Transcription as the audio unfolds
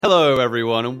Hello,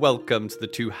 everyone, and welcome to the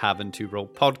Two Have and Two Roll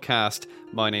podcast.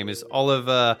 My name is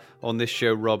Oliver. On this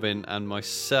show, Robin and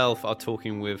myself are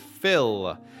talking with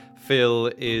Phill. Phill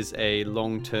is a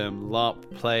long-term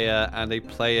LARP player and a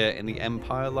player in the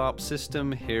Empire LARP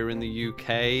system here in the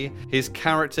UK. His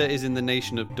character is in the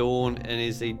Nation of Dawn and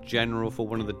is a general for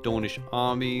one of the Dawnish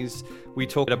armies. We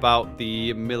talk about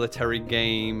the military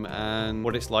game and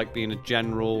what it's like being a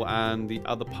general and the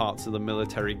other parts of the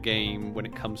military game when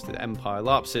it comes to the Empire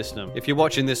LARP system. If you're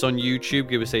watching this on YouTube,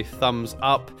 give us a thumbs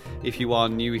up. If you are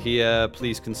new here,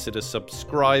 please consider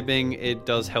subscribing. It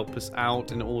does help us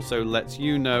out and also lets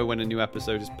you know when a new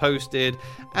episode is posted,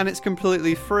 and it's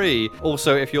completely free.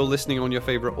 Also, if you're listening on your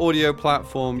favorite audio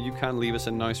platform, you can leave us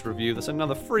a nice review. That's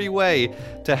another free way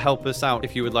to help us out.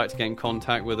 If you would like to get in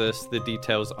contact with us, the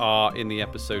details are in the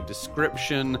episode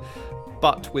description.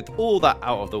 But with all that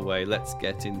out of the way, let's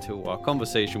get into our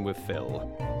conversation with Phill.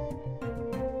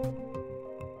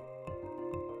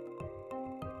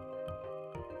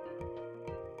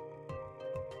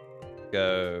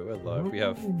 Hello, we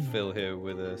have Phill here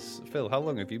with us. Phill, how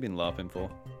long have you been LARPing for?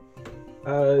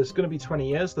 It's going to be 20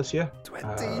 years this year.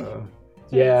 20?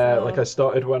 Yeah, like I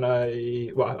started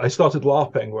I started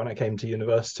LARPing when I came to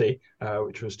university,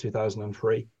 which was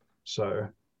 2003. So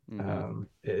it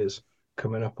is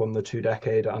coming up on the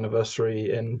 2-decade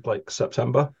anniversary in like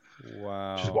September.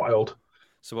 Wow. Which is wild.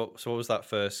 So what was that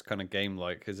first kind of game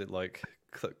like? Is it like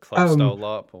club style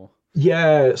LARP or?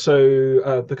 Yeah,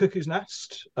 so the Cuckoo's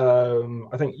Nest.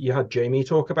 I think you had Jamie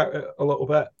talk about it a little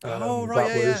bit.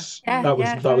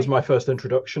 That was my first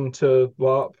introduction to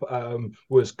LARP.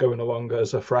 Was going along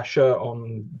as a fresher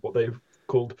on what they've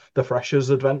called the Freshers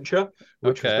Adventure,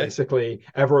 which was basically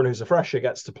everyone who's a fresher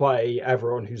gets to play.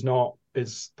 Everyone who's not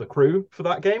is the crew for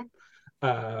that game.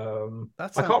 I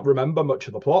can't remember much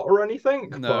of the plot or anything,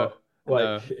 but.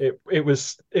 It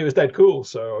was dead cool,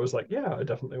 so I was like, yeah, I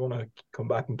definitely want to come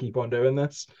back and keep on doing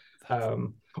this.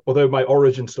 Although my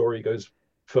origin story goes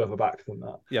further back than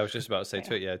that. Yeah, I was just about to say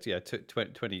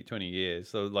 20 years.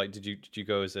 So like, did you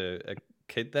go as a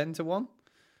kid then to one?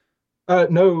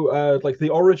 No, like the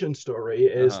origin story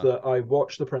is that I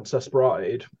watched The Princess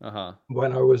Bride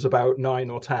when I was about 9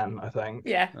 or 10, I think.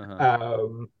 Yeah.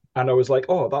 And I was like,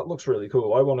 oh, that looks really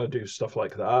cool. I want to do stuff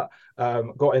like that.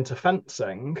 Got into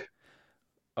fencing.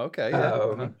 Okay,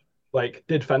 yeah. Like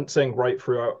did fencing right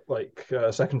throughout like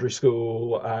secondary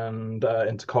school and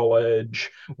into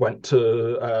college. Went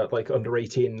to like under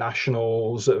 18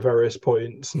 nationals at various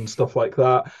points and stuff like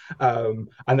that. And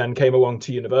then came along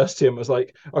to university and was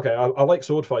like, okay, I like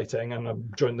sword fighting, and I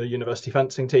joined the university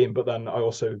fencing team. But then I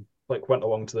also like went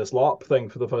along to this LARP thing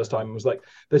for the first time and was like,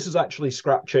 this is actually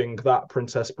scratching that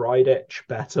Princess Bride itch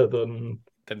better than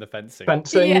the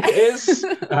fencing is.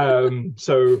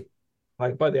 So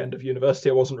like by the end of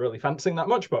university, I wasn't really fencing that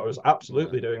much, but I was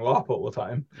absolutely doing LARP all the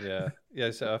time. Yeah.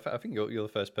 So I think you're the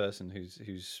first person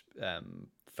who's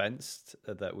fenced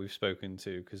that we've spoken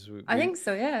to, because I think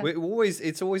so. Yeah.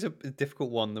 It's always a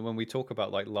difficult one that when we talk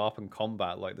about like LARP and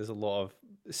combat, like there's a lot of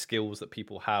skills that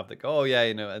people have that go, oh yeah,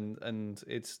 you know, and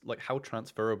it's like, how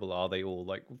transferable are they all?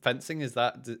 Like fencing, did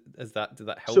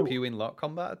that help you in LARP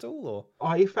combat at all? Or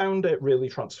I found it really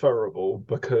transferable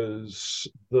because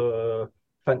the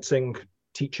fencing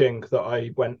teaching that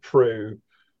I went through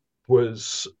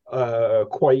was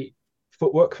quite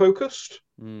footwork focused.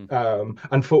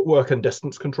 And footwork and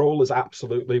distance control is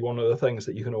absolutely one of the things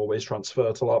that you can always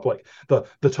transfer to LARP. Like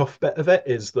the tough bit of it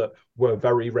is that we're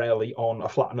very rarely on a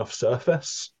flat enough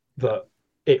surface that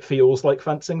it feels like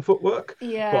fencing footwork.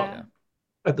 Yeah.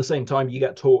 But at the same time, you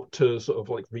get taught to sort of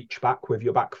like reach back with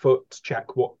your back foot to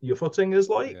check what your footing is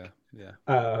like.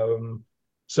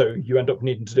 So you end up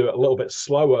needing to do it a little bit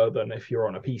slower than if you're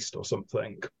on a piste or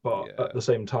something. But at the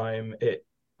same time, it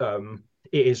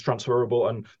is transferable,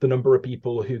 and the number of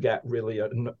people who get really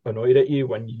annoyed at you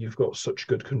when you've got such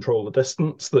good control of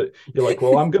distance that you're like,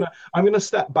 well, I'm gonna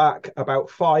step back about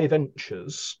 5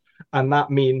 inches, and that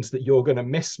means that you're gonna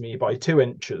miss me by 2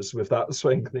 inches with that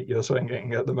swing that you're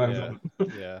swinging at the moment.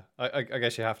 I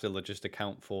guess you have to just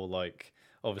account for, like,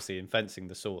 obviously in fencing,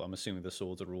 the sword, I'm assuming the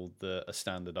swords are all a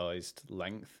standardized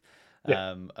length.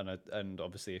 And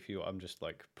obviously I'm just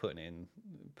like putting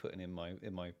in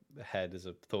my head as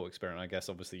a thought experiment. I guess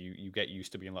obviously you get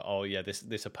used to being like, oh yeah,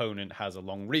 this opponent has a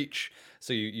long reach,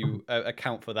 so you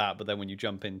account for that. But then when you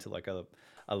jump into like a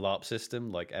LARP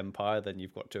system like Empire, then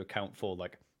you've got to account for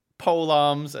like pole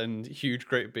arms and huge,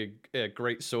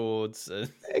 great swords.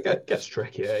 It gets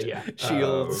trickier,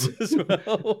 shields as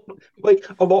well. Like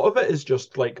a lot of it is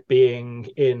just like being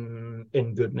in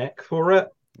good nick for it.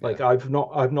 Like I've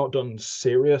not done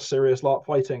serious LARP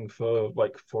fighting for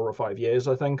like 4 or 5 years,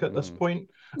 I think, at this point.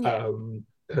 Yeah.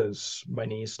 Because my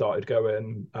knees started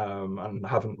going and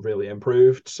haven't really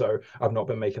improved. So I've not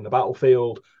been making the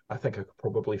battlefield. I think I could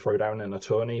probably throw down in a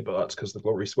tourney, but that's because the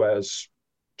glory square's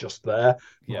just there.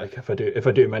 Yeah. Like if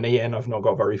I do my knee in, I've not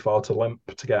got very far to limp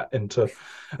to get into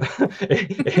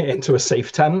into a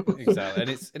safe tent. Exactly,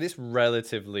 and it's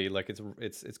relatively like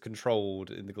it's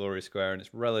controlled in the glory square, and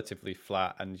it's relatively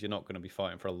flat, and you're not going to be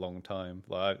fighting for a long time.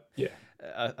 Like Yeah.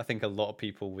 I think a lot of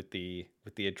people with the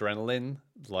adrenaline,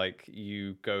 like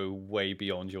you go way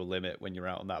beyond your limit when you're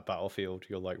out on that battlefield.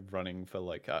 You're like running for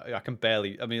like I can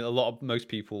barely. I mean, most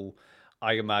people,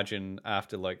 I imagine,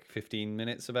 after like 15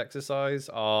 minutes of exercise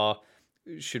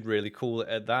should really call it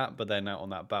at that, but then out on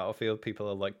that battlefield, people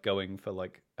are like going for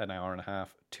like an hour and a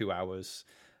half, 2 hours,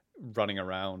 running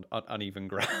around uneven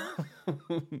ground.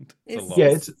 It's a lot.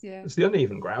 It's the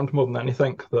uneven ground more than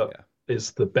anything that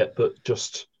is the bit that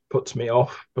just puts me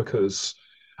off, because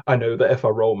I know that if I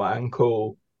roll my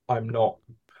ankle, I'm not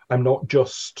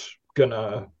just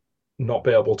gonna not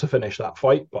be able to finish that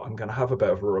fight, but I'm gonna have a bit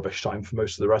of a rubbish time for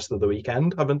most of the rest of the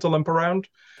weekend having to limp around.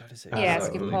 That is yeah, that's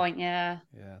a good point. Yeah,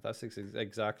 that's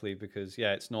exactly, because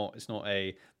it's not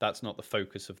that's not the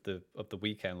focus of the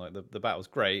weekend. Like the battle's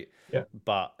great,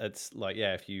 but it's like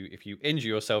if you injure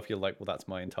yourself, you're like, well, that's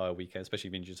my entire weekend. Especially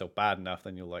if you injure yourself bad enough,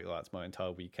 then you're like, well, that's my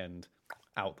entire weekend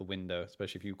out the window.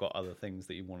 Especially if you've got other things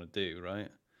that you want to do, right?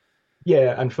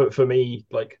 Yeah, and for me,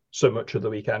 like so much of the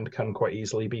weekend can quite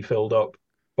easily be filled up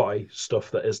by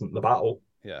stuff that isn't the battle.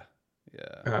 Yeah,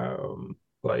 yeah.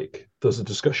 Like there's a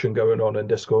discussion going on in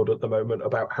Discord at the moment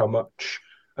about how much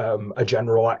a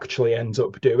general actually ends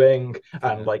up doing,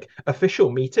 and like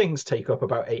official meetings take up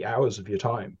about 8 hours of your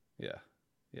time. Yeah,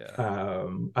 yeah.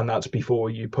 And that's before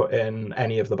you put in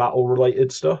any of the battle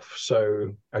related stuff.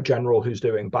 So a general who's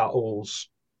doing battles,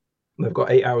 they've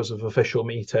got 8 hours of official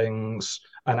meetings,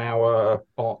 an hour,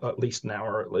 or at least an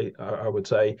hour, at least I would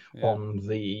say, on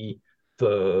the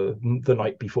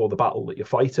night before the battle that you're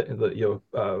fighting, that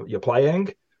you're playing,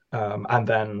 and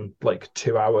then like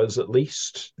 2 hours at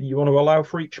least you want to allow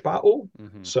for each battle.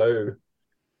 So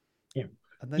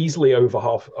easily over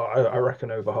half, I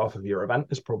reckon over half of your event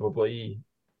is probably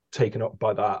taken up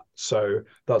by that. So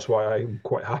that's why I'm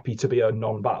quite happy to be a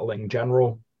non-battling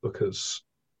general, because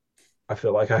I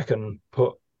feel like I can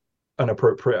put an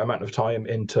appropriate amount of time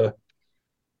into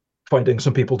finding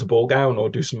some people to ball down or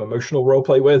do some emotional role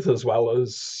play with, as well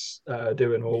as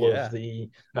doing all of the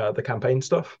campaign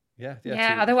stuff. Yeah.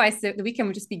 Otherwise, the weekend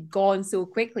would just be gone so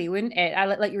quickly, wouldn't it?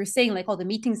 Like you were saying, like all the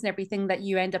meetings and everything that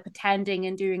you end up attending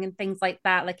and doing and things like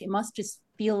that. Like it must just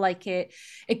feel like it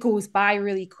goes by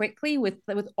really quickly with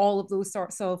all of those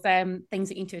sorts of things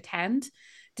that you need to attend.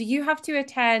 Do you have to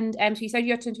attend? So you said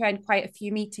you have to attend quite a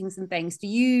few meetings and things.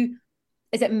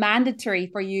 Is it mandatory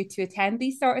for you to attend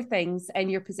these sort of things in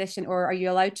your position, or are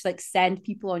you allowed to like send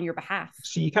people on your behalf?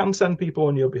 So you can send people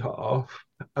on your behalf.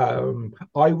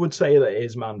 I would say that it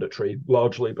is mandatory,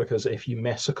 largely because if you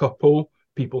miss a couple,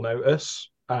 people notice,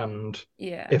 and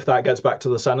if that gets back to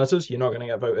the senators, you're not going to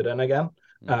get voted in again.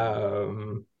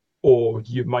 Or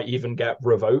you might even get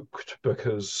revoked,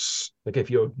 because like if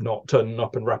you're not turning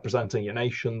up and representing your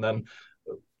nation, then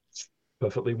it's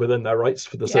perfectly within their rights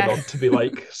for the synod to be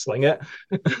like, sling it.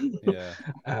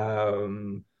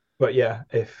 But yeah,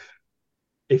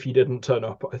 if you didn't turn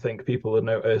up, I think people would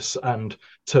notice, and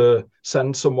to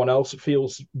send someone else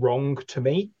feels wrong to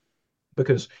me,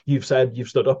 because you've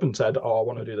stood up and said, oh, I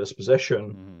want to do this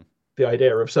position. The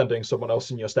idea of sending someone else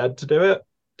in your stead to do it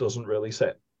doesn't really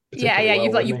sit.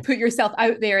 Well, you've put yourself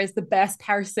out there as the best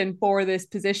person for this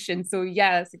position. So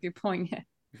yeah, that's a good point.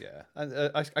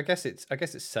 And I guess it's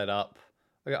set up.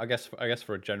 I guess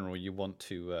for a general, you want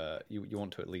to you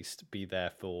want to at least be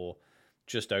there for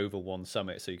just over one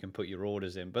summit, so you can put your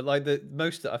orders in. But like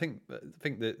I think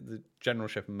the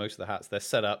generalship and most of the hats, they're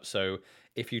set up so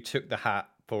if you took the hat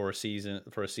for a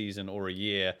season or a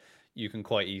year, you can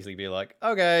quite easily be like,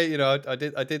 okay, I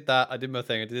did that, I did my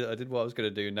thing, I did what I was going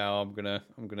to do. Now I'm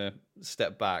gonna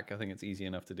step back. I think it's easy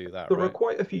enough to do that. There are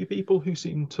quite a few people who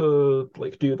seem to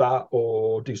like do that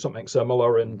or do something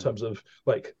similar in terms of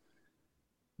like,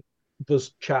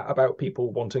 there's chat about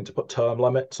people wanting to put term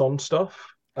limits on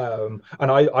stuff. And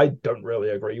I don't really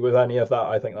agree with any of that.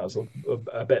 I think that's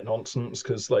a bit nonsense,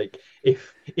 because like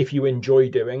if you enjoy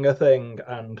doing a thing,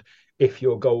 and if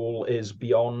your goal is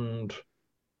beyond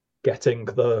getting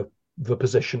the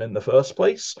position in the first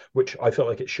place, which I feel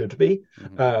like it should be,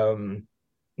 then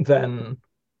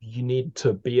you need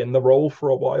to be in the role for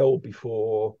a while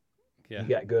before you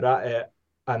get good at it,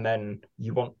 and then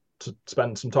you want to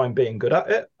spend some time being good at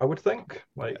it, I would think.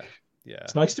 Yeah,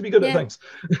 it's nice to be good at things.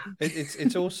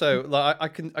 It's also like I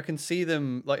can see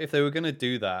them, like, if they were going to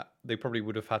do that, they probably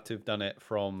would have had to have done it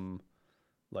from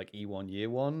like E1 year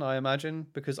one, I imagine,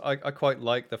 because I quite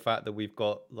like the fact that we've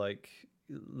got like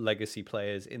legacy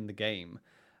players in the game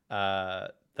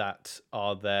that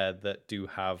are there that do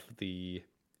have the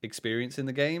experience in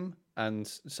the game, and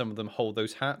some of them hold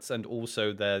those hats, and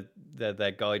also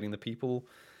they're guiding the people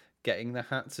getting the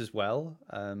hats as well.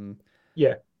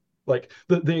 Yeah, like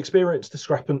the experience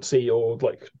discrepancy or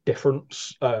like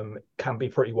difference can be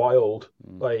pretty wild.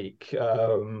 Like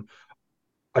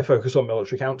I focus on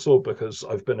military council because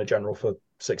I've been a general for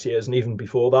 6 years, and even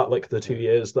before that, like the 2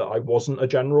 years that I wasn't a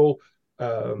general,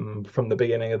 from the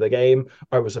beginning of the game,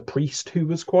 I was a priest who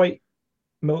was quite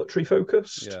military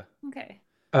focused. Yeah. Okay.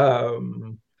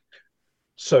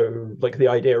 So like the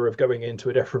idea of going into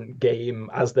a different game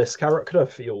as this character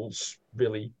feels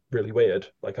really, really weird.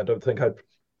 Like I don't think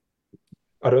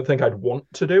I'd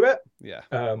want to do it. Yeah.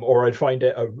 Or I'd find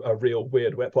it a real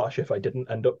weird whiplash if I didn't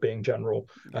end up being general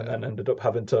and then ended up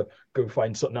having to go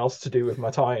find something else to do with my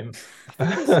time.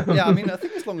 Yeah, I mean, I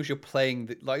think as long as you're playing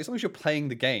as long as you're playing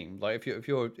the game, like if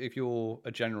you're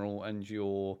a general and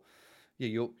you're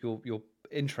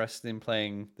interested in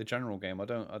playing the general game, I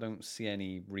don't see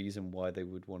any reason why they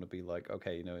would want to be like,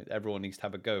 okay, you know, everyone needs to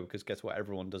have a go, because guess what?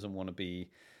 Everyone doesn't want to be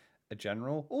a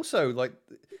general. Also, like,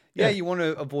 you want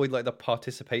to avoid like the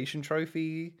participation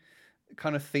trophy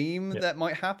kind of theme that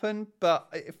might happen,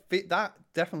 but that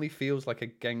definitely feels like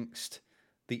against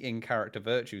the in-character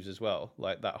virtues as well.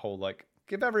 Like that whole like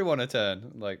give everyone a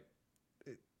turn. Like,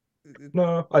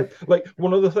 No, I like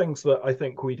one of the things that I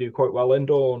think we do quite well in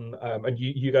Dawn, and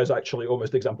you guys actually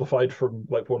almost exemplified from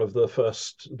like one of the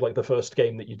first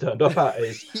game that you turned up at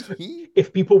is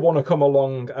if people want to come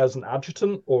along as an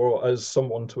adjutant or as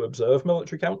someone to observe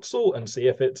military council and see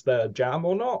if it's their jam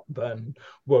or not, then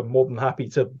we're more than happy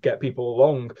to get people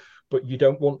along. But you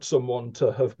don't want someone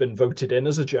to have been voted in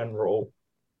as a general,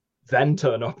 then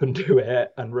turn up and do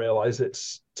it and realize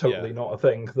it's totally not a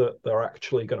thing that they're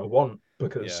actually going to want,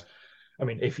 because I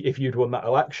mean, if you'd won that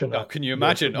election, can you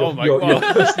imagine? Oh my god!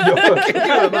 Can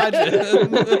you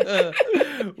imagine?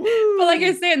 But like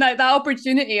you're saying, that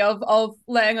opportunity of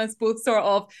letting us both sort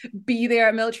of be there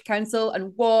at military council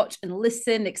and watch and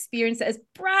listen, experience it as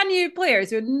brand new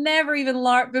players who had never even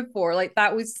LARP before, like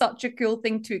that was such a cool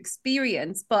thing to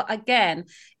experience. But again,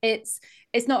 it's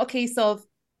not a case of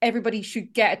everybody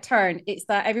should get a turn. It's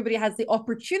that everybody has the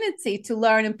opportunity to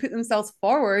learn and put themselves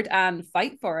forward and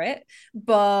fight for it.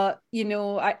 But, you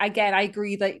know, I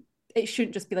agree that it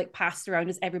shouldn't just be like passed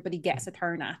around as everybody gets a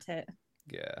turn at it.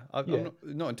 Yeah, I'm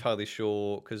not entirely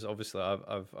sure, because obviously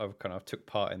I've kind of took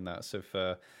part in that. So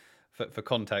for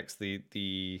context, the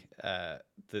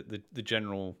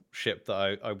generalship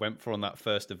that I went for on that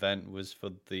first event was for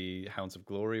the Hounds of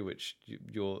Glory, which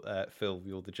you're Phill,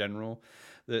 you're the general,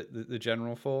 the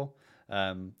general for.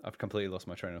 I've completely lost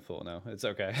my train of thought now. It's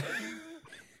okay.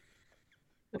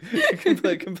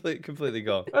 completely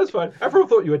gone. That's fine. Everyone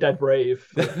thought you were dead brave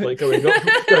for, like going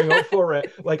up for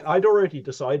it. Like I'd already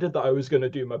decided that I was going to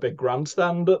do my big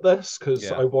grandstand at this because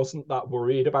I wasn't that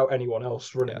worried about anyone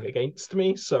else running against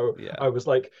me. So I was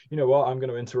like, you know what, I'm going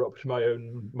to interrupt my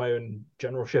own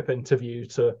generalship interview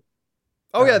to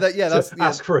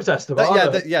ask for a test of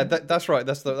ardor. That's right.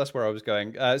 That's where I was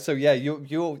going. So yeah,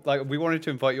 you're like, we wanted to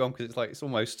invite you on because it's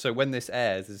almost, so when this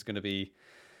airs is going to be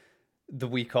the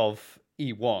week of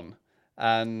E1,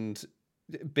 and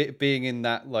being in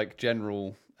that like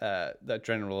general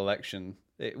election,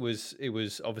 it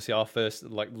was obviously our first,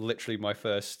 like literally my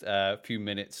first few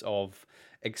minutes of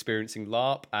experiencing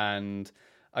LARP, and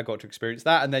I got to experience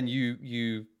that, and then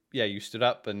you stood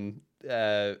up and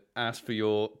asked for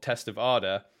your test of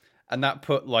ardor, and that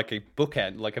put like a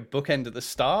bookend at the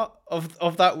start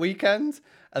of that weekend,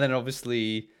 and then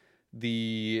obviously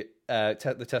the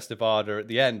test of ardor at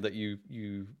the end that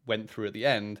you went through at the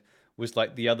end was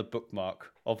like the other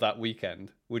bookmark of that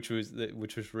weekend, which was a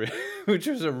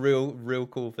real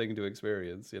cool thing to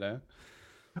experience, you know.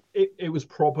 It was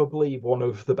probably one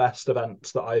of the best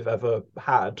events that I've ever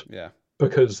had. Yeah.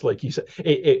 Because like you said,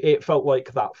 it felt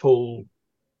like that full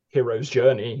hero's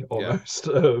journey almost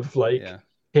of like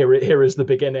here is the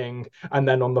beginning, and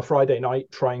then on the Friday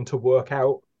night trying to work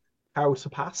out how to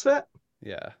pass it.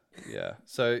 Yeah.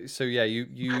 So yeah,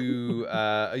 you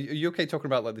are you okay talking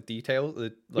about like the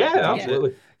details?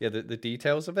 Absolutely. The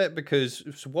details of it,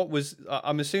 because what was,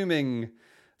 I'm assuming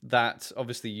that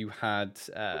obviously you had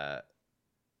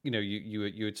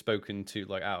you had spoken to,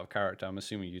 like, out of character, I'm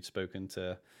assuming you'd spoken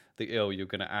to the ill you're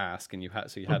going to ask, and you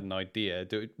had an idea.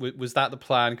 Was that the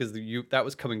plan? Because that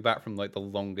was coming back from like the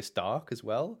longest dark as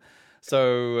well.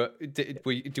 So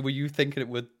were you thinking it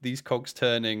with these cogs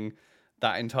turning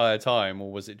that entire time,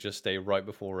 or was it just a right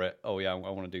before it? Oh yeah, I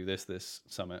want to do this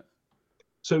summit.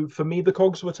 So for me, the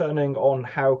cogs were turning on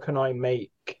how can I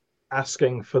make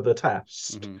asking for the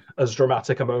test as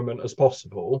dramatic a moment as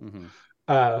possible.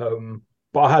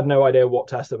 But I had no idea what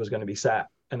test it was going to be set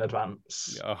in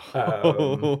advance. So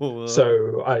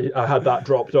I had that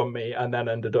dropped on me, and then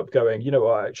ended up going, you know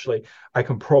what, actually, I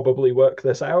can probably work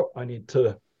this out. I need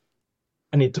to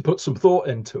put some thought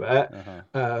into it.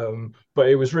 But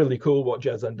it was really cool what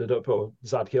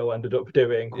Zadkiel ended up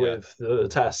doing with the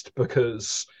test,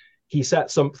 because he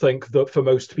set something that for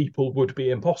most people would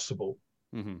be impossible.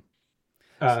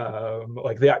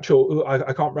 Like the actual,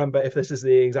 I can't remember if this is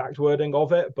the exact wording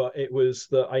of it, but it was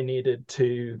that I needed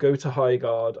to go to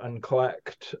Highguard and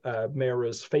collect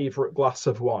Mira's favorite glass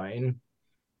of wine,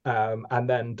 and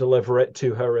then deliver it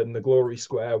to her in the Glory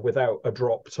Square without a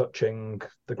drop touching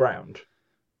the ground.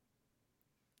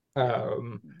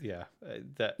 So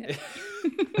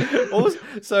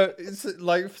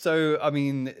I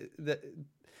mean,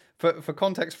 for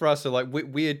context for us, so like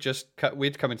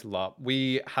we'd come into LARP.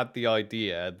 We had the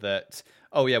idea that,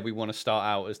 oh yeah, we want to start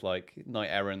out as like knight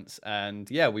errants, and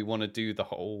yeah, we want to do the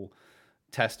whole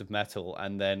test of metal,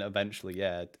 and then eventually,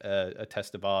 a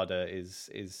test of ardor is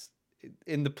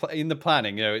in the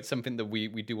planning. You know, it's something that we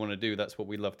do want to do. That's what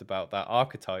we loved about that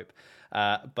archetype.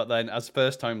 But then as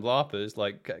first time LARPers,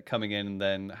 like coming in and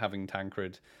then having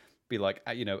Tancred be like,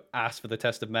 you know, ask for the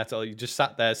test of metal. You just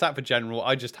sat for general.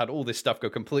 I just had all this stuff go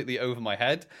completely over my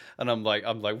head, and I'm like,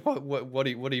 what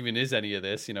even is any of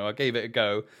this? You know, I gave it a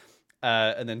go,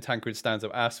 and then Tancred stands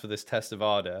up, asks for this test of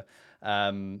ardor,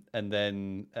 and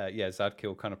then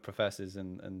Zadkiel kind of professes,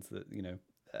 and you know,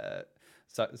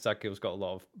 Zadkiel's got a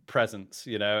lot of presence,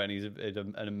 you know, and he's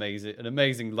an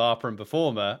amazing LARPer and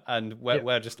performer, and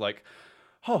we're just like,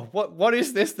 oh, what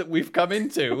is this that we've come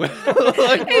into? Like,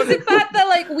 it's the fact that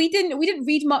like we didn't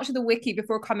read much of the wiki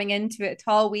before coming into it at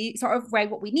all. We sort of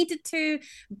read what we needed to,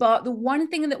 but the one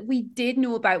thing that we did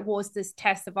know about was this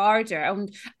test of ardor.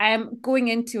 And going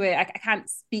into it, I can't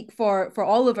speak for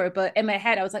Oliver, but in my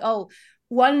head I was like, oh,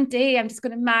 one day I'm just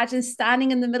going to imagine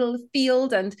standing in the middle of the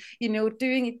field and, you know,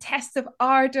 doing a test of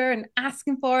ardor and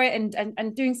asking for it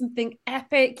and doing something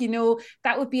epic, you know,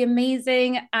 that would be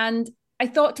amazing. And I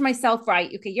thought to myself,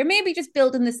 right, okay, you're maybe just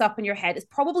building this up in your head. It's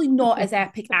probably not as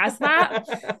epic as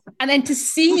that. And then to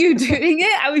see you doing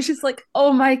it, I was just like,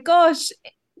 oh my gosh,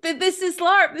 this is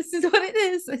LARP. This is what it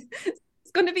is.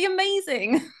 It's going to be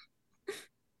amazing.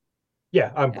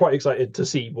 Yeah, I'm quite excited to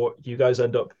see what you guys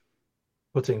end up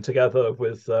putting together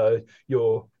with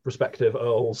your respective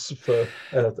earls for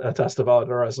a test of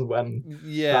ardor as and when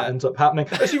that ends up happening.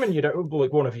 Assuming you don't,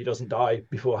 like, one of you doesn't die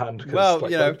beforehand. Well,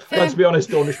 like, you know, let's be honest,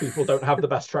 Dornish people don't have the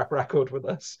best track record with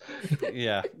this.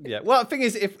 Yeah. Well, the thing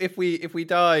is, if we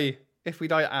die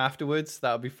afterwards,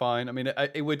 that would be fine. I mean,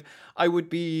 I would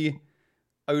be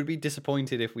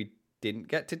disappointed if we didn't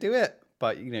get to do it.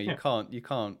 But you know, you can't.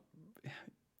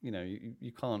 You know,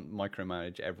 you can't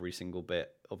micromanage every single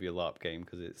bit of your LARP game,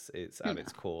 because it's at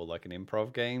its core like an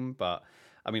improv game. But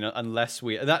I mean, unless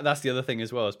that's the other thing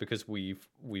as well, is because we've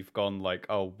gone like,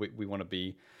 oh, we want to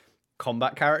be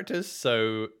combat characters,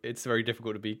 so it's very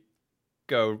difficult to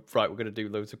go right, we're going to do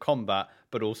loads of combat,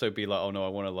 but also be like, oh no, I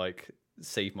want to like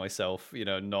save myself, you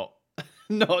know, not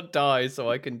die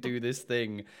so I can do this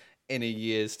thing in a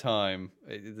year's time.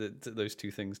 Those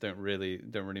two things don't really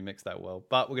mix that well.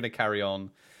 But we're going to carry on.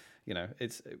 You know,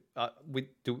 it's I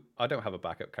don't have a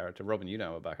backup character. Robin, you don't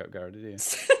have a backup character, do you?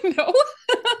 No.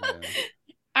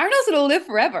 Arno's gonna live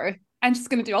forever, and she's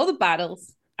gonna do all the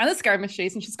battles and the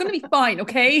skirmishes, and she's gonna be fine.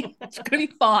 Okay, she's gonna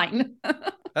be fine.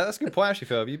 That's a good point, actually,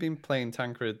 Phil. Have you been playing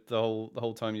Tancred the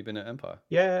whole time you've been at Empire?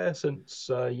 Yeah, since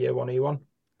year 1 E1.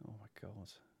 Oh my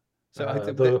god. So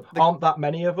aren't that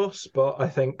many of us, but I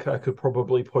think I could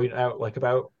probably point out like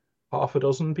about half a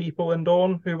dozen people in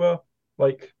Dawn who are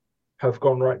like have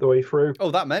gone right the way through. Oh,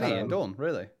 that many in Dawn,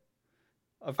 really?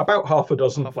 About half a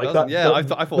dozen. That. Yeah, I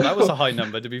thought that was a high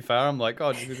number. To be fair, I'm like,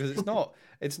 God, because it's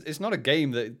not a game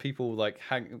that people like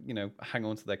hang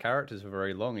on to their characters for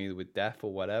very long, either with death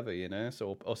or whatever, you know.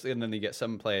 So and then you get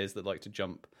some players that like to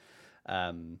jump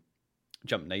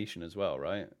nation as well,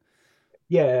 right?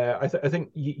 Yeah, I think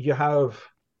you have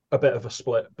a bit of a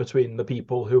split between the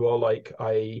people who are like,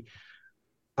 I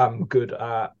am good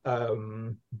at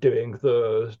doing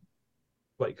the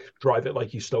like drive it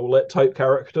like you stole it type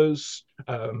characters,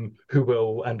 who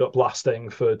will end up lasting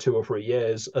for 2 or 3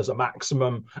 years as a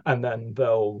maximum, and then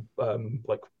they'll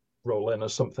like roll in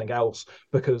as something else,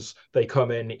 because they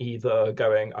come in either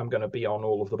going, I'm going to be on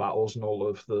all of the battles and all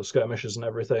of the skirmishes and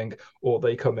everything, or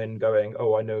they come in going,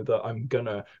 oh, I know that I'm going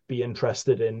to be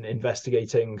interested in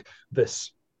investigating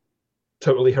this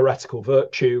totally heretical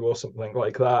virtue or something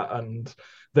like that, and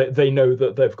they know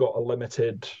that they've got a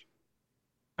limited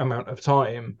amount of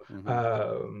time.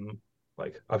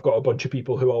 Like, I've got a bunch of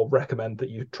people who I'll recommend that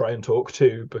you try and talk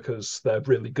to because they're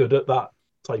really good at that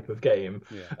type of game.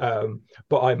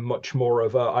 But I'm much more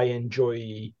of I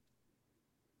enjoy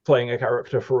playing a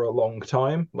character for a long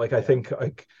time. Like, I think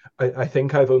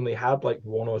I've only had like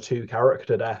 1 or 2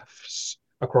 character deaths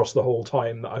across the whole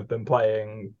time that I've been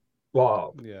playing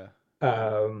LARP.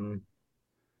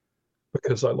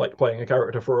 Because I like playing a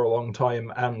character for a long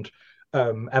time, and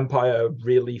Empire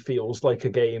really feels like a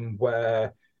game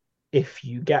where if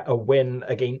you get a win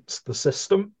against the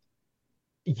system,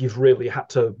 you've really had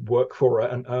to work for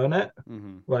it and earn it.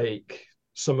 Like,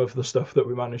 some of the stuff that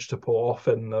we managed to pull off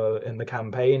in the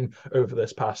campaign over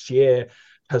this past year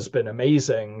has been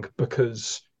amazing,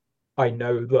 because I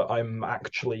know that I'm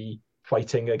actually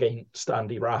fighting against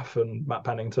Andy Raff and Matt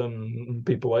Pennington and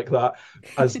people like that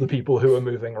as the people who are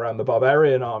moving around the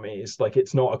barbarian armies. Like,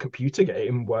 it's not a computer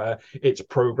game where it's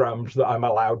programmed that I'm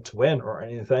allowed to win or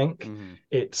anything.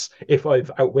 It's, if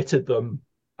I've outwitted them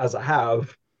as I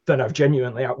have, then I've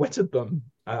genuinely outwitted them.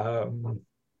 And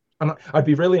I'd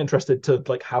be really interested to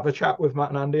like have a chat with Matt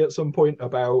and Andy at some point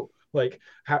about like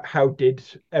how did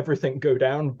everything go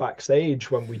down backstage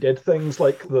when we did things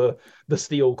like the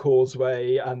Steel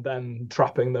Causeway and then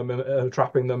trapping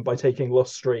them by taking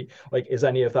Lustry. Like, is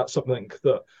any of that something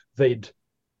that they'd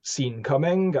seen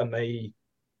coming and they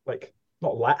like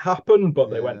not let happen, but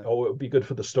they went, oh, it would be good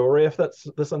for the story if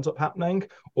this ends up happening?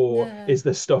 Or is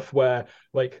this stuff where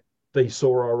like they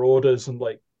saw our orders and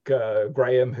like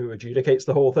Graham, who adjudicates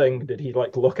the whole thing, did he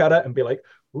like look at it and be like,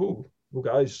 ooh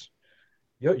guys,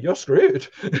 you're screwed?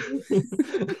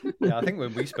 Yeah, I think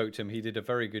when we spoke to him, he did a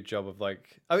very good job of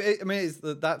like, I mean,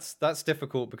 that's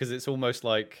difficult because it's almost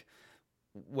like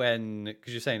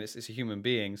because you're saying it's a human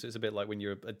being, so it's a bit like when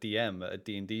you're a DM at a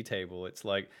D&D table. It's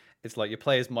like your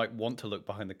players might want to look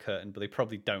behind the curtain, but they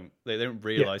probably don't. They don't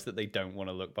realize that they don't want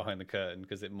to look behind the curtain,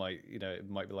 because it might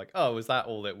be like, oh, is that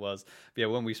all it was? But yeah,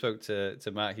 when we spoke to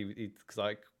Matt, he because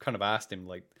I kind of asked him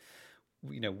like,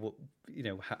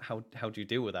 how do you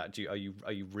deal with that? Are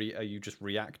you just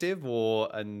reactive,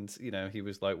 and he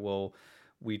was like, well,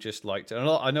 we just like to. And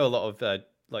I know a lot of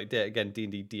like again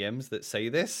D&D DMs that say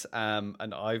this, and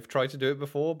I've tried to do it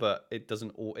before, but it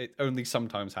doesn't. It only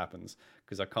sometimes happens,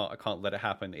 because I can't let it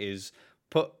happen. Is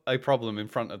put a problem in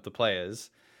front of the players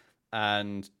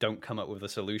and don't come up with a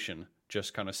solution.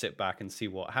 Just kind of sit back and see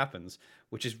what happens,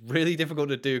 which is really difficult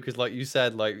to do because, like you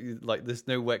said, like there's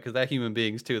no way, because they're human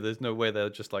beings too. There's no way they're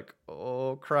just like,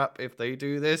 oh crap, if they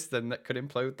do this, then that could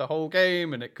implode the whole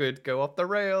game and it could go off the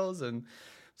rails. And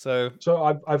so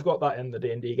I've got that in the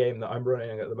D&D game that I'm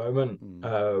running at the moment.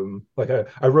 Like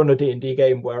I run a D&D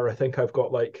game where I think I've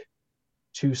got like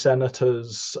 2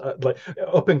 senators. Like,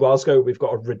 up in Glasgow, we've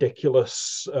got a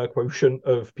ridiculous quotient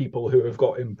of people who have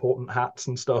got important hats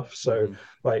and stuff. So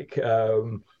like,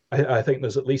 I think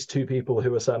there's at least 2 people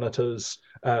who are senators.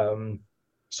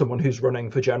 Someone who's running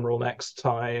for general next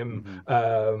time,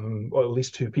 or at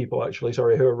least 2 people actually,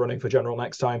 sorry, who are running for general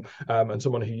next time, and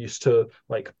someone who used to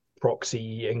like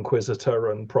proxy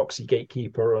inquisitor and proxy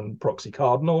gatekeeper and proxy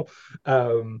cardinal.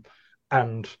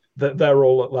 And they're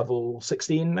all at level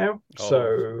 16 now.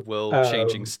 So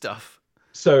world-changing stuff.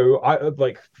 So I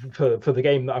like for the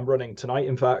game that I'm running tonight,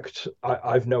 in fact,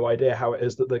 I've no idea how it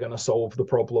is that they're going to solve the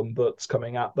problem that's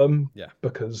coming at them.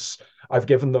 Because I've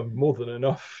given them more than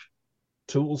enough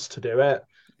tools to do it.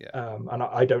 And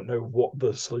I don't know what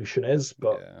the solution is,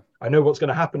 but I know what's going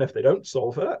to happen if they don't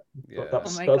solve it. But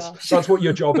that's what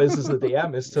your job is as the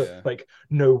DM, is to like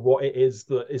know what it is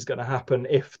that is going to happen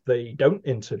if they don't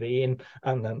intervene,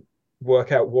 and then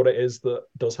work out what it is that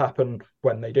does happen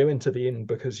when they do intervene,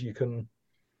 because you can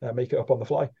make it up on the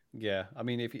fly. Yeah, I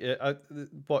mean, if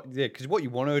because what you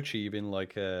want to achieve in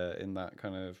like in that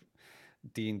kind of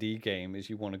D&D game is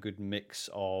you want a good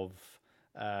mix of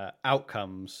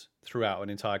outcomes throughout an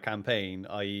entire campaign,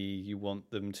 i.e. you want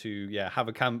them to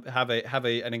have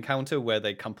an encounter where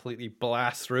they completely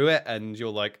blast through it and you're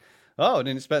like, oh, I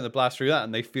didn't expect them to blast through that,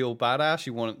 and they feel badass.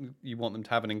 You want them to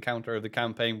have an encounter of the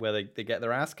campaign where they get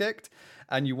their ass kicked,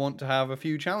 and you want to have a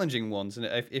few challenging ones. And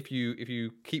if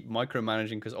you keep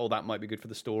micromanaging because that might be good for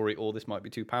the story, or this might be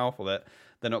too powerful, they're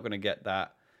not going to get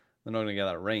that. They're not going to get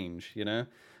that range,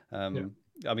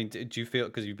 I mean, do you feel,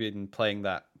 because you've been playing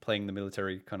the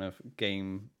military kind of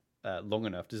game long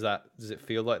enough, does it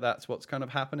feel like that's what's kind of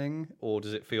happening, or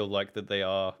does it feel like that they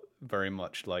are very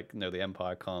much like, no, the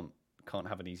Empire can't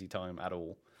have an easy time at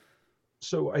all?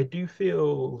 So I do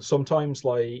feel sometimes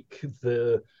like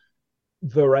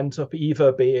there ends up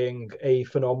either being a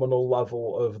phenomenal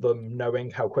level of them knowing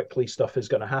how quickly stuff is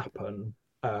going to happen.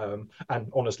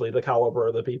 And honestly, the caliber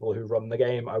of the people who run the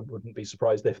game, I wouldn't be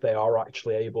surprised if they are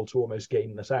actually able to almost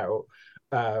game this out.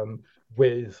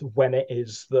 With when it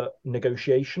is that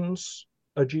negotiations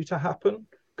are due to happen,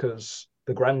 because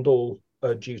the Grendel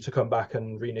are due to come back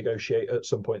and renegotiate at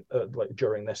some point, like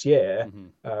during this year.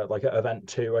 Like at event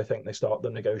 2, I think they start the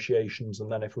negotiations,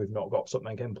 and then if we've not got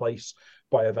something in place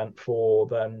by event 4,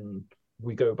 then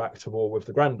we go back to war with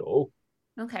the Grendel.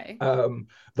 Okay.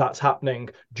 That's happening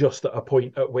just at a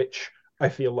point at which I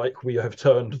feel like we have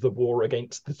turned the war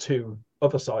against the two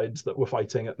other sides that we're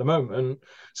fighting at the moment.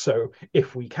 So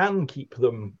if we can keep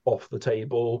them off the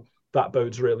table, that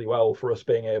bodes really well for us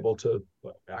being able to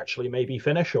actually maybe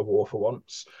finish a war for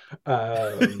once.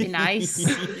 Be nice.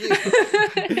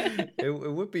 It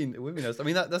would be nice. I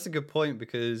mean, that's a good point,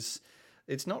 because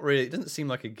it's not really, it doesn't seem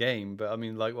like a game, but I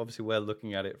mean, like, obviously we're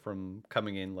looking at it from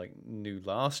coming in like new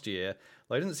last year.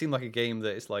 Like, it doesn't seem like a game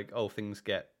that it's like, oh, things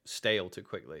get stale too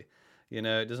quickly. You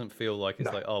know, it doesn't feel like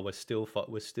it's like, oh, we're still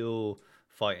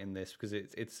fighting this, because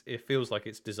it feels like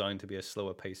it's designed to be a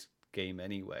slower paced game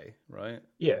anyway, right?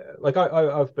 Yeah, like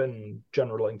I've been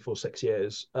generaling for 6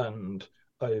 years, and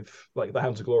I've like the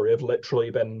Hounds of Glory have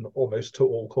literally been almost to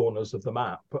all corners of the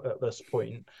map at this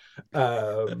point.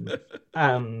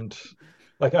 And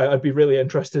like I'd be really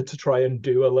interested to try and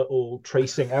do a little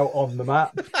tracing out on the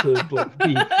map to like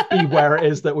be where it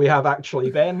is that we have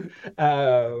actually been.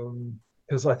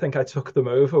 Because I think I took them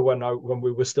over when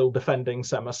we were still defending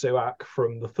Semasuak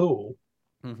from the Thule.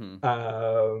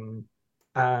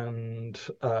 And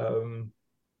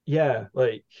yeah,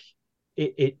 like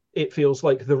it feels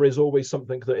like there is always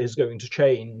something that is going to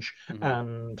change.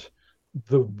 And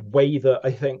the way that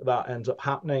I think that ends up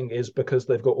happening is because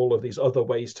they've got all of these other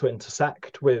ways to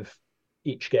intersect with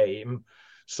each game.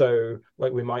 So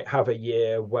like we might have a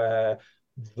year where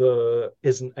there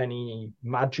isn't any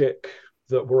magic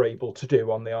that we're able to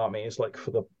do on the armies. Like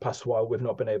for the past while, we've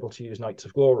not been able to use Knights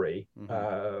of Glory,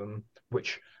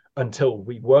 which until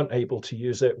we weren't able to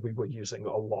use it, we were using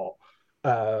a lot.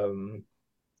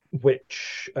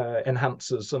 Which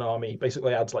enhances an army,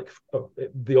 basically adds like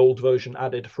the old version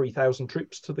added 3,000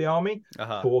 troops to the army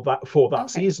for that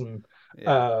season,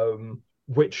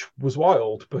 which was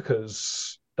wild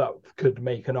because that could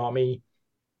make an army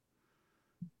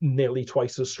nearly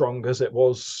twice as strong as it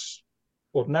was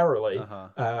ordinarily.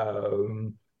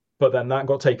 But then that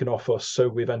got taken off us, so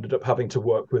we've ended up having to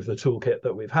work with the toolkit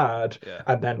that we've had.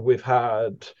 And then we've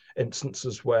had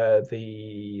instances where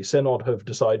the Synod have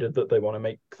decided that they want to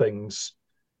make things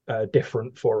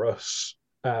different for us.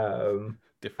 And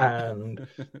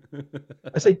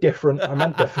I say different, I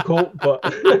meant difficult, but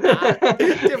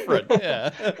different,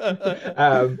 yeah.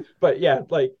 But yeah,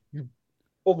 like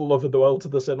all the love in the world to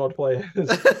the Synod players.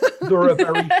 There are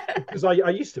very, because I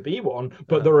used to be one,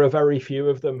 but there are very few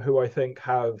of them who I think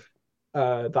have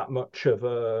that much of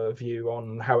a view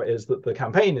on how it is that the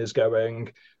campaign is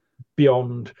going,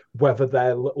 beyond whether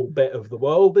their little bit of the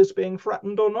world is being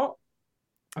threatened or not.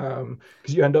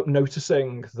 Because you end up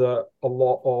noticing that a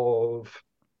lot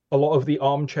of the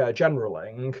armchair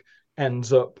generaling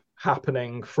ends up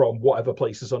happening from whatever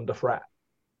place is under threat.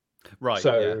 Right.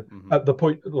 So at the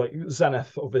point, like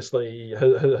Zenith obviously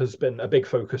has been a big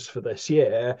focus for this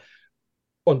year.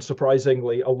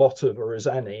 Unsurprisingly, a lot of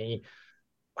Urzeni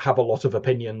have a lot of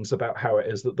opinions about how it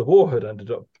is that the war had ended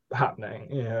up happening,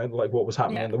 you know, like what was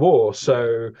happening in the war.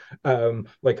 So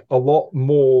like a lot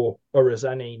more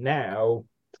Urzeni now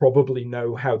probably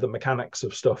know how the mechanics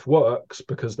of stuff works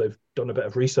because they've done a bit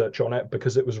of research on it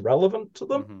because it was relevant to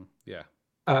them.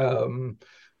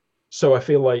 So I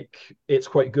feel like it's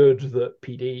quite good that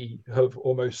PD have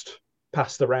almost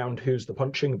passed around who's the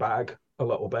punching bag a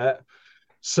little bit,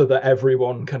 so that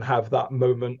everyone can have that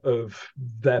moment of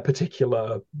their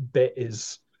particular bit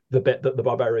is the bit that the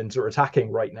barbarians are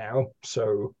attacking right now.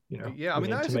 So, you know, I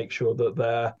mean, need to make sure that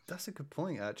they're... That's a good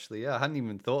point, actually. Yeah, I hadn't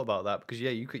even thought about that because,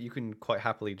 you can quite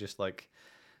happily just like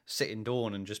sit in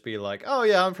Dawn and just be like, oh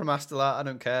yeah, I'm from Astolat, I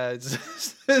don't care. It's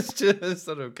just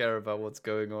I don't care about what's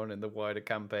going on in the wider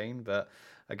campaign. But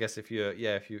I guess if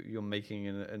you're making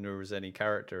an Urzeni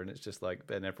character and it's just like,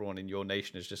 then everyone in your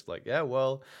nation is just like, yeah,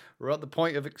 well, we're at the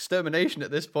point of extermination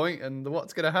at this point, and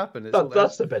what's going to happen?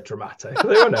 That's a bit dramatic. They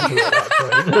were never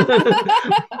at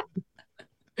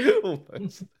that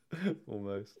point.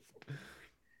 Almost.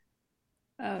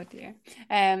 Oh dear.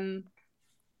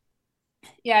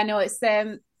 Yeah, no, it's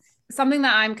something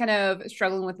that I'm kind of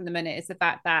struggling with in the minute is the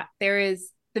fact that the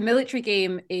military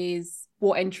game is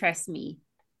what interests me,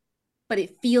 but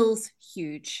it feels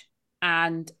huge.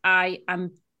 And I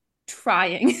am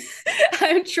trying,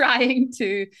 I'm trying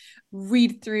to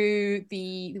read through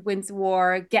the Winds of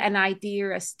War, get an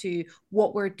idea as to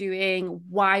what we're doing,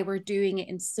 why we're doing it,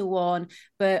 and so on.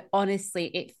 But honestly,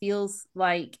 it feels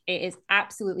like it is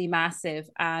absolutely massive.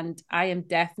 And I am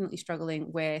definitely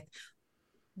struggling with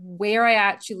where I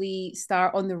actually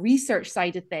start on the research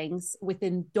side of things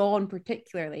within Dawn,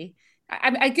 particularly.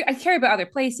 I care about other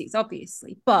places,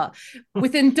 obviously, but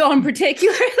within Dawn,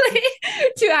 particularly,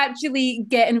 to actually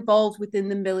get involved within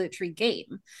the military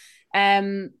game.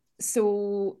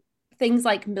 So things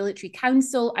like military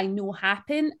council, I know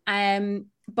happen,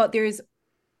 but there's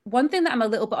one thing that I'm a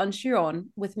little bit unsure on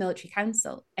with military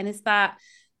council, and is that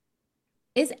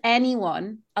is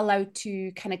anyone allowed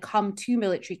to kind of come to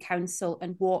military council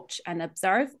and watch and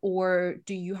observe, or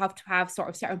do you have to have sort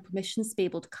of certain permissions to be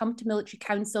able to come to military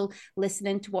council, listen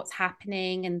into what's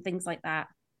happening and things like that?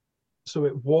 So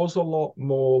it was a lot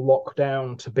more locked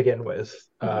down to begin with,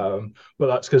 but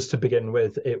that's because to begin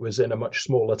with it was in a much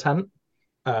smaller tent.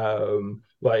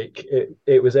 Like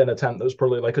it was in a tent that was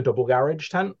probably like a double garage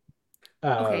tent.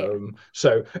 Okay.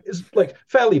 So it's like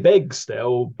fairly big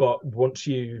still, but once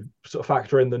you sort of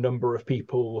factor in the number of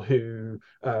people who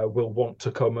will want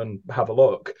to come and have a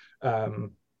look,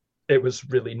 it was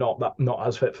really not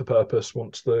as fit for purpose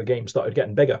once the game started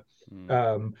getting bigger.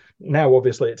 Now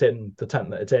obviously it's in the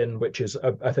tent that it's in, which is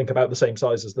I think about the same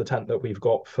size as the tent that we've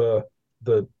got for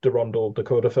the Durandal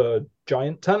Dakota for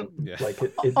giant tent. Yeah. Like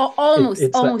almost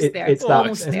there. It's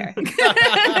almost that.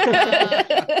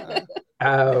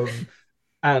 There.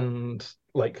 And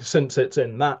like since it's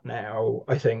in that now,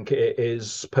 I think it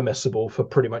is permissible for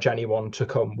pretty much anyone to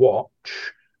come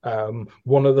watch.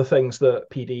 One of the things that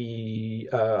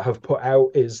PD have put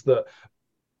out is that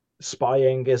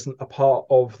spying isn't a part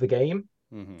of the game.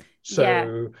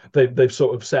 So they've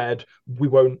sort of said we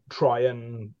won't try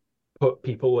and put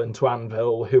people into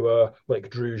Anvil who are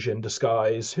like Druge in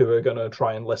disguise, who are going to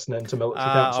try and listen into military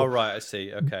council. Oh, right, I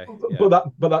see. Okay,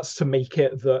 but that's to make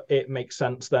it that it makes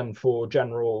sense then for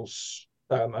generals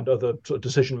and other sort of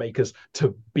decision makers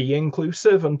to be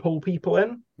inclusive and pull people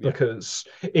in. Because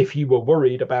if you were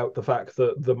worried about the fact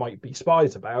that there might be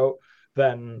spies about,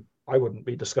 then I wouldn't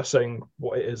be discussing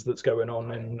what it is that's going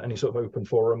on in any sort of open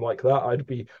forum like that. I'd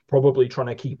be probably trying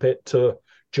to keep it to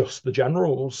just the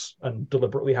generals and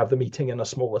deliberately have the meeting in a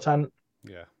smaller tent.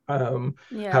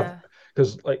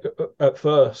 Because like at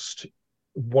first,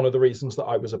 one of the reasons that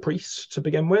I was a priest to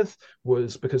begin with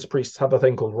was because priests have a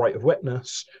thing called right of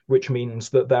witness, which means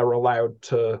that they're allowed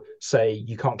to say,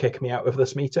 you can't kick me out of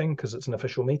this meeting because it's an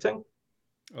official meeting.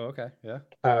 Oh, okay. Yeah.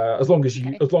 As long as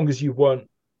you weren't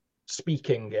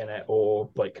speaking in it or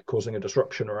like causing a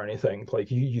disruption or anything, like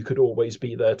you could always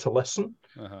be there to listen.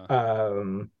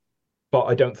 But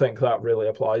I don't think that really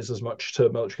applies as much to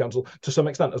military council. To some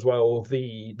extent as well,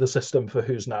 the system for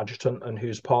who's an adjutant and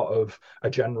who's part of a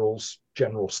general's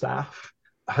general staff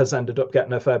has ended up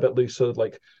getting a fair bit looser.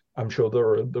 Like I'm sure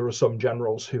there are some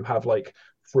generals who have like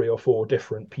 3 or 4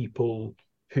 different people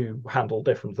who handle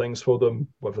different things for them,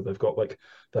 whether they've got like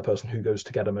the person who goes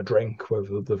to get them a drink,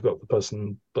 whether they've got the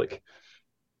person like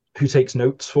who takes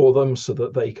notes for them so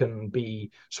that they can be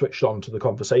switched on to the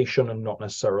conversation and not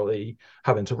necessarily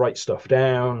having to write stuff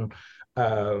down.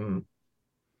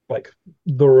 Like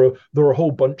there are a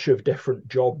whole bunch of different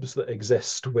jobs that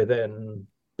exist within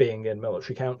being in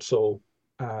military council,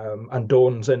 and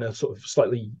Dawn's in a sort of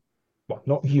slightly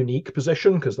not unique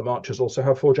position because the Marchers also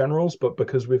have 4 generals, but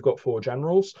because we've got 4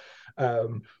 generals,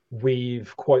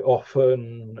 we've quite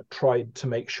often tried to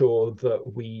make sure that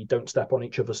we don't step on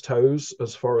each other's toes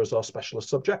as far as our specialist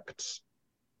subjects.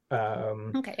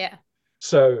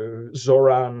 So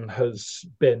Zoran has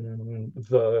been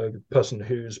the person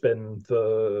who's been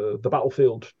the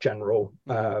battlefield general,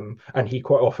 and he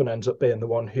quite often ends up being the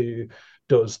one who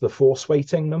does the force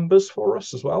weighting numbers for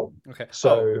us as well. Okay.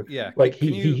 So like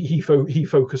he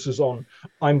focuses on,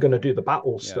 I'm going to do the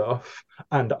battle stuff,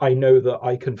 and I know that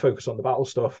I can focus on the battle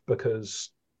stuff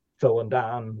because Phill and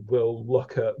Dan will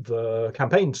look at the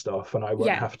campaign stuff, and I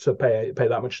won't have to pay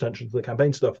that much attention to the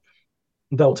campaign stuff.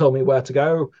 They'll tell me where to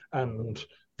go, and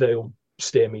they'll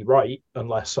steer me right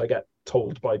unless I get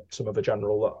told by some other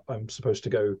general that I'm supposed to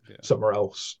go somewhere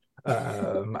else.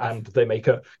 And they make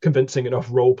a convincing enough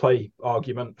role play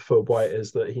argument for why it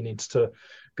is that he needs to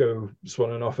go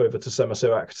swanning off over to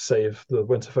Semasuak to save the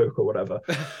Winterfolk or whatever.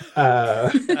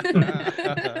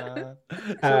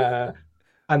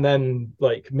 And then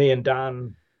like me and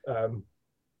Dan,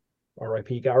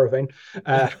 R.I.P. Garavane,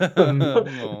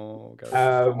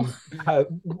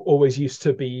 always used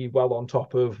to be well on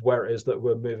top of where it is that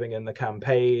we're moving in the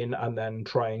campaign, and then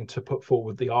trying to put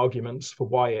forward the arguments for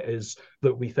why it is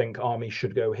that we think armies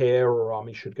should go here or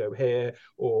armies should go here,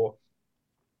 or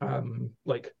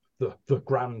like the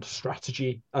grand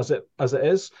strategy as it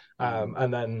is.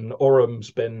 And then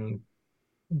Orum's been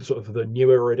sort of the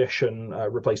newer edition,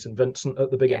 replacing Vincent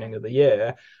at the beginning of the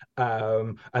year,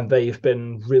 and they've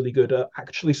been really good at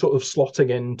actually sort of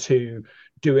slotting into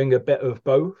doing a bit of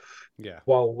both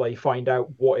while they find out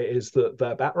what it is that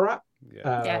they're better at.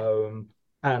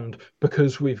 And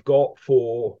because we've got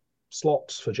 4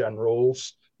 slots for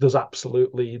generals, there's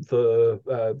absolutely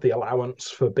the allowance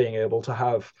for being able to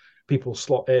have people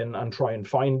slot in and try and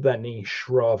find their niche,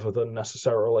 rather than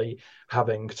necessarily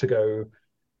having to go,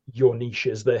 your niche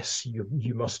is this,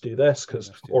 you must do this,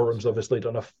 because Orum's obviously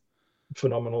done a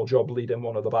phenomenal job leading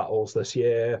one of the battles this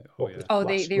year.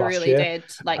 They really did,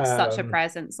 like, such a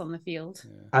presence on the field.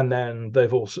 And then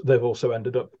they've also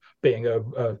ended up being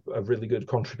a really good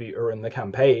contributor in the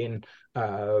campaign,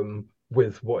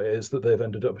 with what it is that they've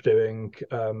ended up doing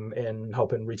in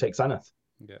helping retake Zenith.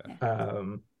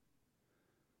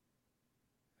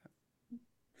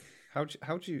 How do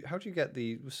you get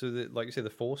like you say, the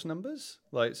force numbers?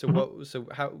 Like, so what? So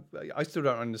how? I still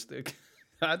don't understand.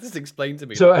 Just explain to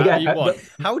me. So again,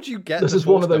 how do you get? This is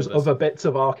one of those other bits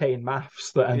of arcane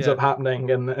maths that ends up happening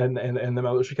in the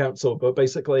military council. But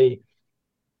basically,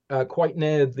 quite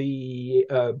near the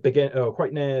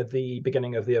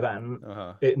beginning of the event,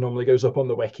 it normally goes up on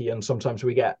the wiki, and sometimes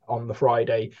we get on the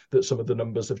Friday that some of the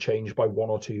numbers have changed by 1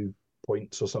 or 2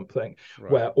 points or something,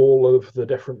 where all of the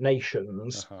different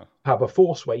nations have a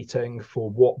force weighting for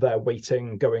what their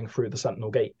weighting going through the Sentinel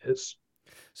Gate is.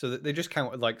 So they just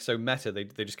count, like, so meta, they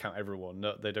just count everyone.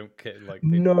 No, they don't like.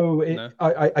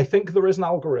 I think there is an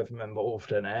algorithm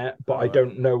involved in it, but I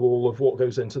don't know all of what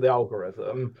goes into the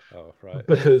algorithm. Oh, right.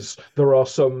 Because there are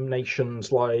some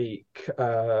nations like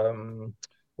the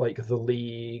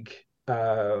League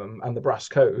and the Brass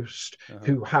Coast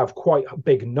who have quite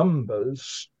big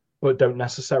numbers, but don't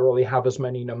necessarily have as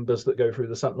many numbers that go through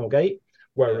the Sentinel Gate.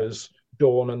 Whereas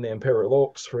Dawn and the Imperial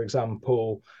Orcs, for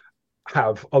example,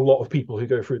 have a lot of people who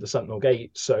go through the Sentinel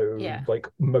Gate. So like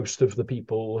most of the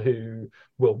people who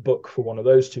will book for one of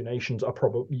those 2 nations are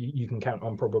probably, you can count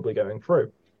on probably going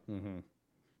through.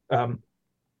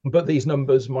 But these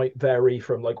numbers might vary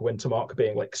from like Wintermark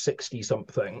being like 60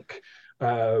 something,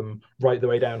 right the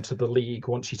way down to the League.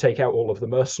 Once you take out all of the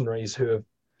mercenaries who have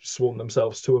sworn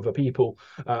themselves to other people,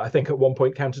 I think at one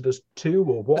point counted as 2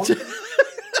 or 1.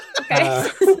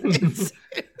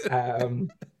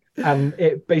 And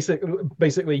it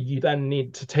basically you then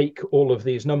need to take all of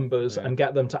these numbers and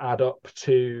get them to add up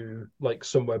to like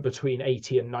somewhere between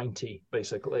 80 and 90,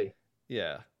 basically.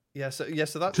 So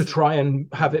that's to try and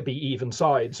have it be even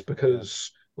sides,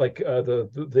 because like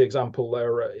the example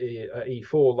there at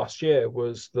E4 last year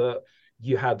was that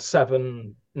you had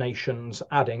 7 nations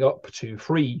adding up to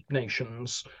 3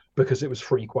 nations, because it was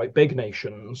 3 quite big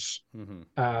nations,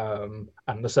 and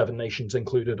the 7 nations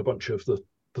included a bunch of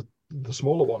the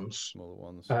smaller ones.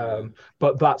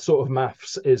 But that sort of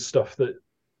maths is stuff that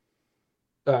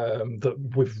that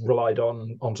we've relied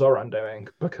on Zoran doing,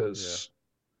 because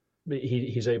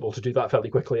he's able to do that fairly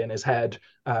quickly in his head,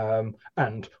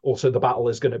 and also the battle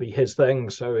is going to be his thing.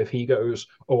 So if he goes,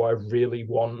 I really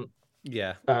want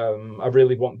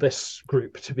this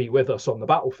group to be with us on the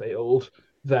battlefield,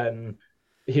 then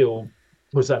he'll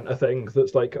present a thing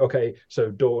that's like, okay,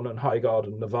 so Dawn and Highguard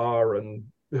and Navarre and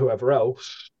whoever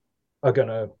else are going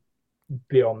to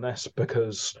be on this,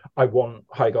 because I want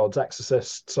Highguard's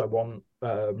exorcists, I want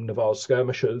Navarre's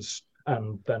skirmishers,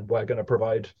 and then we're going to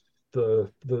provide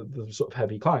the sort of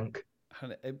heavy clank.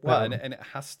 And it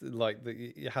has to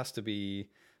it has to be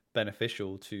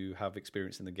beneficial to have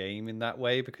experience in the game in that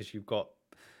way, because you'll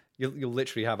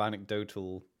literally have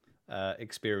anecdotal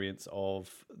experience of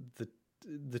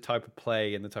the type of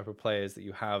play and the type of players that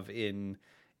you have in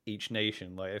each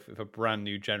nation. Like if a brand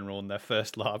new general in their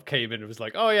first LARP came in and was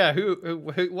like, oh yeah, who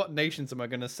what nations am I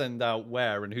going to send out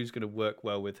where, and who's going to work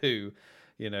well with who,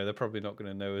 they're probably not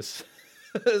going to know as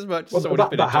much. Well,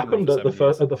 that happened at the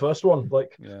first one.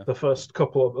 Like the first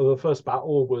the first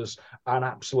battle was an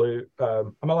absolute.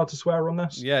 Am I allowed to swear on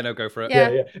this? Yeah, no, go for it.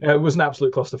 Yeah. It was an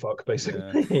absolute clusterfuck,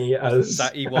 basically. Yeah. Is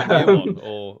that E1 year 1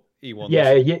 or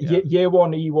E1? Year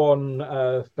 1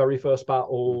 E1. Very first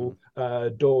battle.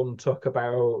 Dawn took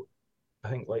about, I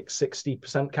think, like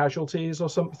 60% casualties or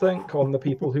something on the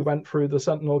people who went through the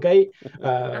Sentinel Gate.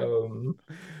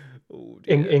 Oh,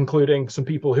 dear. Including some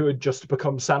people who had just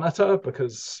become senator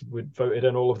because we'd voted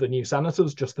in all of the new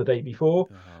senators just the day before.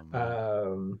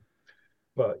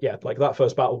 But yeah, like that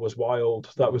first battle was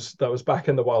wild. That was back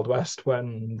in the Wild West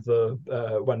when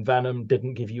when Venom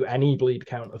didn't give you any bleed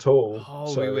count at all.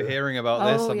 Oh, so... we were hearing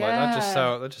about this. I'm like,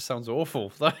 that just sounds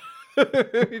awful.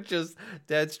 Just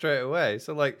dead straight away.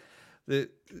 So like,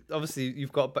 obviously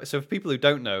you've got. So for people who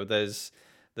don't know,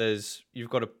 you've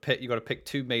got to pick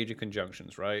two major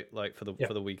conjunctions, right? Like for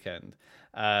the weekend.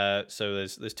 So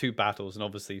there's two battles, and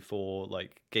obviously for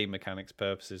like game mechanics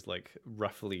purposes, like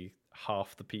roughly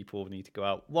half the people need to go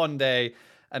out one day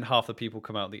and half the people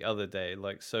come out the other day.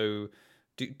 Like, so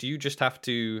do you just have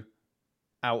to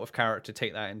out of character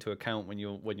take that into account when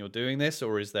you're doing this,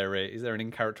 or is there an in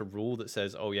character rule that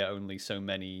says, oh yeah, only so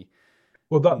many?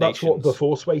 Well, that's what the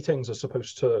force weightings are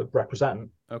supposed to represent.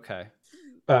 Okay.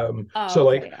 So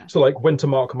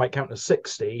Wintermark might count as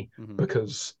 60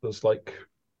 because there's like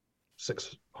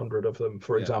 600 of them,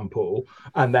 for example,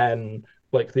 and then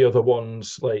like the other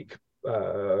ones like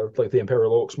the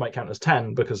Imperial Orcs might count as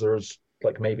 10 because there's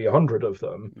like maybe 100 of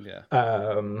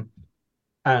them.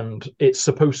 And it's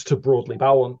supposed to broadly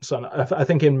balance, and I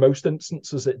think in most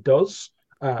instances it does.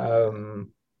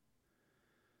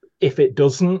 If it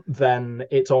doesn't, then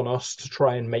it's on us to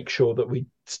try and make sure that we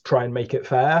try and make it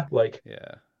fair. Like,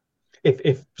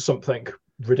 if something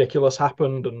ridiculous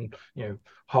happened and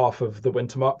half of the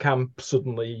Wintermark camp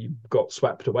suddenly got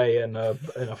swept away in a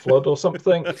flood or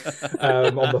something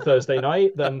on the Thursday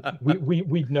night, then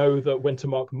we'd know that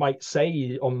Wintermark might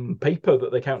say on paper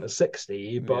that they count as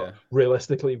 60, but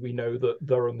realistically we know that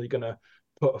they're only going to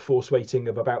put a force weighting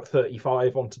of about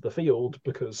 35 onto the field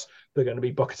because they're going to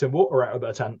be bucketing water out of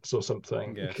their tents or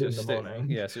something in the morning.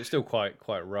 Yeah, so it's still quite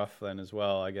rough then as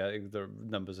well. I guess the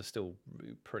numbers are still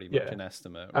pretty much an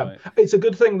estimate, right? It's a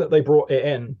good thing that they brought it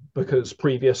in because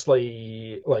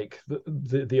previously, like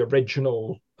the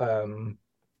original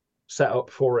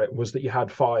setup for it was that you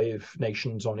had 5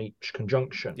 nations on each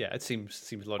conjunction. Yeah, it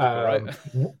seems logical, right?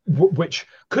 Which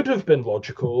could have been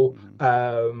logical.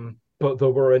 But there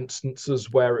were instances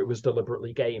where it was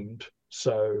deliberately gamed.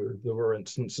 So there were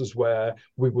instances where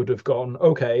we would have gone,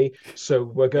 okay, so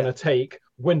we're going to take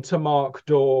Wintermark,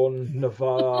 Dawn,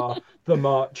 Navarre, the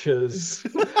Marchers,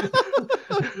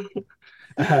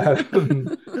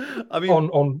 and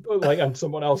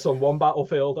someone else on one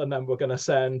battlefield, and then we're going to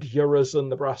send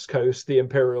Urizen, the Brass Coast, the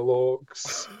Imperial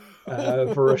Orcs,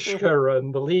 Varushka,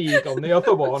 and the League on the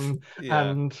other one.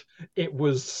 And it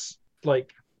was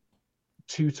like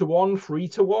 2-1,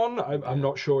 3-1. I'm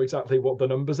not sure exactly what the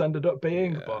numbers ended up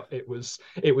being, but it was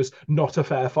not a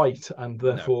fair fight, and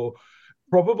therefore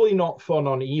probably not fun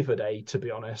on either day, to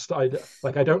be honest. I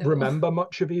don't remember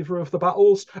much of either of the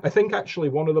battles. I think actually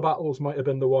one of the battles might have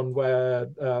been the one where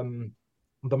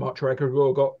the Marcher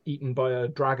Egregore got eaten by a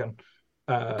dragon.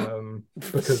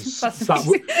 Because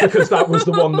that was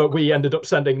the one that we ended up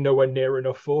sending nowhere near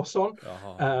enough force on.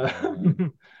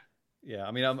 Yeah,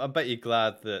 I mean, I bet you're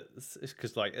glad that,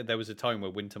 because like there was a time where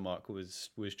Wintermark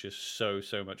was just so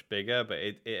much bigger, but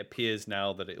it appears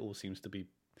now that it all seems to be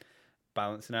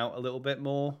balancing out a little bit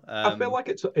more. I feel like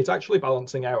it's actually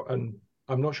balancing out, and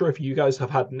I'm not sure if you guys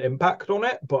have had an impact on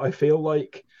it, but I feel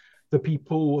like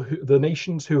the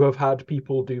nations who have had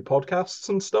people do podcasts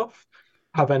and stuff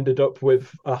have ended up with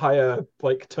a higher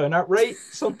like turnout rate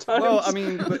sometimes. Well, I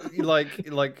mean, but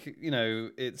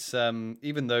it's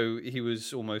even though he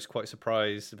was almost quite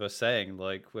surprised of us saying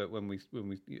like when we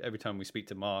every time we speak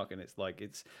to Mark, and it's like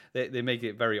they make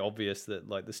it very obvious that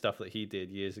like the stuff that he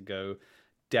did years ago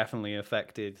definitely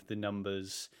affected the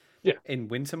numbers in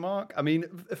Wintermark. I mean,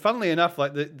 funnily enough,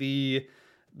 like the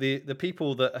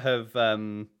people that have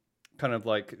kind of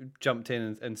like jumped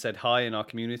in and said hi in our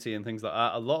community and things like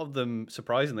that, a lot of them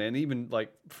surprisingly, and even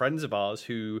like friends of ours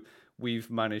who we've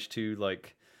managed to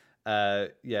like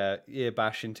ear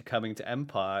bash into coming to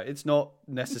Empire, it's not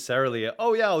necessarily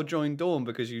I'll join Dawn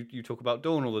because you talk about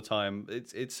Dawn all the time.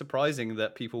 It's surprising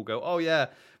that people go, oh yeah,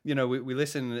 we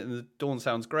listen and the Dawn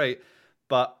sounds great,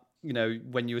 but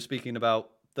when you were speaking about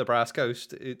the Brass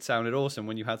Coast, it sounded awesome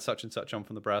when you had such and such on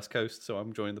from the Brass Coast, so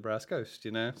I'm joining the Brass Coast,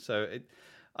 so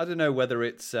I don't know whether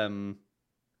it's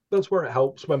that's where it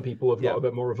helps when people have got a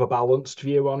bit more of a balanced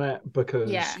view on it, because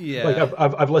like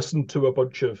I've listened to a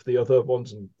bunch of the other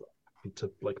ones, and to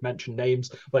like mention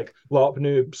names, like LARP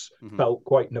Noobs felt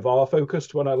quite Navarre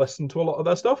focused when I listened to a lot of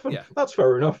their stuff, and that's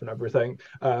fair enough and everything.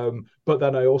 But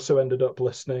then I also ended up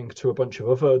listening to a bunch of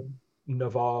other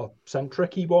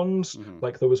Navarre-centric-y ones.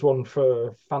 Like there was one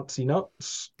for Fancy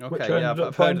Nuts, which I ended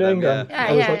up finding, and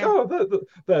I was like,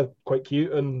 they're quite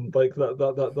cute, and like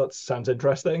that sounds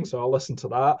interesting, so I'll listen to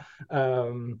that.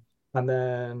 And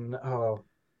then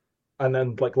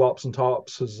like LARPs and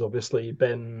TARPs has obviously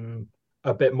been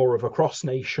a bit more of a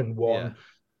cross-nation Yeah.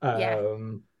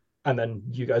 one. And then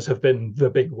you guys have been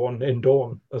the big one in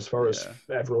Dawn, as far as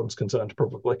everyone's concerned,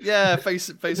 probably. Yeah, Face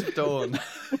of Dawn.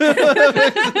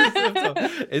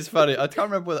 It's funny. I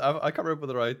can't remember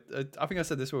whether I think I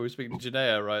said this when we were speaking to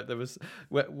Janaea, right? There was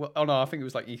oh no, I think it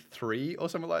was like E3 or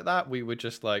something like that. We were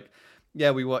just like,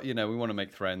 yeah, we want to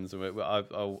make friends.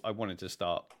 I wanted to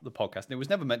start the podcast, and it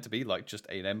was never meant to be like just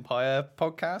an Empire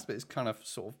podcast, but it's kind of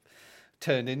sort of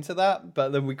turned into that.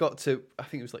 But then we got to, I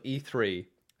think it was like E3,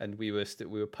 and we were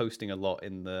posting a lot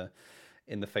in the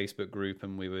Facebook group,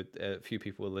 and a few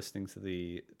people were listening to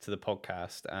the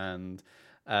podcast, and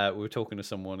we were talking to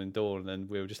someone in Dawn, and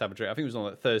we were just having a drink. I think it was on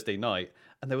like Thursday night,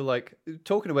 and they were like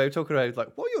talking away, like,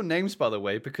 what are your names, by the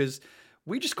way? Because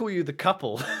we just call you the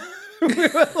couple. We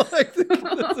were like, they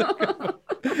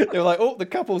were like, oh, the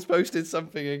couple's posted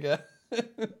something again.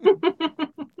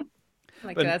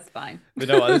 Like, that's fine. But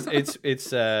no, it's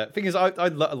thing is, I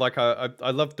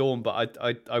love Dawn, but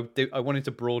I wanted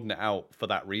to broaden it out for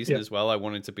that reason as well. I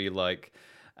wanted to be like,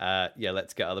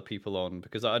 let's get other people on,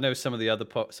 because I know some of the other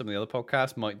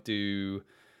podcasts might do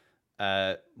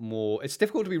more. It's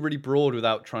difficult to be really broad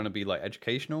without trying to be like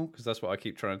educational, because that's what I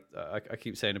keep trying. I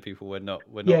keep saying to people, we're not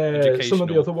educational. Some of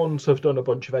the other ones have done a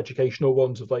bunch of educational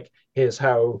ones of like, here's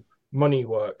how money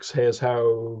works, here's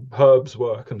how herbs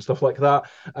work and stuff like that,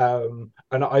 and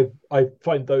I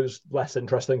find those less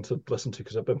interesting to listen to,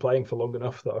 because I've been playing for long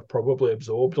enough that I've probably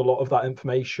absorbed a lot of that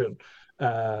information,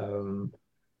 and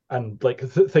like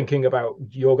thinking about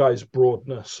your guys'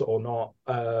 broadness or not,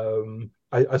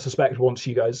 I suspect once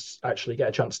you guys actually get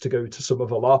a chance to go to some of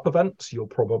the LARP events, you'll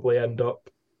probably end up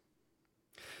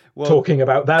talking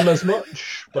about them as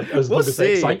much, like as long as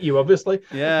they excite you, obviously.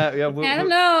 Yeah. I don't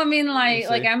know. I mean,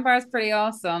 like Empire's pretty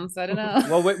awesome, so I don't know.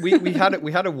 Well, we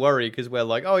had a worry, because we're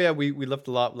like, oh yeah, we love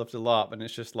to LARP, and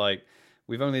it's just like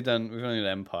we've only done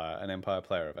Empire and Empire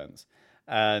player events,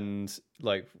 and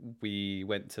like we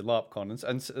went to LARPCon,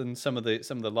 and some of the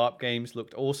LARP games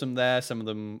looked awesome there. Some of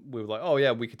them we were like, oh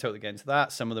yeah, we could totally get into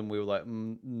that. Some of them we were like,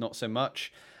 not so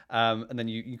much. And then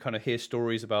you kind of hear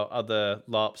stories about other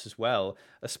LARPs as well,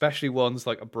 especially ones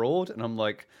like abroad. And I'm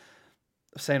like,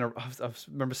 I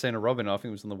remember saying to Robin, I think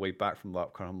it was on the way back from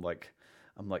LARPCon, I'm like,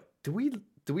 do we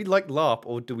like LARP,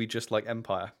 or do we just like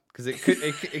Empire? Because it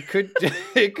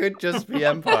could just be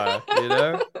Empire, you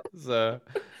know. So,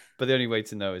 but the only way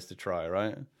to know is to try,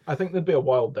 right? I think there'd be a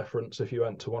wild difference if you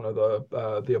went to one of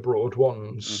the abroad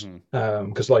ones,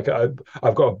 because like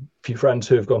I've got a few friends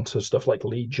who have gone to stuff like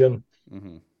Legion,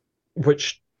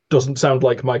 which doesn't sound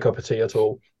like my cup of tea at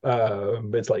all.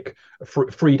 It's like a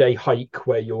 3-day hike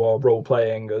where you are role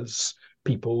playing as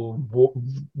people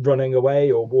running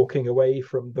away or walking away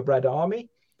from the Red Army.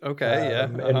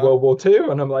 In World War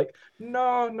II, and I'm like,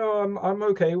 no, I'm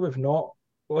okay with not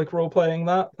like role playing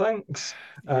that, thanks.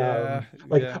 I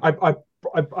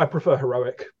prefer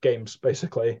heroic games,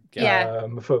 basically.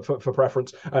 For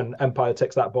preference, and Empire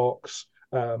ticks that box.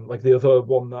 Like the other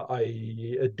one that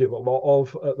I do a lot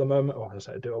of at the moment, or I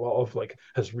say I do a lot of, like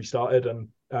has restarted and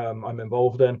I'm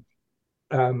involved in,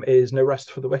 is No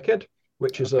Rest for the Wicked,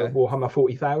 which is a Warhammer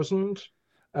 40,000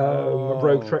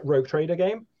 rogue trader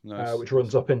game, which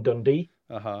runs up in Dundee.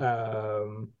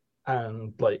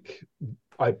 And like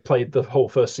I played the whole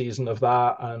first season of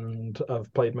that, and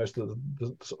I've played most of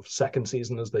the sort of second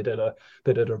season, as they did a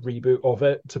reboot of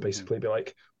it to basically be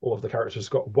like, all of the characters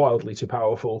got wildly too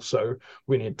powerful, so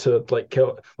we need to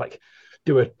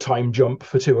do a time jump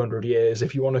for 200 years.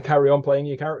 If you want to carry on playing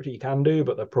your character, you can do,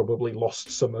 but they've probably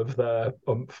lost some of their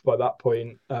oomph by that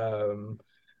point.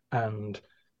 And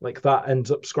like that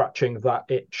ends up scratching that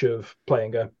itch of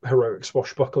playing a heroic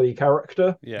swashbuckly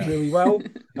character really well.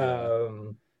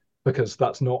 Because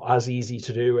that's not as easy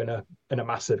to do in a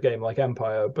massive game like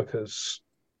Empire, because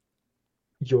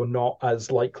you're not as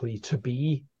likely to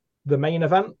be the main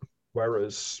event.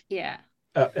 Whereas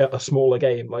a smaller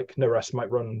game like No Rest might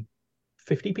run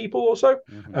 50 people or so.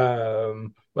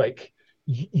 Like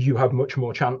you have much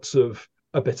more chance of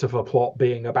a bit of a plot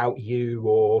being about you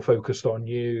or focused on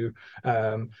you,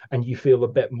 and you feel a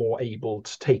bit more able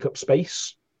to take up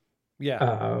space.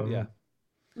 No,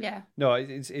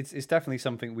 it's definitely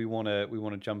something we want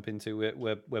to jump into.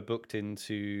 We're booked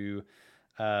into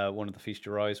one of the Feast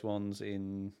Your Eyes ones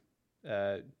in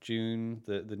June,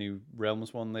 the new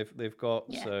Realms one they've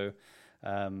got. So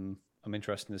I'm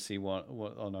interested to see what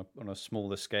on a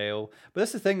smaller scale. But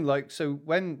that's the thing, like, so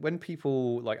when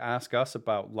people like ask us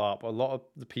about LARP, a lot of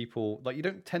the people, like, you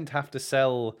don't tend to have to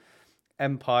sell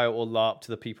Empire or LARP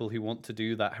to the people who want to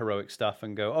do that heroic stuff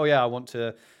and go, oh yeah, I want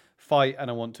to fight and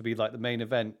I want to be like the main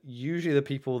event, usually the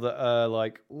people that are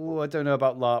like, oh, I don't know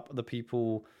about LARP, are the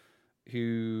people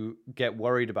who get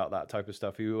worried about that type of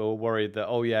stuff, who are worried that,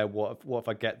 oh yeah, what if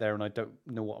I get there and I don't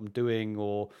know what I'm doing,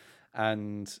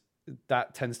 and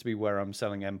that tends to be where I'm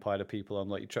selling Empire to people. I'm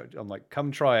like,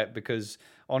 come try it, because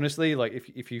honestly, like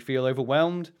if you feel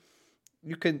overwhelmed,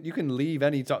 you can leave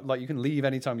anytime. Like you can leave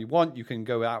anytime you want. You can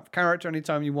go out of character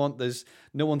anytime you want. There's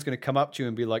no one's going to come up to you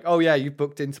and be like, oh yeah, you've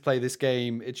booked in to play this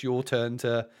game. It's your turn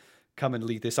to come and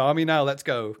lead this army now. Let's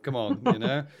go. Come on, you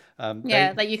know.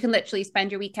 Like you can literally spend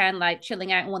your weekend like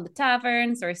chilling out in one of the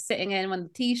taverns, or sitting in one of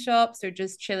the tea shops, or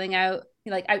just chilling out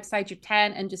like outside your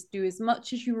tent, and just do as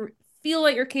much as you feel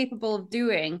like you're capable of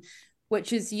doing.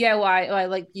 Which is why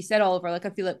like you said, Oliver, like I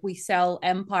feel like we sell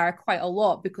Empire quite a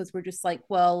lot, because we're just like,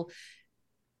 well,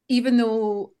 even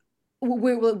though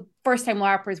we're first time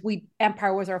LARPers,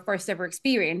 Empire was our first ever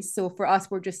experience. So for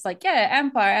us, we're just like, yeah,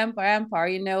 Empire,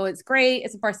 you know, it's great.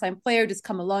 It's a first time player, just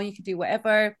come along, you can do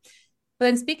whatever. But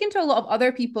then speaking to a lot of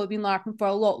other people who've been LARPing for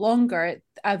a lot longer,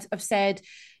 I've said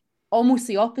almost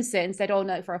the opposite, and said, oh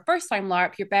no, for a first time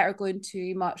LARP, you're better going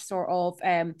to much sort of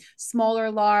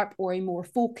smaller LARP, or a more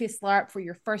focused LARP for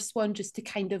your first one, just to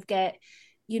kind of get,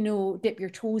 you know, dip your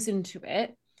toes into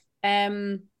it.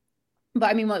 But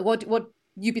I mean, what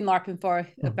you've been LARPing for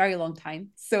a very long time.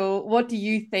 So what do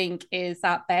you think is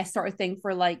that best sort of thing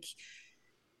for like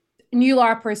new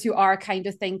LARPers who are kind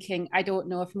of thinking, I don't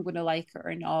know if I'm going to like it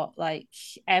or not, like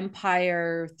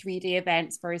Empire 3-day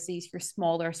events versus your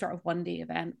smaller sort of 1-day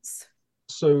events?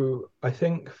 So I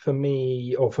think for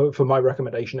me, or for my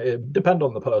recommendation, it depends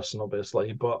on the person,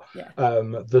 obviously, but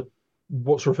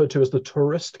what's referred to as the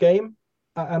tourist game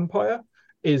at Empire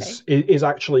is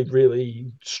actually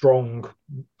really strong.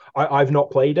 I've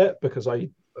not played it because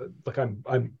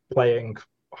I'm playing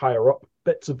higher up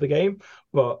bits of the game,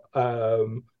 but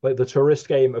like the tourist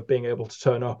game of being able to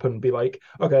turn up and be like,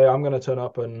 okay, I'm going to turn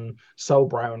up and sell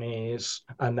brownies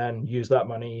and then use that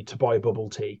money to buy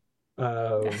bubble tea.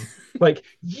 Like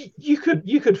you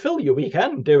could fill your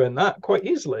weekend doing that quite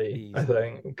easily. I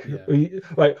think,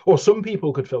 like, or some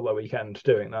people could fill their weekend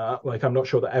doing that. Like, I'm not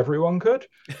sure that everyone could.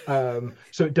 So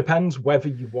it depends whether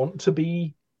you want to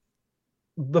be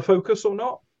the focus or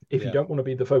not. If you don't want to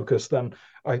be the focus, then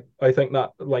I think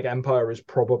that like Empire is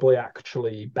probably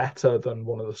actually better than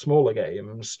one of the smaller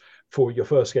games for your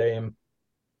first game,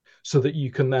 so that you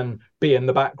can then be in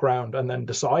the background and then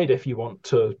decide if you want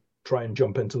to try and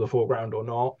jump into the foreground or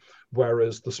not.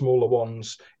 Whereas the smaller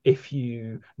ones, if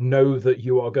you know that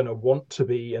you are going to want to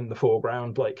be in the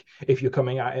foreground, like if you're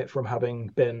coming at it from having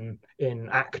been in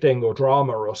acting or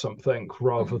drama or something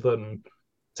rather than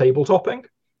tabletopping,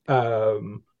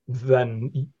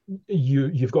 then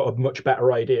you've got a much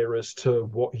better idea as to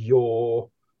what your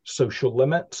social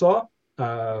limits are.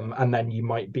 And then you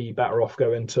might be better off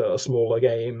going to a smaller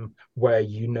game where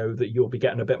you know that you'll be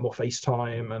getting a bit more face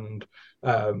time, and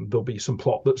there'll be some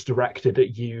plot that's directed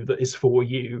at you that is for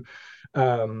you.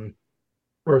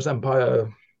 Whereas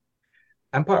Empire,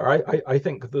 I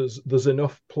think there's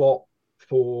enough plot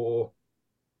for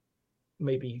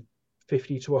maybe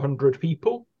 50 to 100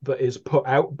 people that is put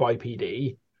out by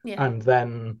PD, and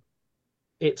then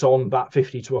it's on that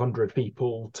 50 to 100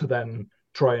 people to then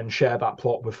try and share that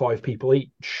plot with 5 people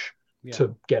each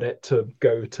to get it to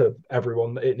go to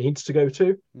everyone that it needs to go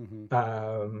to,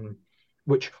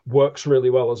 which works really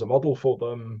well as a model for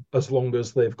them, as long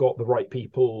as they've got the right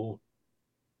people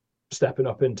stepping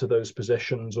up into those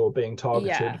positions or being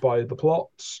targeted by the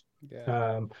plots.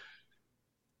 And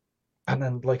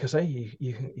then, like I say,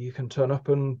 you can turn up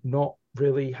and not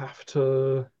really have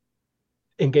to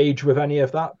engage with any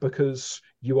of that, because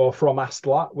you are from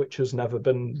Astlat, which has never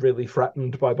been really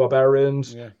threatened by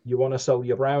barbarians. You want to sell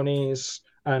your brownies,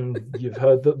 and you've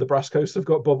heard that the Brass Coast have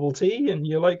got bubble tea, and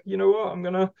you're like, you know what, I'm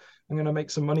gonna make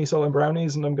some money selling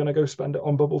brownies, and I'm gonna go spend it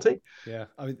on bubble tea.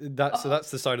 I mean, that's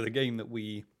the side of the game that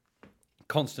we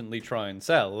constantly try and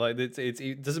sell. Like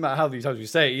it doesn't matter how many times you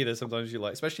say it either. Sometimes you're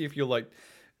like, especially if you're like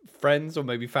friends or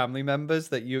maybe family members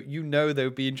that you know they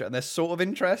would be interested, and they're sort of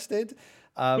interested,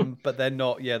 but they're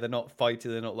not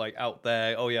fighting, they're not like out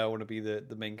there, oh yeah, I want to be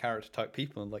the main character type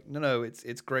people. And like, no,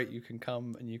 it's great, you can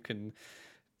come and you can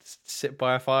sit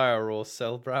by a fire or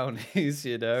sell brownies,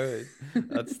 you know.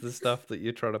 That's the stuff that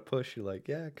you're trying to push. You're like,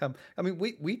 yeah, come. I mean,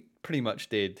 we pretty much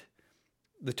did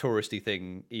the touristy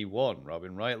thing E1,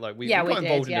 Robin, right? Like we got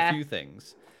involved in a few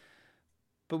things,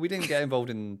 but we didn't get involved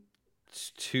in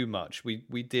too much.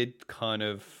 We did kind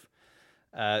of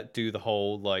do the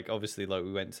whole, like, obviously, like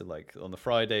we went to, like, on the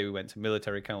Friday we went to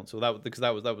military council, that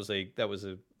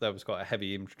was quite a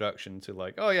heavy introduction to,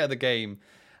 like, oh yeah, the game.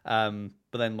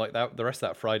 But then like that, the rest of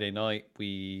that Friday night,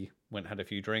 we went, had a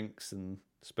few drinks and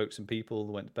spoke to some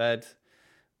people, went to bed.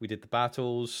 We did the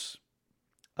battles.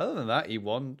 Other than that,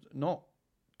 E1, not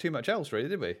too much else really,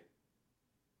 did we?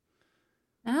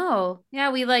 Oh,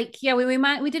 yeah, we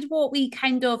did what we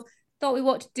kind of thought we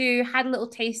wanted to do, had a little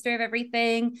taster of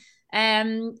everything.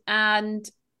 And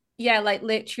yeah, like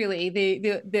literally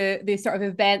the sort of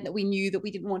event that we knew that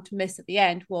we didn't want to miss at the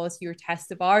end was your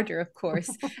test of ardor, of course.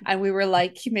 And we were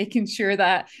like making sure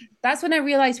that's when I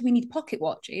realized we need pocket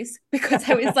watches, because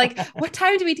I was like, what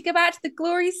time do we need to get back to the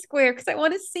glory square? Because I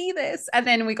want to see this. And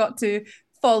then we got to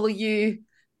follow you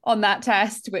on that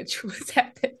test, which was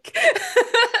epic.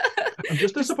 I'm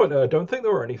just disappointed. I don't think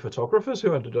there were any photographers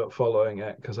who ended up following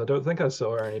it, because I don't think I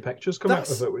saw any pictures come out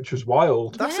of it, which was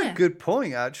wild. That's a good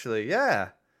point, actually. Yeah,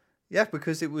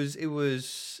 because it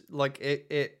was like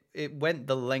it went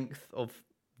the length of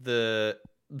the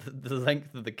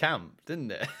length of the camp,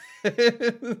 didn't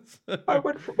it? I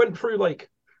went through like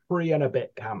 3 and a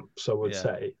bit camps, I would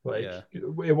say. Like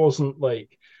it wasn't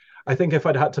like, I think if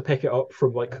I'd had to pick it up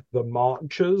from like the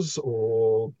marchers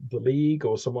or the league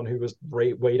or someone who was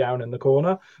way down in the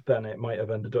corner, then it might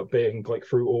have ended up being like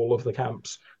through all of the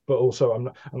camps. But also, I'm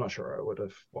not sure I would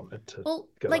have wanted to go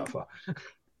that far.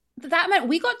 That meant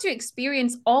we got to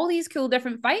experience all these cool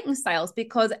different fighting styles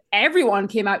because everyone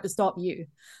came out to stop you.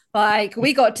 Like,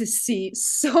 we got to see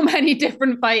so many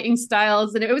different fighting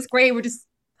styles, and it was great. We're just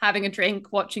having a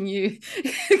drink, watching you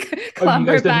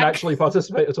clamber you guys didn't actually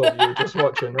participate at all. You were just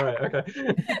watching, right? Okay.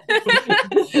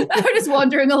 I was just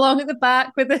wandering along at the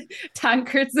back with the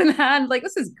tankards in hand. Like,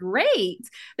 this is great.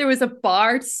 There was a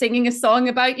bard singing a song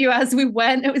about you as we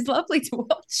went. It was lovely to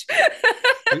watch.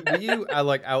 Were you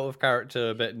like out of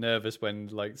character, a bit nervous when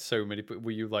like so many?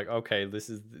 Were you like, okay, this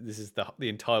is the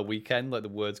entire weekend? Like the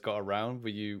words got around. Were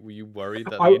you worried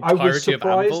that the entirety of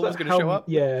Anvil was going to show up?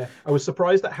 Yeah, I was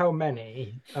surprised at how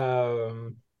many.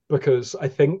 Because I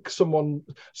think someone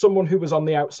who was on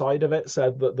the outside of it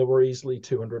said that there were easily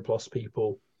 200 plus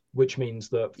people, which means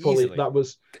that that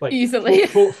was like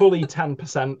fully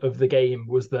 10% of the game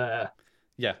was there.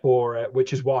 Yeah, for it,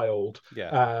 which is wild.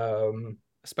 Yeah.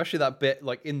 Especially that bit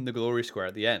like in the glory square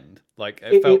at the end. Like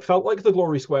it felt like the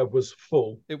glory square was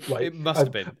full. It must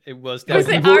have been. It was. Was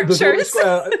it archers? The glory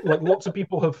square, like lots of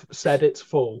people have said it's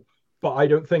full, but I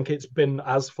don't think it's been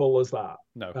as full as that.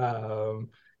 No.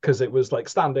 Because it was like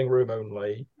standing room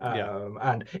only,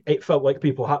 and it felt like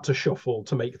people had to shuffle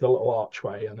to make the little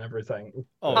archway and everything.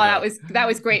 That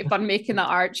was great fun making that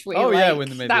archway. Oh yeah, when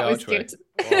they made the archway. Was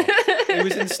good. It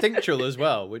was instinctual as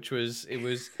well, which was I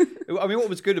mean, what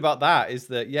was good about that is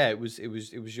that it was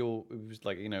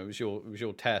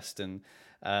your test, and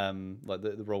like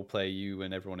the role play you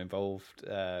and everyone involved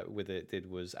with it did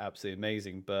was absolutely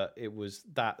amazing. But it was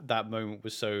that moment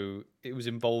was it was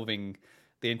involving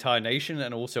the entire nation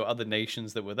and also other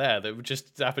nations that were there that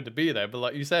just happened to be there. But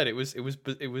like you said, it was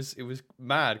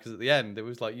mad because at the end it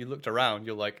was like you looked around,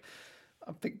 you're like,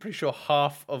 I'm pretty sure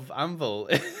half of Anvil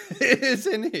is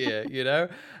in here, you know.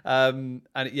 And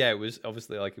it was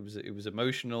obviously like it was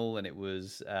emotional, and it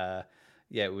was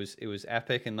it was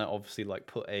epic, and that obviously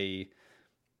put a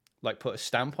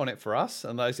stamp on it for us.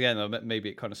 And that's again, maybe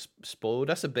it kind of spoiled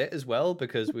us a bit as well,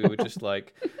 because we were just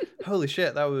like, holy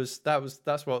shit, that's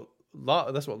what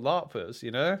LARP is,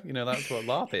 you know, that's what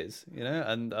LARP is, you know.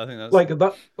 And I think that's like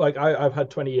that. Like I've had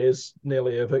 20 years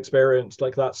nearly of experience.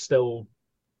 Like that's still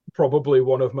probably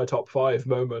one of my top 5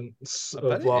 moments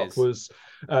of LARP. Was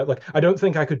like I don't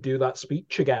think I could do that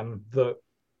speech again that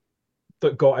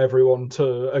got everyone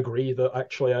to agree that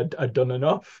actually I'd done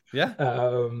enough. Yeah.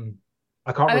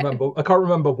 I can't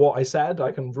remember what I said.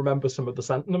 I can remember some of the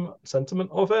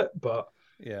sentiment of it, but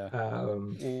yeah.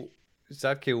 Well,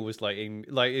 Zadkiel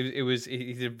was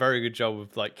he did a very good job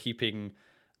of like keeping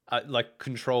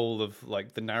control of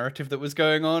like the narrative that was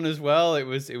going on as well. It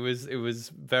was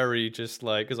very just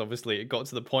like, because obviously it got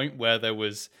to the point where there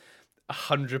was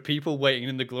 100 people waiting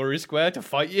in the glory square to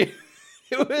fight you.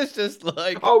 It was just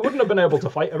like, I wouldn't have been able to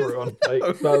fight everyone. Like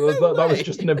that was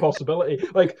just an impossibility.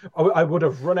 Like I would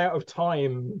have run out of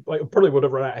time. Like probably would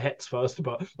have run out of hits first,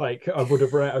 but like I would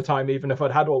have run out of time even if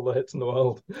I'd had all the hits in the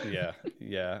world.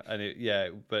 Yeah, and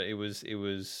it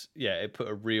put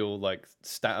a real like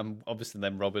stat. And obviously,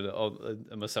 then Robert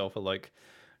and myself are like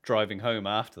driving home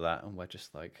after that, and we're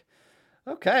just like,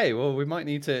 okay, well, we might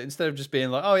need to, instead of just being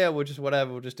like, oh yeah, we'll just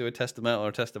do a test of metal or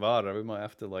a test of ardor, we might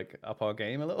have to like up our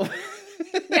game a little.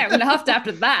 Yeah, we're gonna have to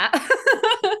after that.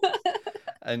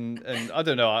 and I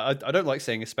don't know, I don't like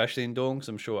saying especially in Dawn, because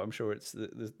I'm sure it's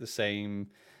the same,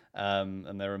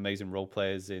 and they're amazing role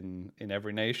players in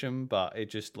every nation, but it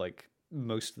just like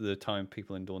most of the time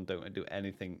people in Dawn don't do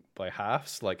anything by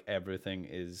halves. Like everything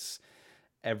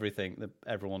that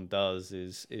everyone does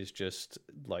is just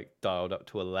like dialed up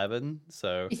to 11.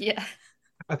 So yeah.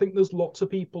 I think there's lots of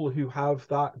people who have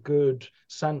that good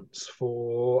sense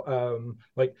for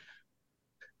like,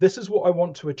 this is what I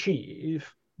want to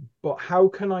achieve, but how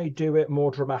can I do it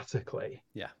more dramatically?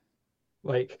 Yeah.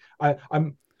 Like I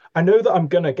know that I'm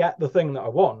gonna get the thing that I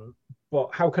want, but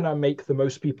how can I make the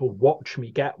most people watch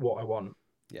me get what I want?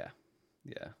 Yeah.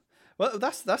 Yeah. Well,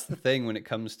 that's the thing when it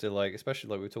comes to like, especially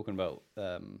like we were talking about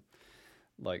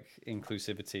like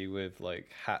inclusivity with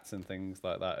like hats and things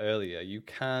like that earlier. You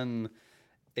can,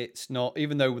 it's not,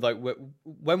 even though like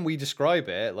when we describe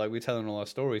it, like we're telling all our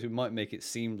stories, we might make it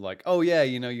seem like, oh yeah,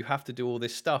 you know, you have to do all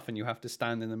this stuff and you have to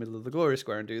stand in the middle of the glory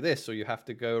square and do this, or you have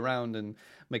to go around and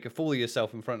make a fool of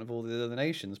yourself in front of all the other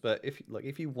nations. But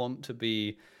if you want to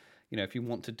be, you know, if you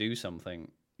want to do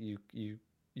something, you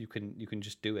can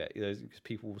just do it, you know, because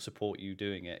people will support you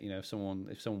doing it. You know, if someone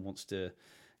wants to,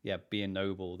 yeah, be a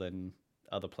noble, then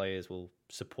other players will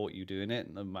support you doing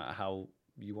it, no matter how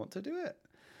you want to do it.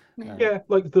 Yeah,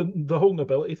 like the whole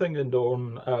nobility thing in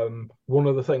Dawn. One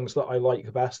of the things that I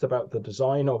like best about the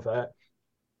design of it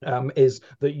is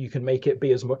that you can make it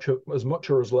be as much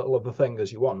or as little of a thing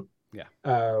as you want. Yeah.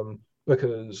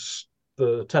 Because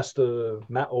the test of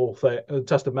metal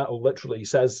literally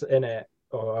says in it,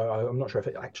 or I'm not sure if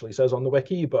it actually says on the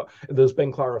wiki, but there's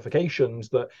been clarifications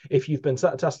that if you've been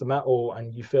set a test of metal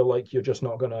and you feel like you're just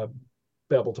not going to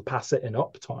be able to pass it in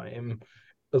uptime,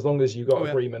 as long as you got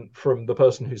agreement from the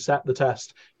person who set the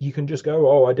test, you can just go,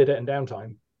 oh, I did it in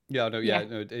downtime. Yeah, no, yeah,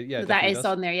 no, yeah. That is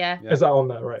on there, yeah. Is that on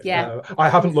there, right? Yeah. I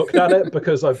haven't looked at it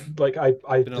because I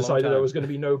Been decided I was going to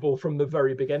be noble from the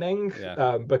very beginning,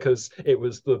 because it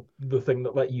was the thing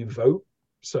that let you vote.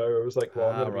 So I was like, well,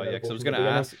 I'm going to be noble. Because I was going to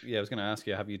ask. Yeah, I was going to ask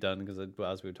you, have you done? Because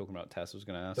as we were talking about tests, I was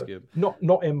going to ask you.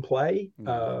 Not in play.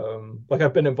 Like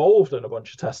I've been involved in a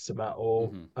bunch of tests of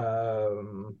metal.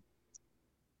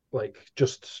 Like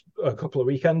just a couple of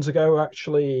weekends ago,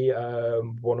 actually,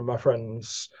 one of my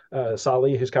friends,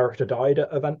 Sally, whose character died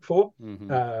at Event 4,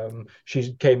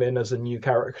 she came in as a new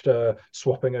character,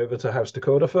 swapping over to House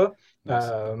Dakota.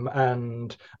 Nice.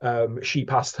 And she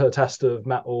passed her test of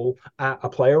metal at a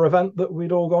player event that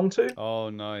we'd all gone to. Oh,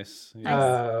 nice.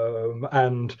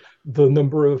 And the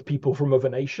number of people from other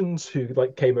nations who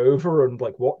like came over and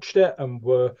like watched it and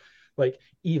were like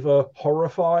either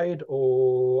horrified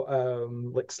or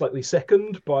like slightly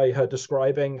sickened by her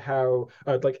describing how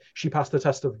like she passed the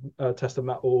test of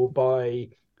metal by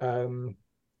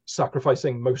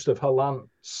sacrificing most of her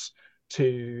lance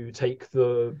to take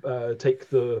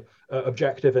the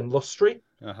objective in Lustry.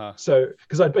 So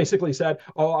because I'd basically said,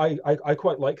 oh, I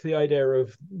quite like the idea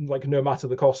of like no matter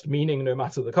the cost, meaning no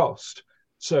matter the cost.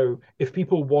 So if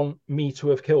people want me to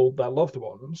have killed their loved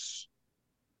ones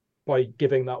by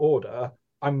giving that order,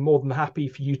 I'm more than happy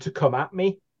for you to come at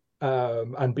me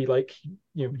and be like,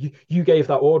 you know, you gave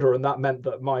that order and that meant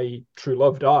that my true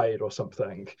love died or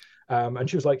something. And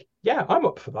she was like, yeah, I'm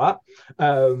up for that.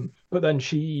 But then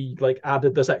she like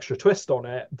added this extra twist on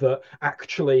it that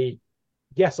actually,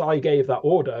 yes, I gave that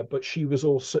order, but she was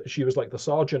like the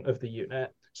sergeant of the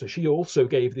unit. So she also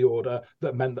gave the order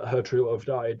that meant that her true love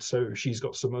died. So she's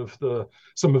got some of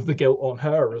the guilt on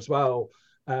her as well.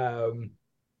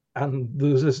 And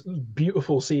there's this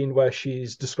beautiful scene where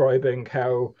she's describing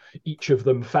how each of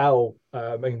them fell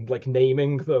and like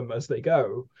naming them as they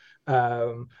go.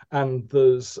 And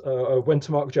there's a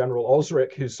Wintermark General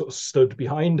Osric who's sort of stood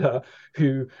behind her,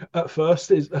 who at first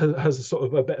has sort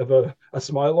of a bit of a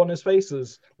smile on his face,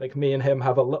 as like me and him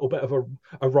have a little bit of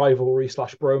a rivalry /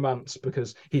 bromance,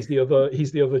 because he's the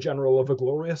other general of a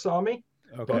glorious army.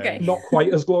 Okay. Not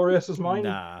quite as glorious as mine.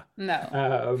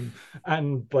 No.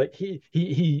 And like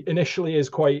he initially is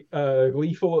quite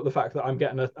gleeful at the fact that I'm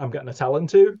getting a talent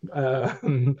to,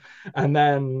 and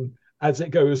then as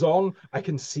it goes on, I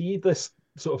can see this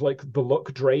sort of like the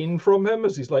look drain from him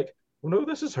as he's like, "Oh no,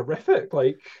 this is horrific!"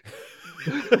 Like.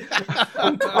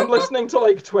 I'm listening to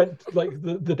like 20, like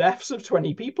the deaths of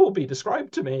 20 people be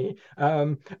described to me,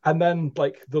 and then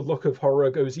like the look of horror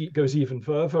goes even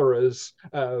further as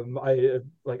I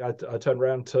turn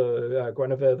around to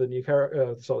Guinevere, the new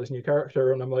character, Solly's new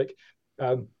character, and I'm like,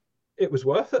 it was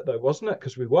worth it though, wasn't it?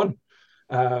 Because we won.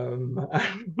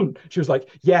 And she was like,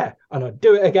 yeah, and I'd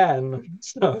do it again and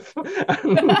stuff.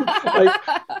 And like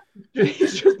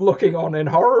he's just looking on in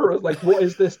horror, like, what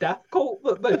is this death cult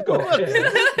that they've got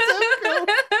here?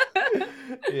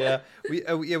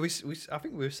 I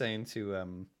think we were saying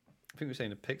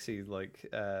to Pixie like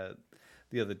the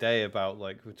other day about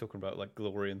like we're talking about like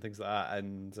glory and things like that,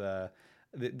 and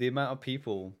the amount of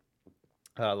people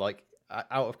like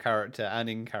out of character and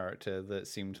in character that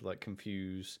seem to like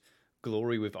confuse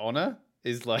glory with honor.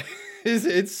 Is like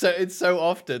it's so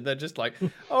often they're just like,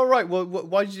 oh right, well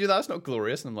why did you do that? That's not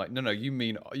glorious. And I'm like, no, you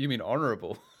mean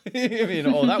honorable. You mean,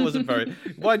 oh, that wasn't very.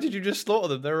 Why did you just slaughter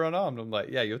them? They were unarmed. I'm like,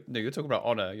 yeah, you're talking about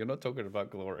honor. You're not talking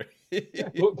about glory. Yeah,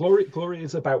 glory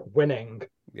is about winning.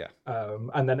 Yeah.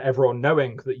 And then everyone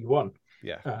knowing that you won.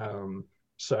 Yeah.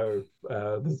 So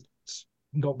it's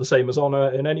not the same as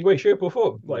honor in any way, shape, or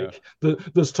form. Like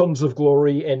there's tons of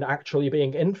glory in actually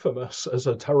being infamous as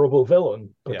a terrible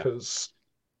villain because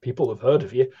people have heard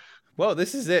of you. Well,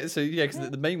 this is it. So yeah, because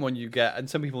the main one you get, and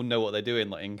some people know what they're doing,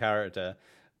 like in character.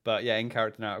 But yeah, in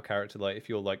character and out of character, like if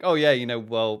you're like, oh yeah,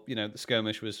 the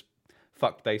skirmish was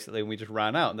fucked basically, and we just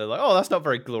ran out, and they're like, oh, that's not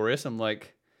very glorious. I'm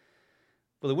like,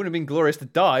 well, it wouldn't have been glorious to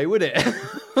die, would it?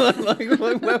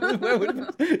 Where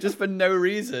would just for no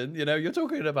reason, you're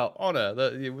talking about honor.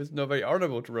 That it was not very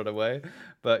honorable to run away,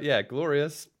 but yeah,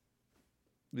 glorious.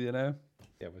 Yeah,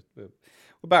 we're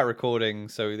about recording,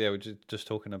 so yeah, we're just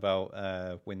talking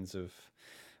about Winds of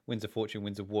Fortune,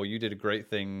 Winds of War. You did a great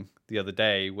thing the other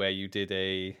day where you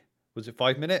did was it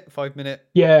 5 minute? 5 minute?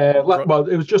 Yeah, well,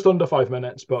 it was just under 5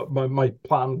 minutes, but my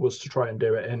plan was to try and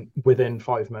do it within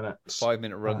 5 minutes. 5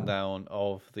 minute rundown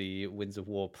of the Winds of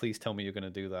War. Please tell me you're going to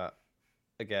do that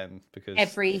again, because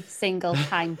every single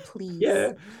time, please.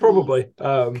 Yeah, probably.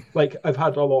 Like I've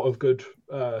had a lot of good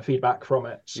feedback from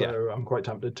it, so I'm quite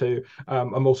tempted to.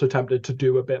 I'm also tempted to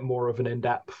do a bit more of an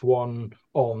in-depth one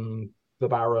on the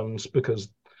Barons, because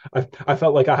I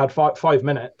felt like I had 5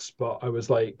 minutes, but I was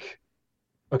like,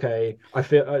 okay, I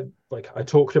feel like I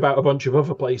talked about a bunch of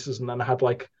other places, and then I had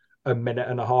like a minute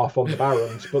and a half on the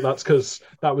Barons, but that's because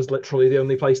that was literally the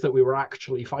only place that we were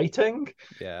actually fighting.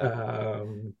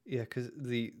 Because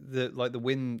the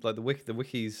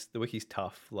wiki's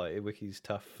tough. Like the wiki's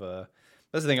tough.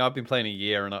 That's the thing. I've been playing a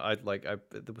year, and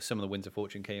some of the Winds of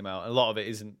Fortune came out. A lot of it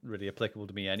isn't really applicable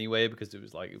to me anyway, because it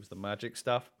was the magic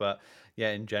stuff. But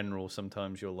yeah, in general,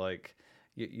 sometimes you're like,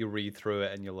 you read through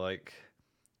it, and you're like,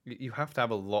 you have to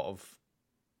have a lot of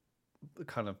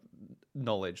kind of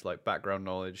knowledge, like background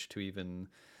knowledge, to even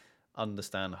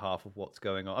understand half of what's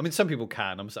going on. I mean, some people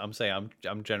can. I'm saying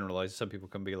I'm generalizing. Some people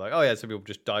can be like, oh yeah, some people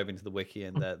just dive into the wiki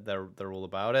and they're all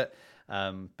about it.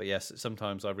 But yes,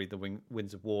 sometimes I read the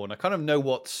Winds of War, and I kind of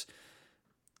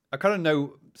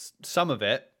know some of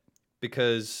it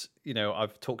because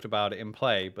I've talked about it in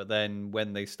play. But then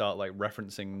when they start like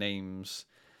referencing names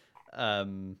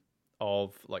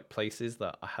of like places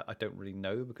that I don't really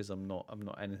know, because I'm not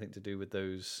anything to do with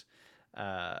those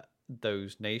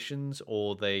nations,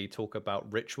 or they talk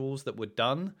about rituals that were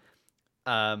done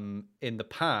in the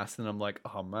past, and I'm like,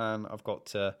 oh man, I've got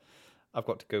to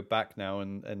go back now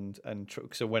and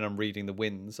so when I'm reading the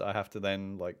Winds, I have to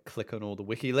then like click on all the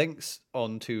wiki links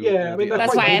onto. Yeah, I mean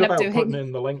that's why I end up putting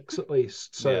in the links at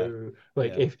least. So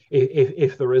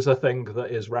if there is a thing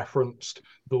that is referenced,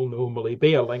 there'll normally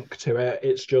be a link to it.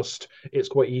 It's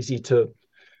quite easy to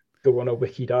go on a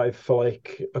wiki dive for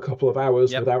like a couple of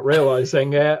hours without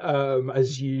realizing it,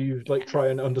 as you like try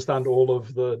and understand all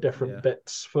of the different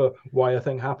bits for why a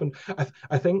thing happened.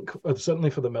 I think certainly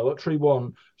for the military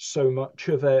one, so much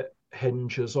of it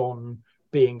hinges on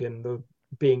being in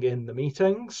the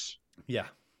meetings. Yeah.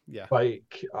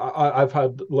 Like I've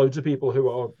had loads of people who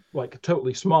are like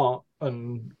totally smart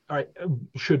and I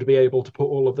should be able to put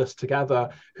all of this together,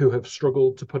 who have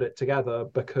struggled to put it together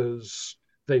because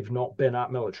they've not been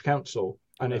at military council.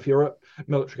 And if you're at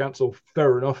military council,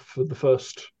 fair enough, for the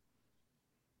first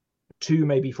 2,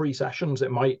 maybe 3 sessions,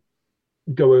 it might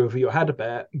go over your head a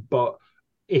bit. But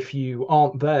if you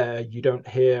aren't there, you don't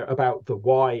hear about the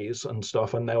whys and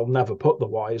stuff, and they'll never put the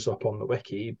whys up on the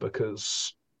wiki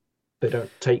because they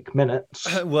don't take minutes.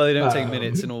 Well, they don't take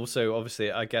minutes, and also,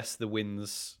 obviously, I guess the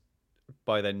Winds,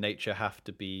 by their nature, have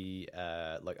to be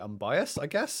like unbiased, I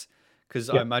guess. Because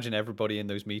I imagine everybody in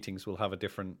those meetings will have a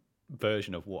different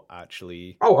version of what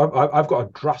actually. Oh, I've got a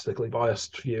drastically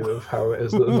biased view of how it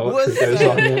is that the military goes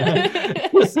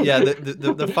on. Yeah,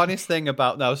 the funniest thing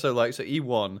about now, so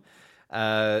E1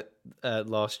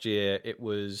 last year, it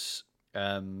was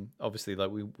obviously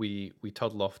like we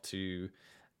toddle off to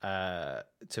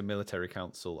military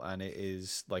council, and it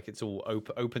is like it's all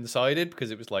open sided because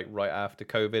it was like right after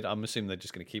COVID. I'm assuming they're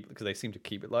just going to keep it because they seem to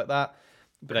keep it like that.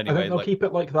 But anyway, I think they'll keep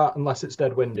it like that unless it's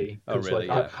dead windy. Oh, really?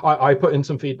 I put in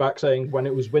some feedback saying when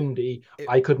it was windy,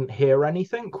 I couldn't hear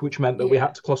anything, which meant that we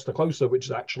had to cluster closer, which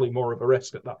is actually more of a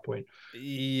risk at that point.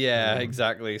 Yeah,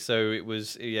 exactly. So it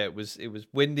was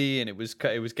windy, and it was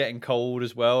getting cold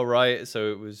as well, right?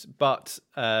 So it was. But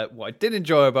what I did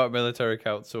enjoy about military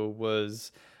council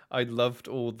was I loved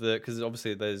all because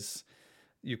obviously there's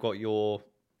you've got your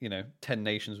 10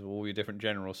 nations with all your different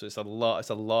generals, so it's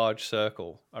a large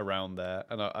circle around there,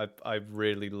 and I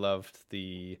really loved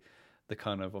the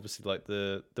kind of, obviously, like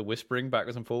the whispering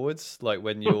backwards and forwards, like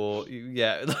when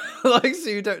like, so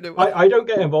you don't know. I don't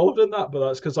get involved in that, but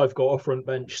that's because I've got a front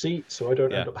bench seat, so I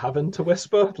don't end up having to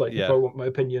whisper. Like, if I want my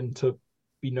opinion to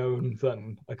be known,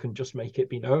 then I can just make it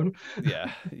be known.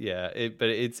 But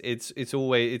it's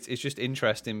always it's just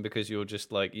interesting, because you're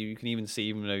just like, you can even see,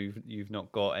 even though you've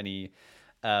not got any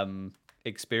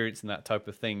experience in that type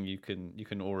of thing, you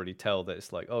can already tell that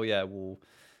it's like, oh yeah, well,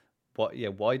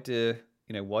 why do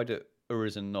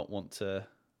Urizen not want to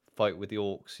fight with the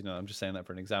orcs? I'm just saying that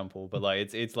for an example, but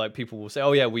like it's like people will say,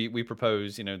 oh yeah, we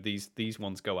propose these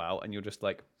ones go out, and you're just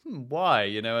like, why?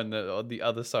 And on the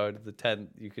other side of the tent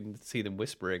you can see them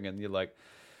whispering, and you're like,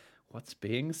 what's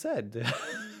being said?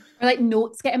 Or like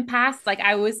notes getting passed. Like,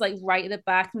 I was like right at the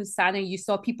back and was standing, you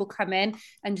saw people come in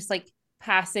and just like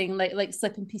passing like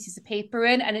slipping pieces of paper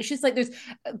in, and it's just like there's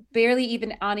barely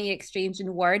even any exchange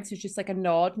in words. It's just like a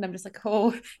nod, and I'm just like,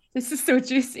 oh, this is so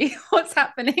juicy. What's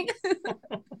happening?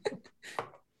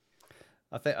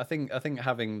 I think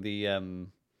having the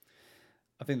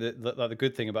I think that the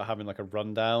good thing about having like a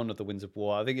rundown of the Winds of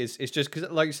War, I think it's just because,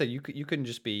 like you said, you can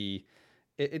just be.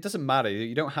 It doesn't matter.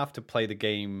 You don't have to play the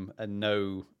game and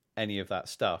know any of that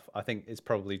stuff. I think it's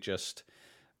probably just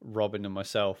Robin and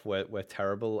myself, we're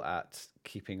terrible at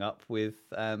keeping up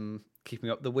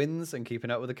the wins and keeping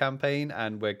up with the campaign,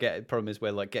 and problem is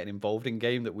we're like getting involved in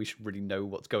game that we should really know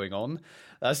what's going on.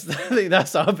 I think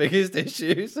that's our biggest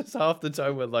issue. So half the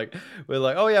time we're like,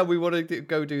 oh yeah, we want to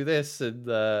go do this, and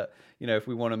if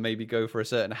we want to maybe go for a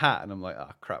certain hat, and I'm like, oh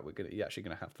crap, you're actually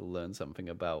gonna have to learn something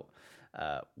about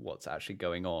what's actually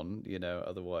going on,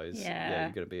 otherwise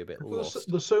you're going to be a bit lost.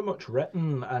 There's so much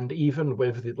written, and even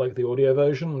with the audio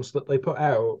versions that they put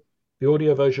out, the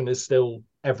audio version is still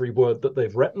every word that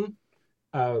they've written,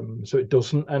 so it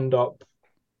doesn't end up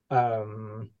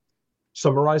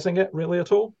summarizing it really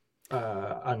at all,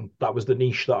 and that was the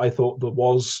niche that I thought there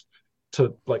was,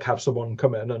 to like have someone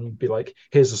come in and be like,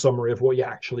 here's a summary of what you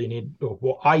actually need, or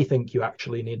what I think you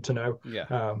actually need to know.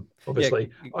 Obviously,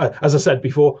 as I said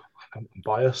before, I'm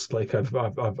biased. Like I've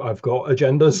got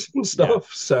agendas and stuff.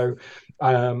 So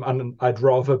and I'd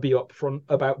rather be upfront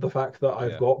about the fact that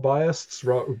I've got bias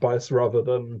rather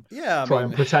than try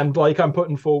and pretend like I'm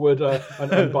putting forward an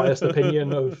unbiased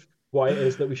opinion of why it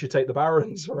is that we should take the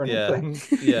Barons or anything.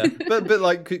 But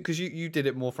like, because you did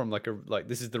it more from like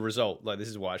this is the result, like this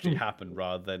is what actually happened,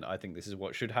 rather than I think this is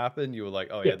what should happen. You were like,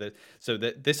 oh so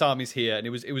this army's here, and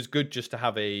it was good just to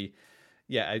have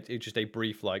just a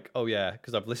brief, like, oh yeah,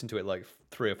 because I've listened to it like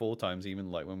 3 or 4 times, even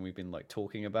like when we've been like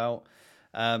talking about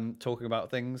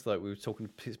things, like we were talking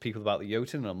to people about the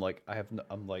Jotun, and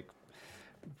I'm like,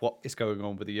 what is going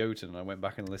on with the Jotun? And I went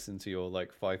back and listened to your like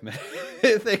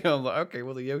 5-minute thing. I'm like, okay,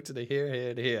 well the Jotun are here,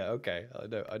 and here. Okay,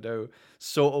 I know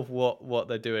sort of what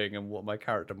they're doing and what my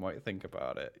character might think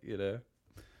about it,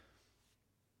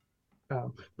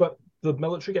 But the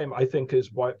military game, I think,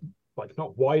 is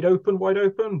not wide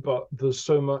open, but there's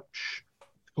so much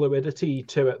fluidity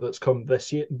to it that's come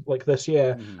this year.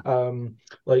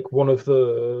 Like one of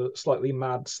the slightly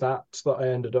mad stats that I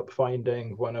ended up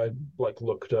finding when I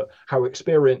looked at how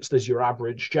experienced is your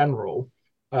average general,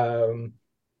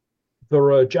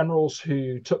 there are generals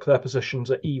who took their positions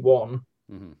at E1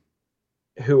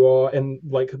 who are in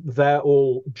they're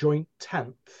all joint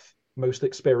 10th most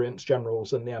experienced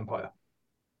generals in the Empire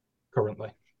currently.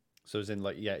 So it's in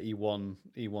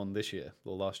E1 this year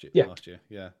or last year? Last year,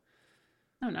 yeah.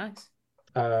 Oh, nice.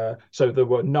 So there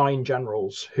were 9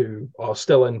 generals who are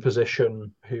still in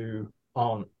position who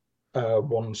aren't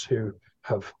ones who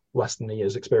have less than a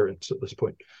year's experience at this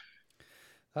point.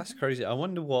 That's crazy. I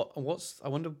wonder I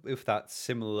wonder if that's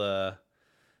similar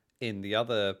in the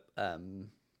other kind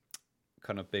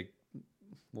of big,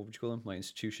 what would you call them, like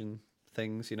institution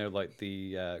things, like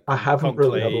the I haven't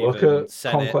really had a look at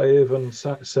Senate. Conclave and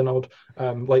Synod.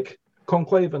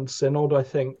 Conclave and Synod, I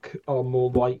think, are more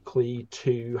likely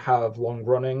to have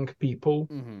long-running people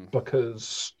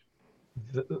because,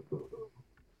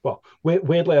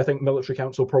 weirdly, I think Military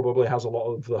Council probably has a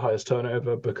lot of the highest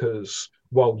turnover because,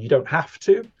 while you don't have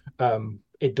to,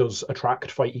 it does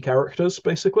attract fighty characters,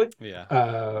 basically.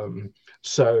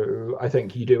 So I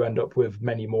think you do end up with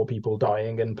many more people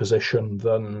dying in position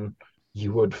than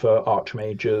you would for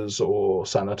archmages or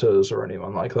senators or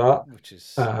anyone like that. Which is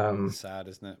sad,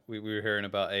 isn't it? We were hearing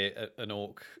about an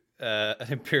orc, an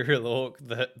imperial orc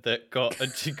that got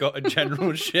a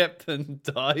generalship and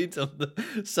died on the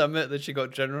summit. That she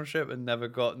got generalship and never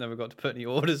got to put any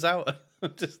orders out.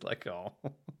 I'm just like, oh,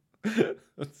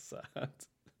 that's sad.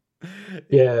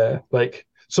 Yeah, like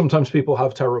sometimes people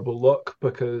have terrible luck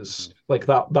because like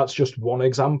that's just one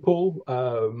example.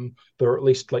 There are at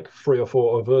least like three or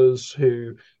four of us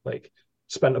who like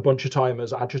spent a bunch of time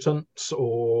as adjutants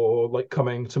or like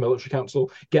coming to military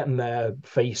council, getting their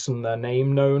face and their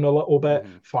name known a little bit,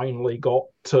 finally got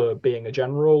to being a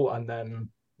general and then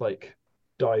like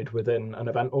died within an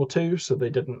event or two. So they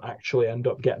didn't actually end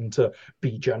up getting to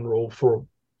be general for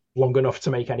long enough to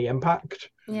make any impact.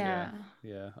 Yeah.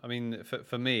 I mean,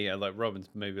 for me, like Robin's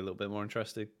maybe a little bit more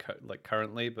interested, like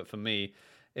currently, but for me,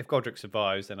 if Godric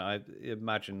survives, then I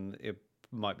imagine it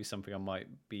might be something I might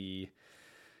be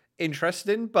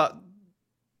interested in. But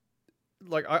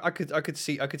like, I could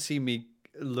see me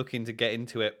looking to get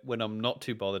into it when I'm not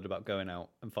too bothered about going out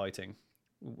and fighting.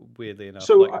 Weirdly enough,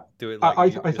 So like do it like I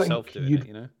yourself think doing it,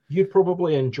 you know? you'd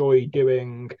probably enjoy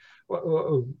doing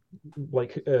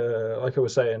like I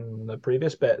was saying in the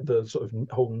previous bit, the sort of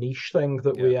whole niche thing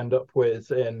that we end up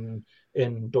with in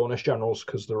Dornish Generals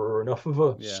because there are enough of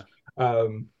us.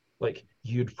 Like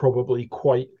you'd probably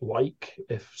quite like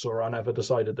if Zoran ever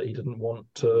decided that he didn't want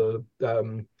to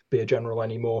be a general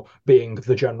anymore, being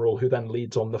the general who then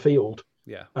leads on the field.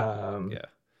 Yeah.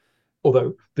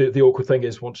 Although the awkward thing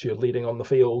is, once you're leading on the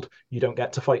field, you don't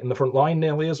get to fight in the front line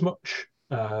nearly as much.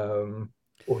 Or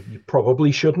you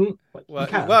probably shouldn't. Like, well, you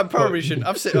can, I probably but shouldn't.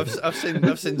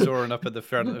 I've seen Zoran up at the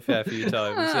front a fair few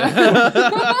times.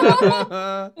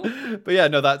 But yeah,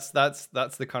 no, that's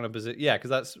the kind of position. Yeah, because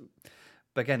that's,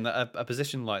 but again, a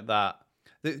position like that.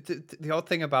 The odd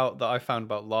thing about that I found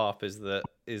about LARP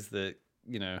is that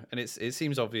you know, and it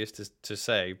seems obvious to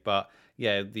say, but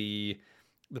yeah, the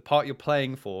part you're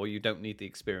playing for, you don't need the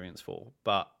experience for,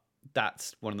 but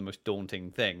that's one of the most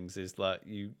daunting things is that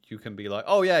you can be like,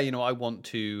 oh yeah, you know, I want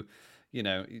to, you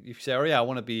know, if you say, oh yeah, I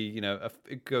want to be, you know,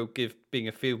 go give being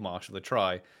a field marshal a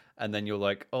try, and then you're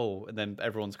like, oh, and then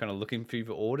everyone's kind of looking for you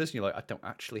for orders, and you're like, I don't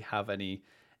actually have any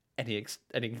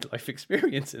life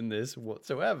experience in this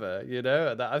whatsoever, you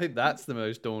know. I think that's the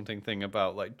most daunting thing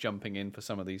about like jumping in for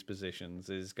some of these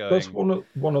positions is going. That's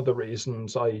one of the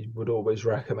reasons I would always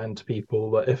recommend to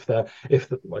people that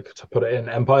if like to put it in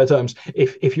Empire terms,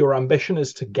 if your ambition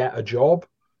is to get a job,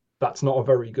 that's not a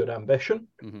very good ambition.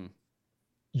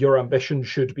 Your ambition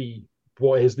should be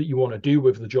what it is that you want to do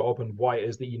with the job and why it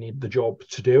is that you need the job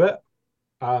to do it.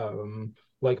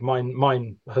 Like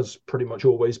mine has pretty much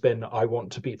always been I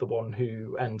want to be the one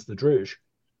who ends the Druge.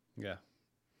 Yeah.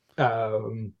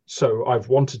 So I've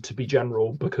wanted to be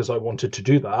general because I wanted to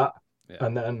do that,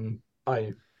 and then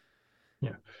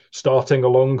starting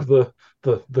along the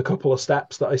couple of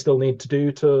steps that I still need to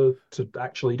do to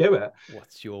actually do it.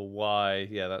 What's your why?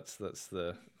 Yeah, that's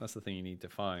the thing you need to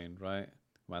find, right?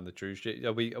 Man, the Druge.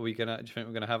 Are we gonna? Do you think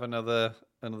we're gonna have another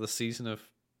season of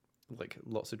like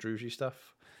lots of Druge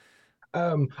stuff?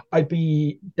 I'd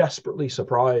be desperately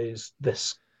surprised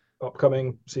this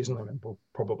upcoming season. I mean, we'll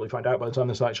probably find out by the time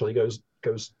this actually goes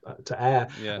to air.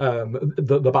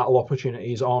 The battle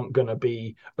opportunities aren't going to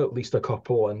be at least a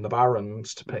couple in the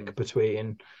Barrens to pick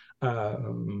between.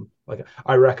 Like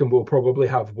I reckon we'll probably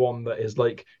have one that is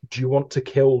like, do you want to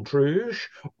kill Druge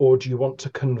or do you want to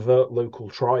convert local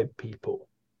tribe people?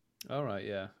 All right,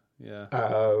 yeah.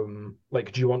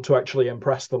 Like, do you want to actually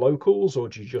impress the locals or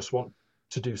do you just want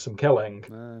to do some killing?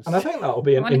 Nice. And I think that'll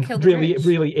be a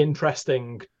really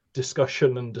interesting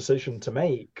discussion and decision to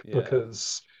make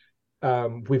because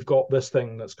we've got this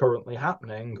thing that's currently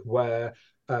happening where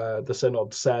the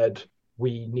Synod said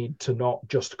we need to not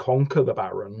just conquer the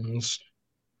Barons,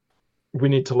 we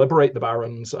need to liberate the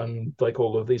Barons and like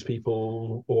all of these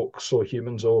people, orcs or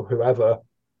humans or whoever,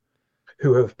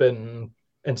 who have been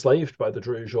enslaved by the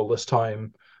Druge all this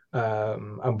time.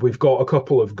 And we've got a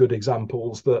couple of good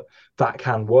examples that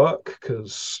can work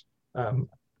because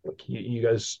you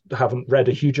guys haven't read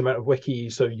a huge amount of wiki,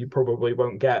 so you probably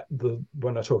won't get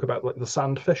when I talk about like the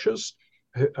Sandfishers,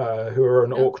 who are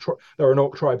an orc. They're an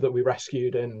orc tribe that we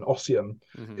rescued in Ossium,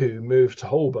 who moved to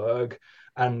Holberg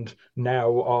and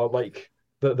now are like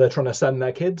they're trying to send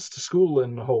their kids to school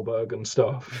in Holberg and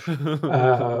stuff.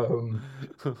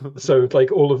 So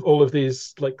like all of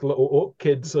these like little orc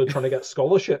kids are trying to get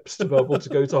scholarships to be able to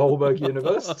go to Holberg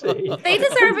University. They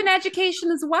deserve an education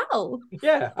as well.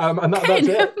 Yeah, and that's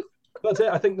it. That's it.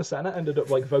 I think the Senate ended up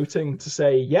like voting to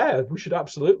say, yeah, we should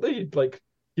absolutely like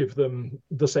give them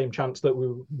the same chance that we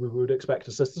would expect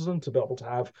a citizen to be able to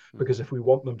have, because if we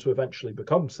want them to eventually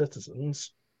become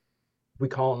citizens, we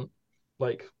can't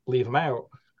like leave them out.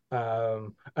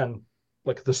 And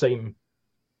like the same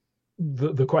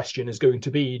the question is going to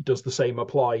be, does the same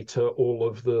apply to all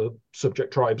of the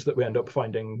subject tribes that we end up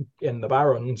finding in the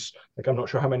Barrens? Like, I'm not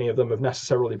sure how many of them have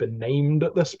necessarily been named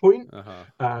at this point.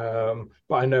 But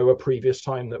I know a previous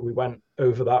time that we went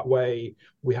over that way,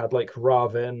 we had like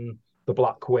Ravin, the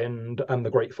Black Wind, and the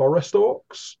Great Forest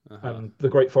Orcs. And the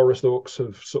Great Forest Orcs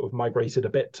have sort of migrated a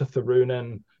bit to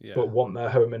Thurunin, but want their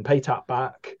home in Paytap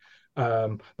back.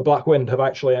 The Black Wind have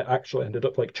actually ended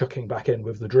up like chucking back in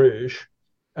with the Druge.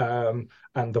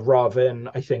 And the Ravin,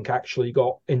 I think, actually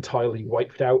got entirely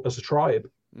wiped out as a tribe,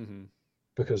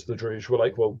 because the Druge were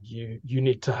like, well, you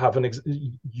need to have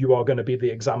you are going to be the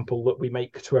example that we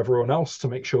make to everyone else to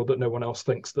make sure that no one else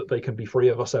thinks that they can be free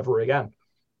of us ever again.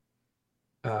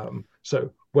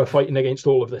 So we're fighting against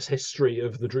all of this history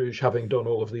of the Druge having done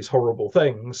all of these horrible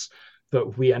things,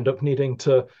 that we end up needing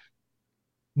to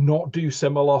not do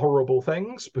similar horrible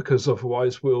things, because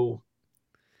otherwise we'll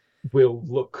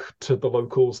look to the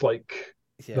locals like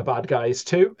the bad guys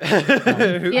too.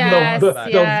 They'll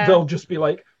just be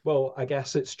like, well, I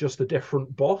guess it's just a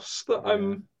different boss that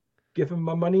I'm giving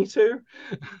my money to.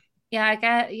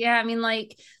 I mean,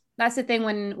 like, that's the thing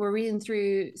when we're reading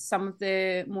through some of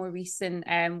the more recent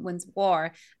Winds of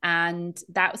War, and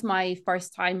that was my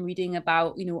first time reading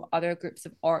about, you know, other groups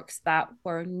of orcs that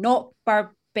were not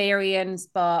barbarians,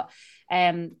 but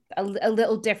a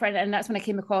little different. And that's when I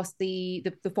came across the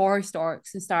forest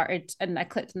orcs and I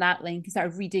clicked on that link and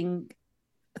started reading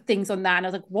things on that, and I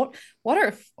was like, what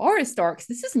are forest orcs?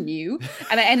 This is new.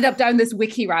 And I ended up down this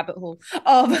wiki rabbit hole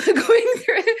of going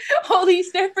through all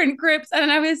these different groups, and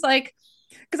I was like,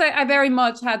 because I very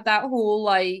much had that whole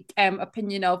like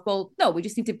opinion of, well, no, we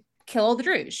just need to kill all the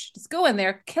Druge. Just go in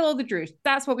there, kill all the Druge.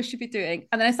 That's what we should be doing.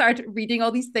 And then I started reading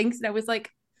all these things, and I was like,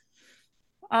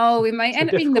 oh, we might end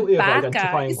up being the bad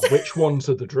guys. Which ones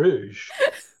are the Druge?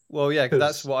 Well, yeah,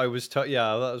 that's what I was. That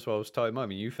was what I was telling. I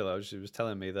mean, you, Phil, was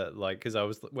telling me that, like,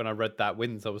 because when I read that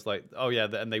Winds, I was like, oh yeah,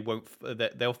 and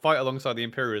they'll fight alongside the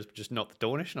Imperials, but just not the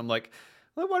Dornish. And I'm like,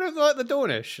 well, why don't they like the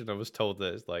Dornish? And I was told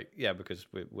that it's like, yeah, because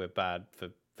we're bad for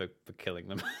killing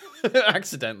them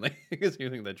accidentally, because you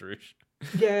think they're Druge.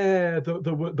 Yeah,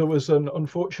 there was an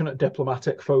unfortunate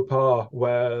diplomatic faux pas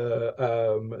where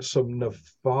some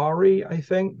Navari, I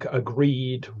think,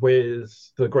 agreed with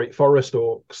the Great Forest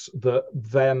Orcs that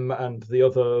them and the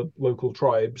other local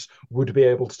tribes would be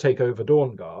able to take over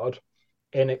Dawnguard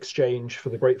in exchange for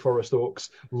the Great Forest Orcs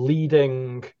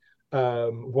leading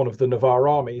one of the Navarre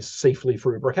armies safely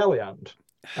through Braceliand.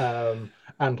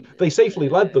 And they safely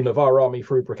led the Navarre army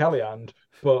through Braceliand,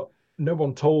 but no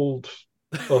one told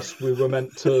us we were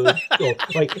meant to, or,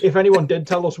 like, if anyone did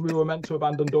tell us we were meant to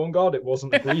abandon Dawnguard, it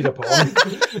wasn't agreed upon.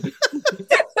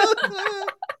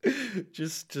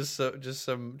 just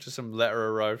some letter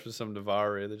arrived from some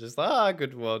Navarre. They're just like,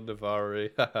 good one, Navarre.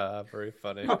 Very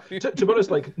funny. To be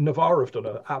honest, like, Navarre have done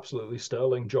an absolutely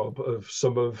sterling job of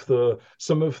some of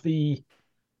the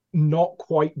not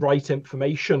quite right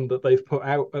information that they've put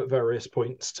out at various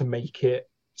points to make it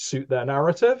suit their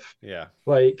narrative. Yeah.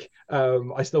 Like,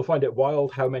 I still find it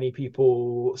wild how many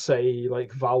people say,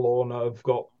 like, Valorn have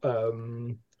got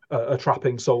a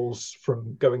trapping souls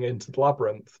from going into the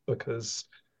labyrinth, because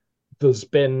there's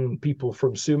been people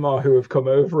from Sumar who have come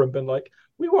over and been like,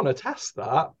 we want to test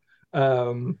that,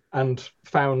 and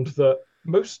found that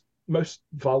most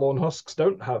Valorn husks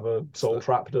don't have a soul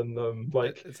trapped in them.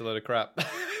 Like, it's a load of crap.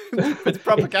 It's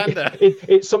propaganda.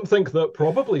 It's something that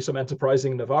probably some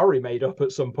enterprising Navari made up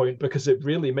at some point, because it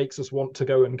really makes us want to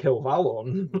go and kill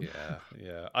Valorn.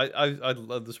 Yeah. I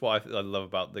love this. What I love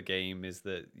about the game is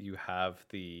that you have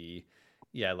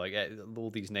all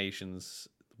these nations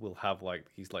will have like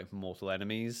these like mortal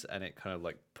enemies, and it kind of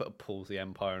like pulls the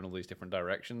Empire in all these different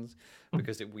directions,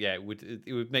 because it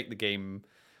would make the game.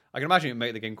 I can imagine it would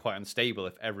make the game quite unstable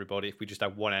if we just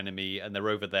have one enemy and they're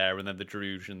over there, and then the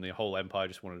Druge and the whole Empire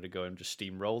just wanted to go and just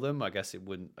steamroll them. I guess it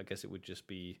would just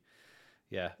be,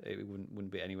 it wouldn't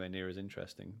be anywhere near as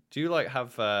interesting. Do you like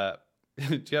have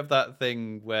do you have that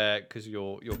thing where, because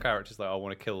your character's like, I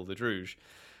want to kill the Druge?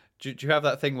 Do you have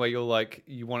that thing where you're like,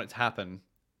 you want it to happen,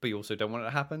 but you also don't want it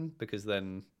to happen, because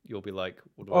then you'll be like,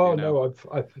 what do I do now?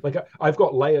 I've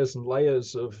got layers and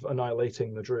layers of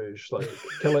annihilating the Druge. Like,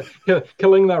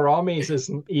 killing their armies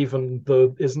isn't even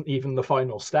the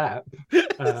final step.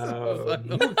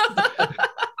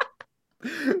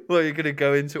 Well, you're gonna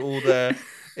go into all their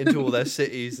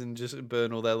cities and just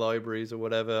burn all their libraries or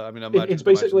whatever. I mean, it's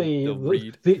basically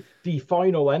the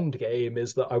final end game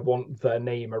is that I want their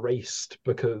name erased,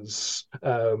 because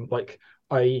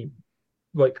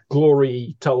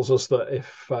Glory tells us that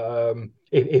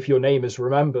if your name is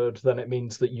remembered, then it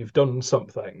means that you've done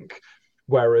something.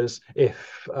 Whereas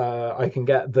if I can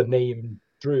get the name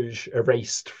Druge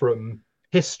erased from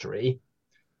history,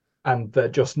 and they're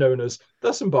just known as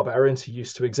there's some barbarians who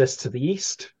used to exist to the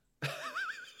east,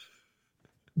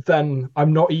 then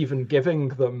I'm not even giving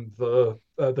them the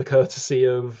courtesy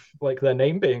of like their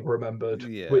name being remembered,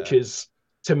 which is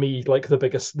to me like the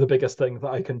biggest thing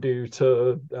that I can do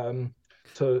to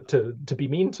be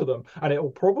mean to them. And it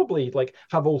will probably like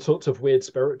have all sorts of weird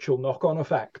spiritual knock-on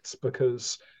effects,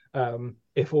 because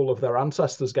if all of their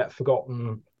ancestors get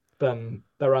forgotten, then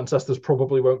their ancestors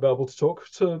probably won't be able to talk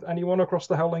to anyone across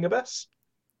the Howling Abyss.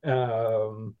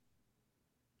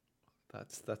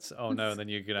 That's oh no, and then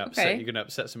you're gonna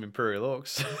upset some Imperial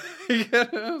Orcs.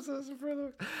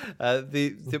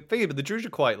 The thing, but the Druids are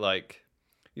quite like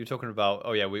you were talking about.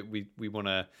 Oh yeah, we want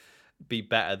to be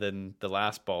better than the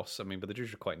last boss. I mean, but the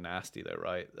Druids are quite nasty though,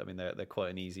 right? I mean, they're quite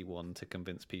an easy one to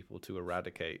convince people to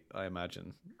eradicate, I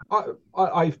imagine.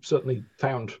 I've certainly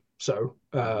found so.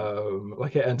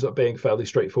 Like it ends up being fairly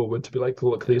straightforward to be like,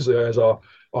 look, these guys are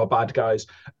bad guys.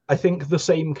 I think the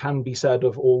same can be said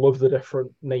of all of the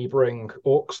different neighboring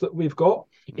orcs that we've got.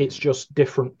 It's just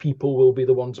different people will be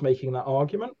the ones making that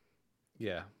argument.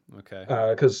 Yeah, okay.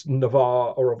 Because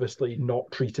Navarre are obviously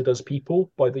not treated as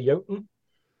people by the Jotun.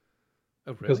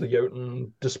 Oh, really? Because the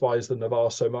Jotun despise the Navarre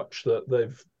so much that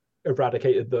they've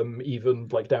eradicated them, even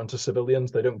like down to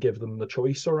civilians. They don't give them the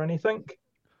choice or anything.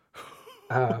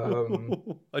 I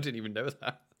didn't even know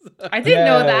that. I didn't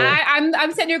know that.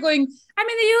 I'm sitting here going, I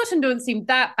mean, the Jotun don't seem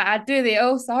that bad, do they?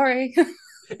 Oh, sorry.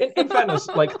 In fairness,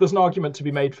 like there's an argument to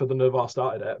be made for the Navarre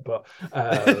started it, but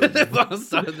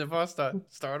Navarre started.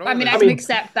 I can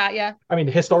accept that, yeah. I mean,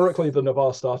 historically, the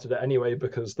Navarre started it anyway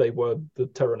because they were the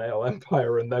Terranale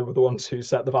Empire, and they were the ones who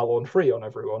set the Valorn free on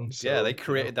everyone. So, yeah, they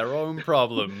created their own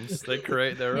problems. They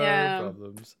create their own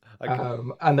problems.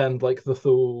 And then, like the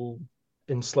Thule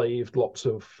enslaved lots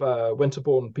of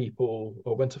Winterborn people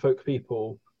or Winterfolk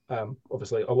people.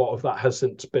 Obviously, a lot of that has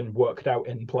since been worked out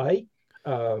in play.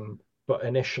 But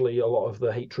initially, a lot of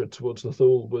the hatred towards the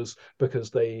Thule was because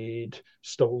they'd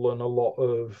stolen a lot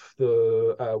of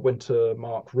the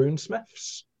Wintermark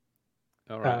runesmiths.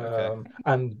 All right, okay.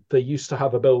 And they used to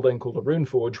have a building called a rune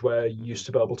forge where you used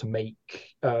to be able to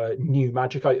make new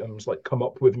magic items, like come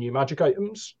up with new magic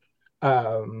items.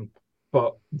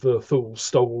 But the Thule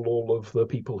stole all of the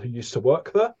people who used to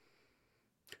work there.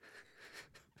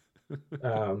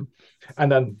 And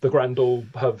then the Grendel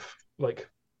have like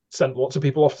sent lots of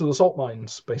people off to the salt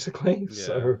mines, basically.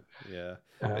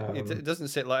 It doesn't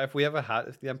sit like if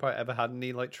the Empire ever had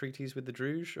any like treaties with the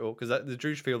Druge, or because the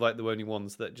Druge feel like the only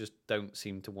ones that just don't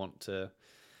seem to want to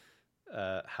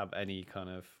have any kind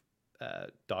of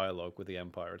dialogue with the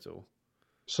Empire at all.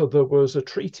 So there was a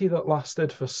treaty that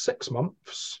lasted for 6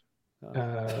 months.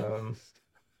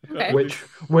 Okay.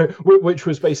 Which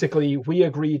was basically we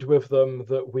agreed with them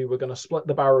that we were going to split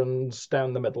the barons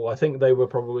down the middle. I think they were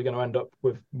probably going to end up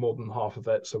with more than half of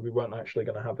it, so we weren't actually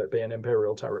going to have it be an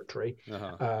imperial territory.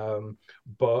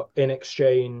 But in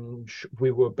exchange,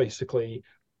 we were basically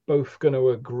both going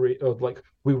to agree, or like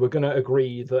we were going to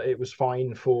agree that it was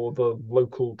fine for the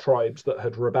local tribes that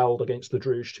had rebelled against the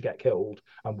Druge to get killed,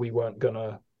 and we weren't going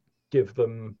to give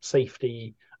them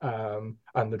safety, and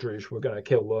the Druge were going to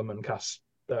kill them and cast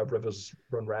rivers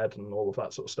run red and all of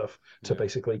that sort of stuff to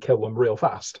basically kill them real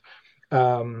fast.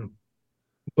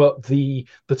 But the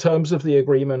terms of the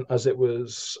agreement as it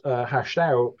was hashed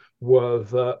out were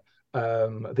that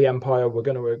the Empire were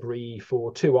going to agree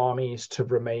for 2 armies to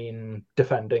remain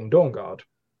defending Dawnguard.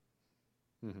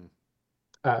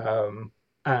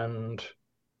 And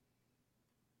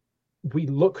we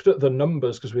looked at the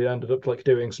numbers because we ended up like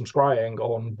doing some scrying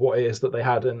on what it is that they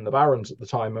had in the barons at the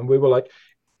time, and we were like,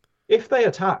 if they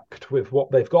attacked with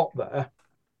what they've got there,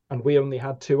 and we only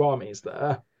had 2 armies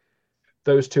there,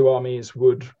 those 2 armies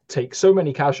would take so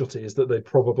many casualties that they'd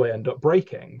probably end up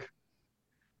breaking.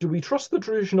 Do we trust the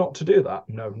Druge not to do that?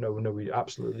 No, we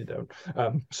absolutely don't.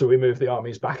 So we moved the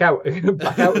armies back out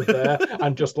of there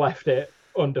and just left it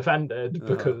undefended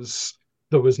because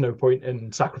there was no point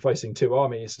in sacrificing 2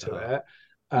 armies to it.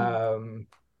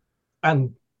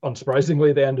 And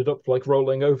unsurprisingly, they ended up like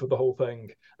rolling over the whole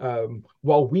thing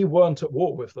while we weren't at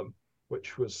war with them,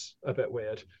 which was a bit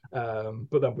weird.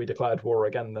 But then we declared war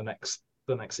again the next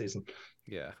season.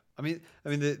 Yeah, I mean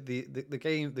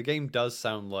the game does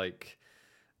sound like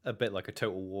a bit like a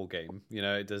total war game. You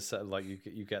know, it does sound like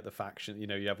you get the faction. You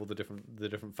know, you have all the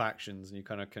different factions, and you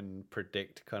kind of can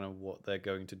predict kind of what they're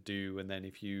going to do. And then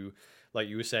if you, like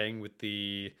you were saying, with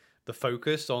the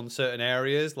focus on certain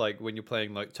areas, like when you're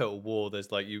playing like Total War,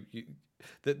 there's like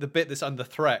the bit that's under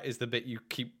threat is the bit you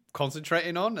keep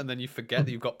concentrating on, and then you forget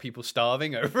that you've got people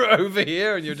starving over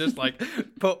here, and you're just like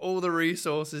put all the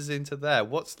resources into there.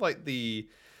 What's like the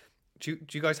do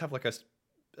you guys have like a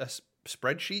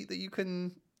spreadsheet that you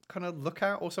can kind of look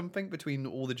at or something between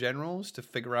all the generals to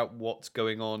figure out what's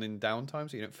going on in downtime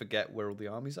so you don't forget where all the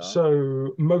armies are?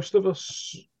 So most of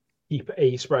us keep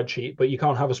a spreadsheet, but you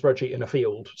can't have a spreadsheet in a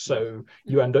field. So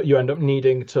you end up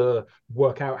needing to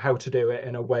work out how to do it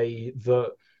in a way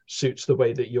that suits the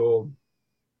way that your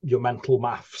mental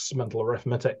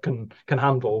arithmetic can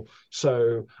handle.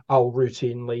 So I'll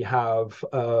routinely have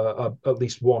at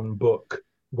least one book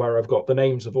where I've got the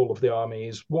names of all of the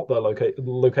armies, what their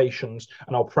locations,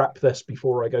 and I'll prep this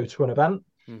before I go to an event.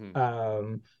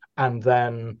 And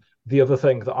then the other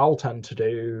thing that I'll tend to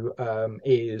do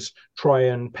is try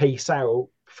and pace out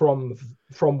from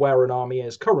where an army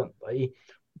is currently,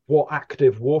 what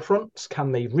active war fronts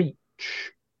can they reach?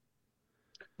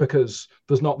 Because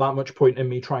there's not that much point in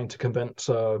me trying to convince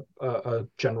a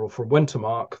general from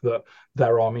Wintermark that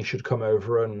their army should come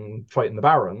over and fight in the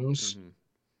Barrens,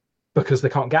 because they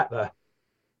can't get there.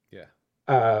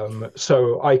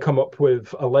 So I come up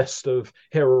with a list of,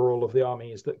 here are all of the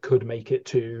armies that could make it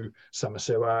to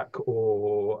Semisuak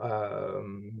or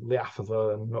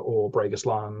Leafhaven or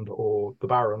Bregisland or the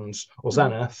Barrens or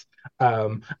Zenith.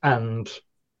 And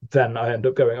then I end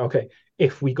up going, okay,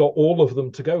 if we got all of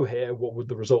them to go here, what would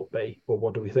the result be? Or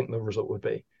what do we think the result would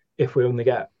be? If we only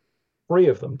get 3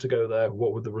 of them to go there,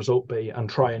 what would the result be? And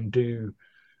try and do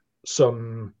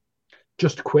some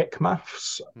just quick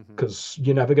maths, because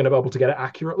you're never going to be able to get it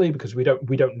accurately, because we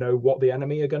don't know what the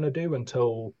enemy are going to do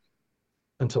until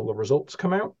the results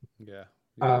come out.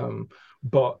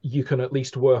 But you can at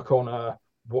least work on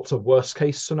what's a worst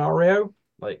case scenario.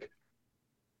 Like,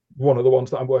 one of the ones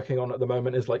that I'm working on at the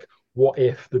moment is like, what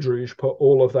if the Druge put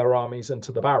all of their armies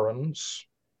into the Barrens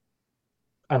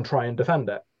and try and defend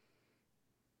it?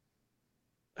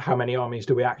 How many armies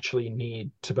do we actually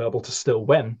need to be able to still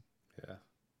win?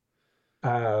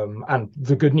 And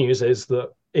the good news is that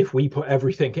if we put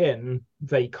everything in,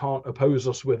 they can't oppose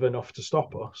us with enough to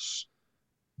stop us.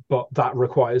 But that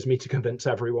requires me to convince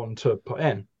everyone to put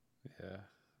in.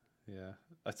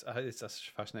 It's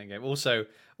such a fascinating game. Also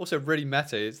really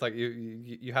meta. It's like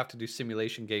you have to do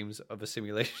simulation games of a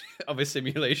simulation of a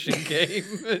simulation game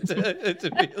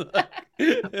to be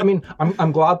like. I mean,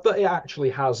 I'm glad that it actually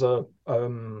has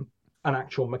an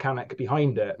actual mechanic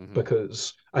behind it,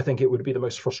 because I think it would be the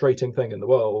most frustrating thing in the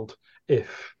world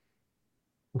if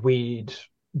we'd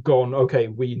gone, okay,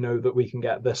 we know that we can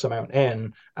get this amount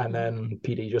in, and then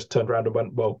PD just turned around and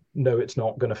went, well, no, it's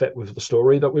not going to fit with the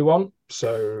story that we want,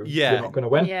 so you're not going to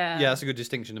win. That's a good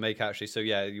distinction to make, actually. So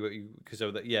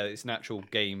it's an actual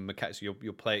game mechanic. So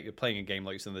you're playing a game,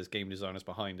 like you said, there's game designers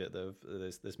behind it,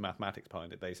 there's mathematics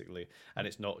behind it, basically, and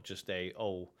it's not just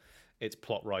it's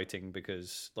plot writing,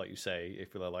 because, like you say,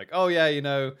 if we're like, oh yeah,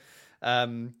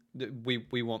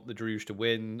 we want the Druge to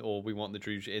win, or we want the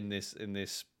Druge in this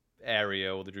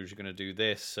area, or the Druge are going to do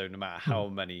this. So no matter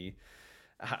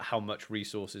how much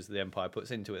resources the Empire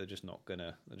puts into it, they're just not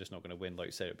gonna win. Like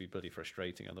you say, it'd be bloody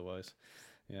frustrating otherwise.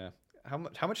 Yeah. How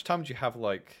much time do you have,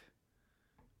 like,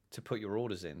 to put your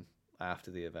orders in after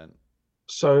the event?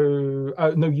 So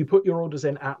no, you put your orders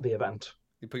in at the event.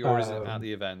 You put your orders in at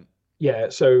the event. Yeah,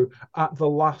 so at the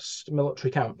last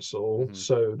military council,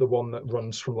 so the one that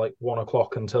runs from like 1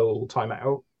 o'clock until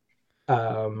timeout,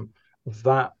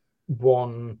 that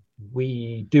one,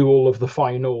 we do all of the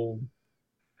final,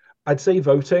 I'd say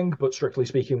voting, but strictly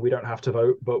speaking, we don't have to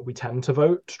vote, but we tend to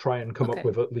vote to try and come up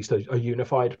with at least a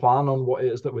unified plan on what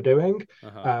it is that we're doing.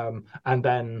 And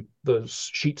then there's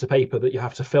sheets of paper that you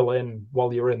have to fill in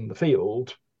while you're in the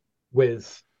field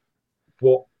with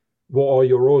what are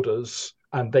your orders,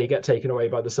 and they get taken away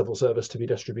by the civil service to be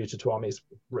distributed to armies.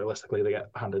 Realistically, they get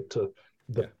handed to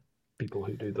the people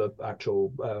who do the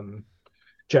actual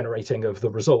generating of the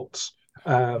results.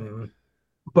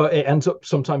 But it ends up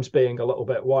sometimes being a little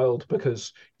bit wild,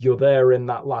 because you're there in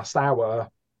that last hour,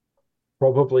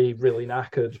 probably really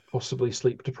knackered, possibly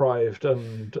sleep deprived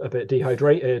and a bit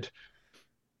dehydrated,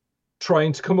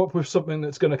 trying to come up with something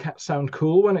that's going to sound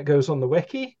cool when it goes on the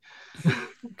wiki.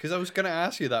 Because I was going to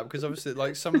ask you that, because obviously,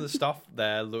 like, some of the stuff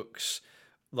there looks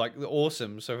like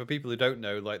awesome. So for people who don't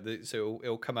know, like, so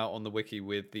it'll come out on the wiki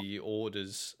with the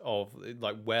orders of,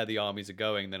 like, where the armies are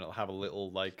going. Then it'll have a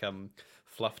little, like,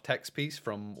 fluff text piece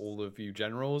from all of you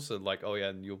generals, and like, oh yeah,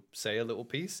 and you'll say a little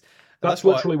piece. That's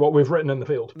literally what we've written in the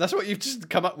field. That's what you've just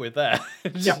come up with there.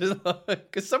 Yeah.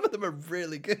 Because some of them are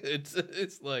really good.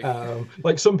 It's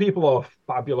like some people are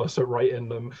fabulous at writing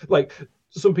them. Like,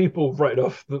 some people write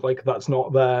off that like that's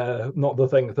not the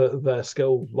thing that their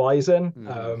skill lies in,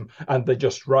 and they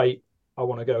just write, I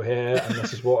want to go here, and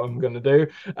this is what I'm going to do.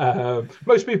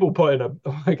 Most people put in a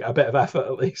bit of effort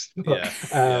at least,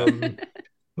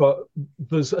 but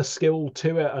there's a skill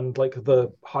to it, and like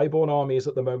the highborn armies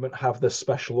at the moment have this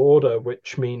special order,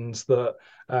 which means that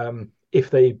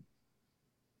if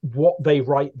what they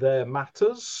write there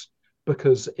matters,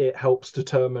 because it helps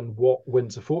determine what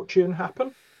winds of fortune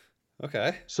happen.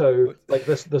 Okay. So like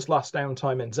this last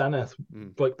downtime in Zenith,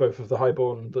 like both of the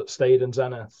highborn that stayed in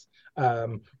Zenith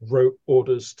wrote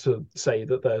orders to say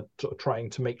that they're trying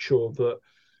to make sure that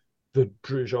the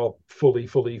Druj are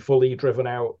fully driven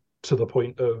out, to the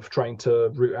point of trying to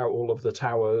root out all of the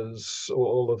towers, or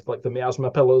all of like the miasma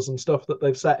pillars and stuff that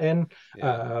they've set in.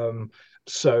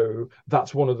 So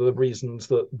that's one of the reasons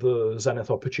that the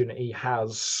Zenith opportunity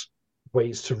has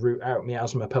ways to root out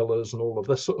miasma pillars and all of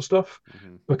this sort of stuff,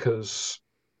 because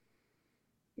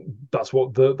that's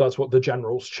what the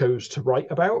generals chose to write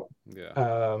about.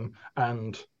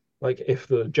 And like if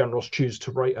the generals choose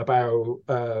to write about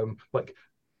like,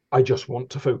 I just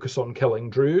want to focus on killing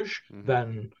Druj,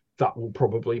 then that will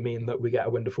probably mean that we get a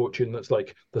wind of fortune that's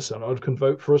like, the Synod can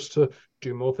vote for us to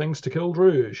do more things to kill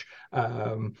Druj.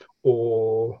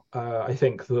 Or I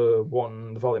think the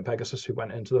Valiant Pegasus who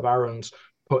went into the Barons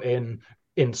put in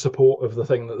support of the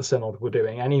thing that the Synod were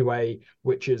doing anyway,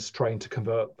 which is trying to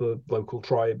convert the local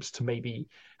tribes to maybe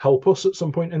help us at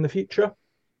some point in the future.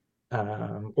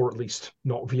 Or at least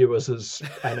not view us as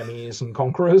enemies and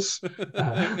conquerors.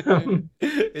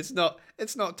 It's not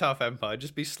tough empire.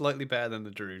 Just be slightly better than the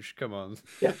Druj. Come on.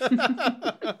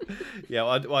 Yeah.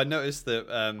 I noticed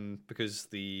that because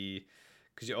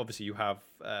obviously you have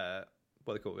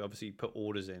what they call it. Obviously you put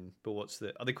orders in, but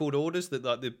are they called orders? That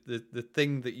like the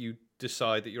thing that you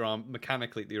decide that your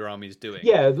army is doing.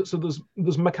 Yeah, so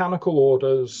there's mechanical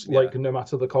orders, like no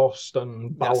matter the cost,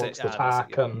 and balanced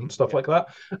attack and stuff like that.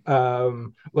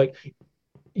 Like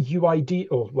UID,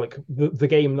 or like the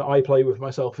game that I play with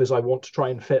myself is, I want to try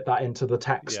and fit that into the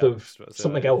text of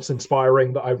something else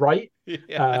inspiring that I write.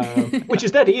 Which is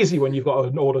dead easy when you've got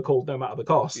an order called no matter the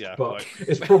cost, but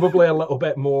it's probably a little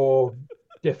bit more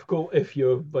difficult if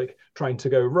you're like trying to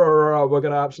go we're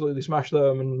going to absolutely smash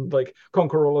them and like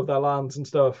conquer all of their lands and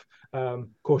stuff.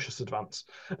 Cautious advance.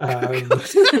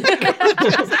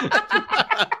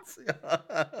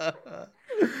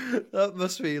 That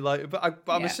must be like, but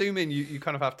I'm assuming you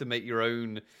kind of have to make your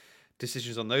own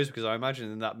decisions on those, because I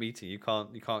imagine in that meeting you're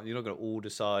not going to all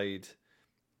decide,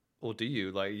 or do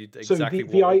you? Like exactly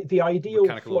the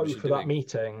ideal flow for that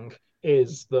meeting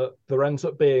is that there ends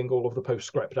up being all of the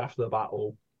postscript after the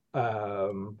battle.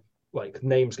 Like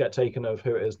names get taken of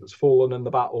who it is that's fallen in the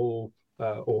battle,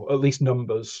 or at least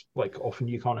numbers. Like often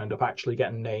you can't end up actually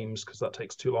getting names because that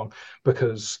takes too long,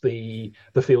 because the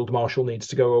field marshal needs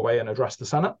to go away and address the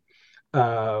Senate.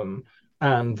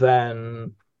 And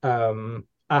then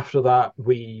after that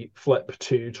we flip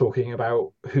to talking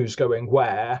about who's going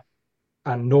where.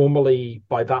 And normally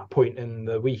by that point in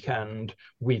the weekend,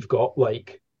 we've got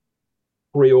like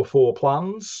 3 or 4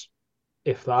 plans,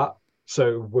 if that.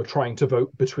 So we're trying to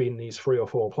vote between these 3 or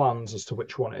 4 plans as to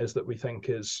which one it is that we think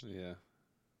is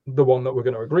the one that we're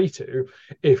going to agree to.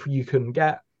 If you can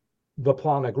get the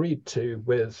plan agreed to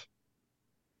with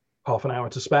half an hour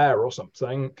to spare or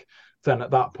something, then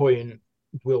at that point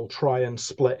we'll try and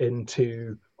split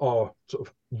into our sort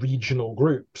of regional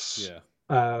groups,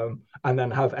 and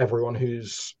then have everyone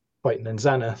who's fighting in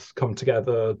Zenith come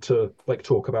together to like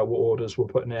talk about what orders we're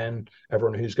putting in.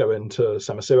 Everyone who's going to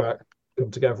Semisuak come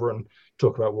together and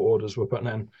talk about what orders we're putting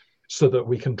in, so that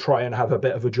we can try and have a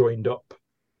bit of a joined up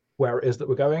where it is that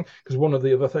we're going. Because one of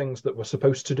the other things that we're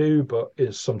supposed to do, but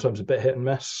is sometimes a bit hit and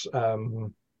miss,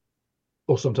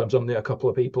 or sometimes only a couple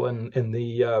of people in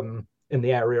the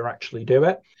area actually do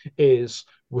it, is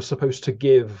we're supposed to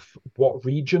give what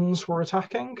regions we're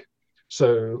attacking.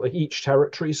 So like each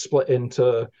territory is split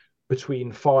into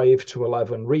between 5 to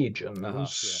 11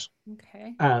 regions.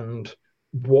 Okay. And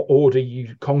what order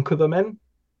you conquer them in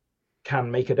can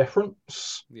make a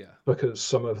difference. Because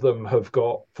some of them have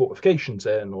got fortifications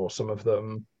in, or some of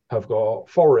them have got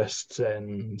forests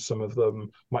in, some of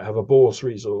them might have a boar's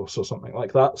resource or something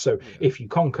like that. So if you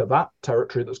conquer that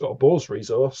territory that's got a boar's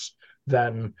resource,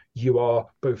 then you are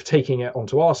both taking it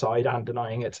onto our side and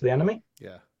denying it to the enemy.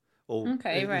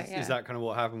 Is that kind of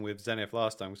what happened with Zenith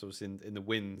last time? Because obviously in the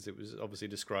winds, it was obviously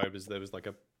described as there was like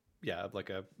a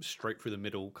straight through the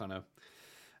middle kind of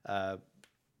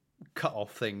cut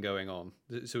off thing going on.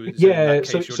 So in that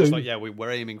case, you're just like,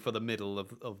 we're aiming for the middle of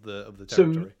the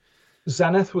territory.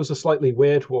 Zenith was a slightly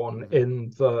weird one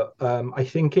in that I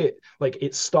think it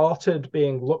started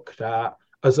being looked at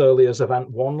as early as Event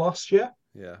 1 last year.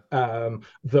 Yeah.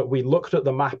 That we looked at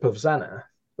the map of Zenith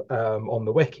on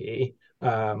the wiki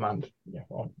and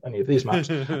on any of these maps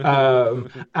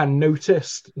and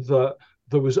noticed that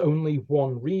there was only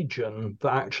one region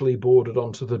that actually bordered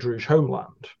onto the Druge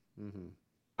homeland.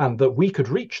 And that we could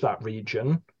reach that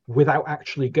region without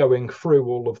actually going through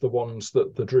all of the ones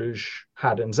that the Druge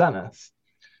had in Zenith.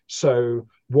 So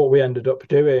what we ended up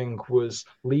doing was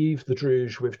leave the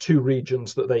Druge with 2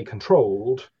 regions that they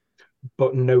controlled,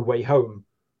 but no way home.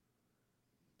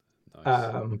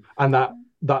 Nice. And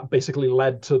that basically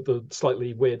led to the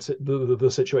slightly weird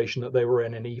the situation that they were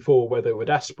in E4, where they were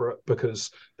desperate because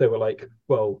they were like,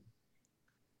 well,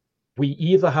 we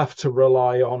either have to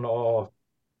rely on our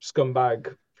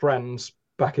scumbag friends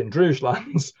back in Druge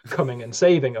lands coming and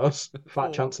saving us,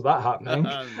 fat chance of that happening,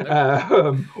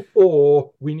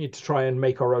 or we need to try and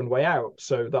make our own way out.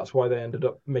 So that's why they ended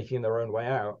up making their own way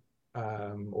out,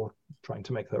 or trying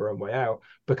to make their own way out,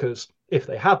 because if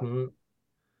they hadn't,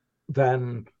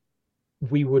 then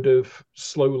we would have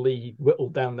slowly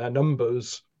whittled down their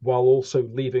numbers while also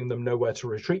leaving them nowhere to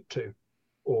retreat to.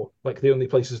 Or like the only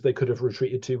places they could have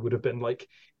retreated to would have been like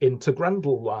into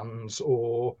Grendel lands,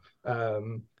 or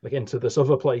like into this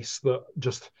other place that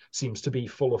just seems to be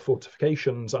full of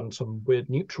fortifications and some weird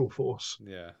neutral force.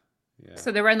 Yeah.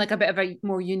 So they were in like a bit of a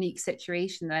more unique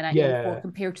situation than at E4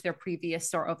 compared to their previous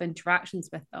sort of interactions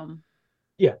with them.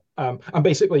 Yeah. And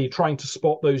basically trying to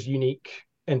spot those unique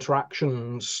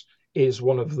interactions is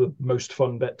one of the most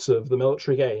fun bits of the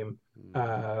military game.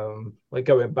 Like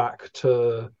going back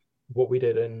to what we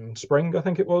did in spring, I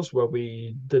think it was, where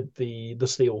we did the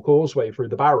Steel Causeway through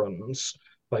the Barrens.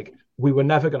 Like, we were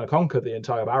never going to conquer the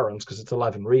entire Barrens because it's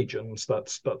 11 regions.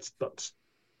 That's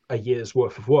a year's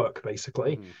worth of work,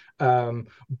 basically.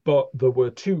 But there were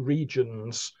 2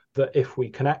 regions that if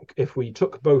we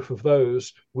took both of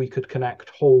those, we could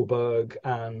connect Holberg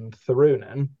and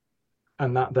Thorunin,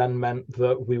 and that then meant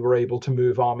that we were able to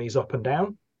move armies up and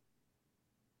down.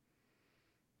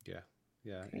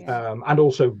 And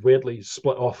also weirdly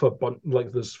split off a bunch.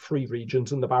 Like, there's 3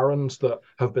 regions in the Barrens that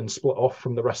have been split off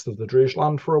from the rest of the Druge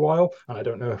land for a while, and I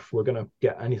don't know if we're going to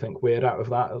get anything weird out of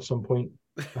that at some point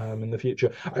in the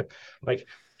future.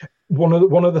 One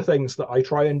of the things that I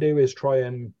try and do is try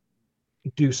and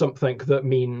do something that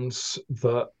means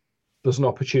that there's an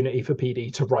opportunity for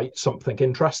PD to write something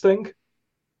interesting.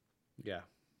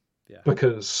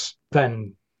 Because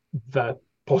then they're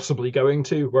possibly going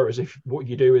to. Whereas if what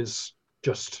you do is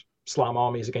just slam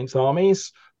armies against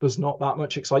armies, there's not that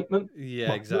much excitement.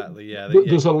 Exactly.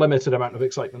 There's a limited amount of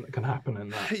excitement that can happen in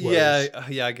that. Whereas...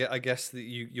 I guess that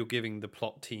you're giving the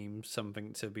plot team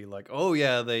something to be like, oh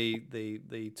yeah,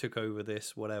 they took over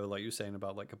this, whatever, like you're saying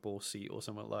about like a ball seat or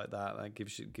something like that. That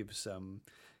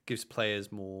gives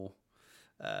players more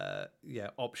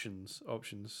options.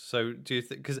 So do you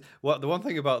think, because the one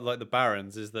thing about like the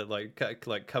Barons is that like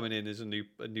coming in as a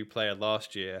new player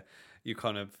last year, you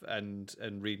kind of and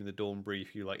reading the Dawn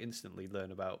Brief, you like instantly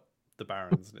learn about the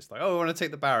Barons, and it's like, oh, I want to take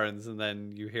the Barons, and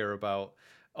then you hear about,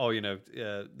 oh,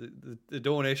 the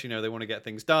Dornish, they want to get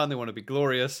things done, they want to be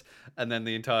glorious, and then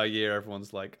the entire year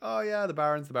everyone's like, oh yeah, the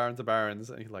Barons,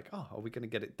 and you're like, oh, are we going to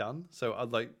get it done? So I'd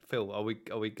like, Phill, are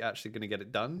we actually going to get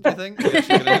it done, do you think?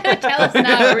 Tell us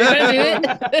now, we're going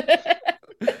to do it.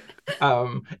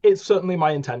 It's certainly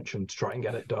my intention to try and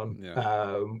get it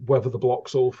done. Whether the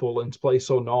blocks all fall into place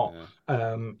or not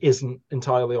isn't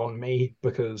entirely on me,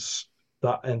 because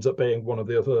that ends up being one of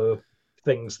the other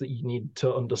things that you need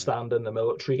to understand in the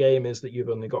military game, is that you've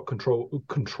only got control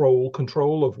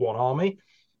of one army,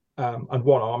 and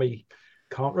one army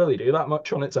can't really do that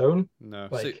much on its own. No,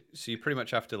 so you pretty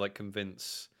much have to like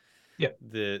convince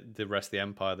the rest of the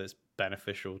empire that's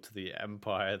beneficial to the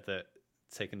empire that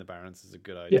taking the Barons is a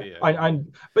good idea. I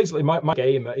basically my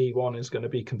game at E1 is going to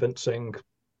be convincing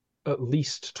at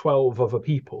least 12 other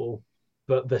people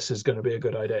that this is going to be a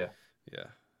good idea.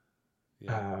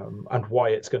 And why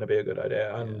it's going to be a good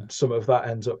idea, and some of that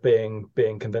ends up being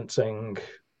convincing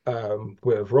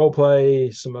with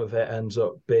roleplay. Some of it ends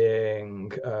up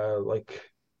being like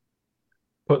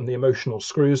putting the emotional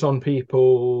screws on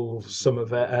people. Some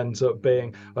of it ends up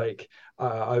being like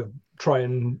I try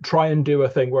and do a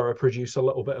thing where I produce a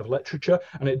little bit of literature,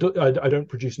 and I don't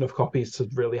produce enough copies to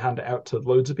really hand it out to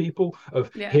loads of people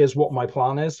of here's what my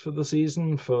plan is for the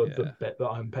season for the bit that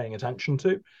I'm paying attention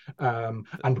to,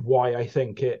 and why I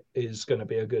think it is going to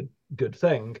be a good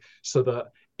thing, so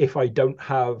that if I don't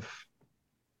have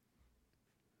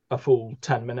a full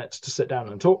 10 minutes to sit down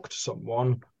and talk to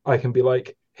someone, I can be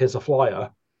like, here's a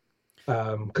flyer.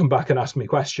 come back and ask me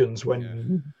questions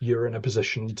when you're in a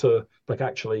position to like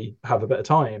actually have a bit of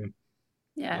time.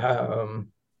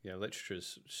 Yeah, literature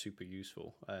is super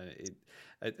useful.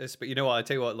 But you know what? I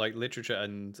tell you what, like literature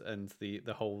and the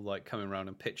whole like coming around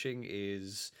and pitching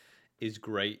is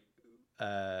great.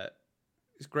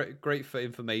 It's great for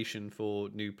information for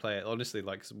new players. Honestly,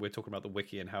 like we're talking about the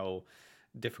wiki and how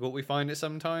difficult we find it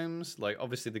sometimes. Like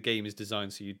obviously the game is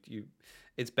designed so you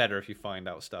it's better if you find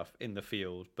out stuff in the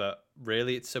field, but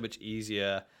really it's so much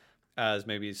easier as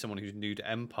maybe someone who's new to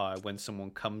Empire when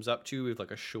someone comes up to you with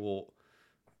like a short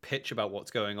pitch about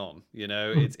what's going on.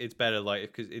 It's better like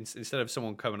because instead of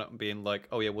someone coming up and being like,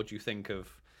 oh yeah, what do you think of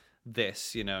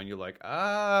this, and you're like,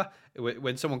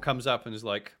 when someone comes up and is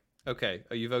like, okay,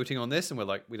 are you voting on this? And we're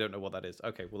like, we don't know what that is.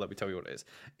 Okay, well, let me tell you what it is.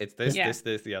 It's this,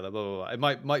 this, the other, blah, blah, blah.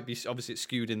 It might be, obviously it's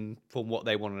skewed in from what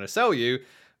they wanted to sell you,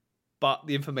 but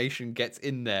the information gets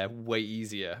in there way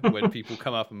easier when people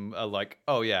come up and are like,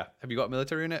 oh yeah, have you got a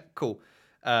military unit? Cool.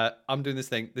 I'm doing this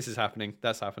thing. This is happening.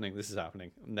 That's happening. This is happening.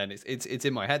 And then it's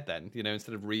in my head. Then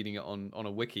instead of reading it on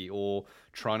a wiki or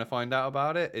trying to find out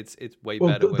about it, it's way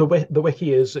better. The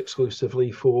wiki is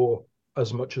exclusively for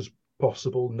as much as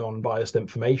possible non-biased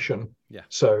information. Yeah.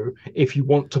 So if you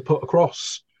want to put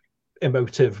across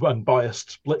emotive and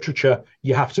biased literature,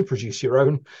 you have to produce your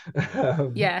own.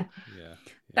 Yeah.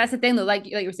 That's the thing though, like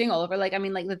you were saying, Oliver, like I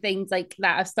mean, like the things like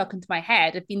that have stuck into my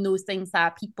head have been those things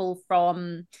that people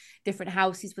from different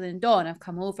houses within Dawn have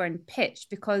come over and pitched,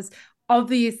 because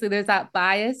obviously there's that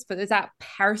bias, but there's that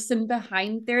person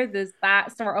behind there's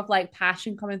that sort of like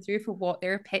passion coming through for what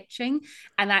they're pitching,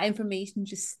 and that information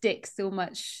just sticks so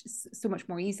much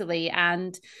more easily.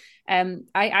 And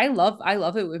I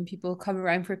love it when people come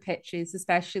around for pitches,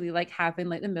 especially like having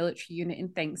like the military unit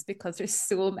and things, because there's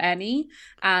so many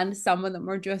and some of them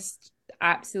are just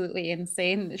absolutely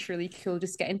insane. It's really cool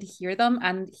just getting to hear them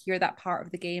and hear that part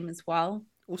of the game as well.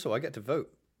 Also, I get to vote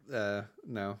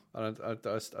now. I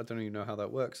don't even know how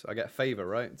that works. I get a favor,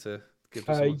 right, to give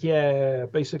to someone? Yeah,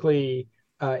 basically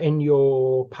in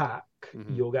your pack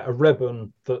you'll get a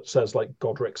ribbon that says like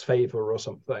Godric's favor or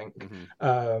something,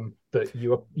 that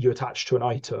you attach to an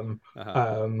item,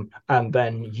 and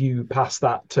then you pass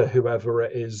that to whoever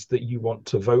it is that you want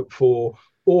to vote for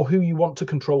or who you want to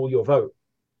control your vote.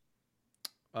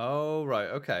 Oh right,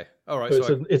 okay, all right.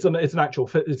 So it's an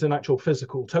actual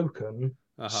physical token.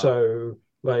 So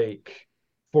like,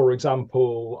 for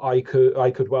example, I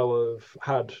could well have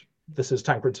had, this is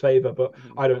Tancred's favor, but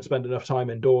I don't spend enough time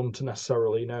in Dawn to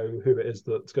necessarily know who it is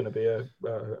that's going to be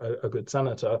a good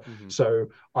senator. So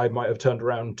I might have turned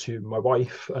around to my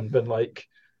wife and been like,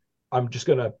 I'm just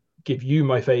going to give you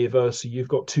my favor, so you've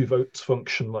got 2 votes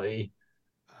functionally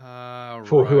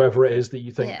for whoever it is that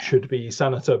you think should be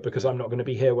senator, because I'm not going to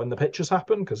be here when the pitches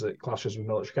happen because it clashes with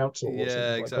military council. Or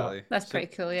something exactly. Like that. That's pretty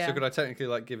cool. Yeah. So could I technically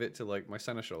like give it to like my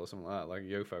seneschal or something like that, like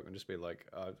Yo-folk, and just be like,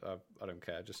 I don't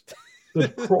care, just.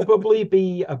 There'd probably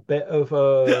be a bit of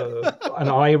an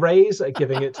eye raise at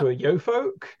giving it to a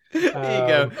Yo-folk. There you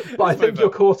go. But I think you're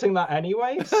courting that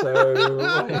anyway, so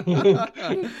like...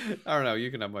 I don't know,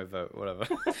 you can have my vote, whatever.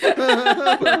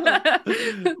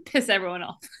 Piss everyone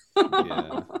off.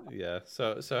 yeah.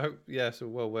 So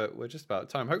well, we're just about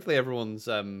time. Hopefully everyone's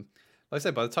like I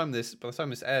said, by the time this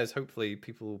airs, hopefully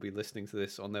people will be listening to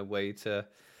this on their way to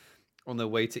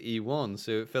E1.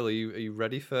 So Phill, are you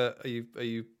ready for? Are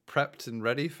you prepped and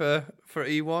ready for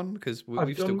E1? Because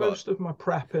we've done most of my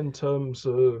prep in terms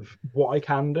of what I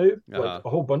can do. Like a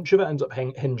whole bunch of it ends up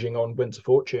hinging on Winter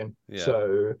Fortune.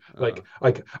 So like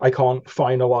I can't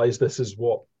finalize this as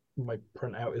what my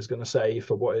printout is going to say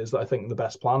for what is that I think the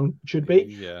best plan should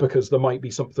be, because there might be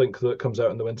something that comes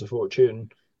out in the Winter Fortune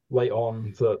late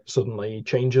on that suddenly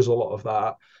changes a lot of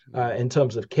that. In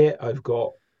terms of kit, I've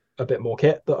got a bit more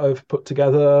kit that I've put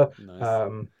together.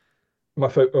 Nice.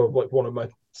 One of my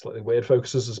slightly weird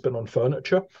focuses has been on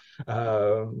furniture.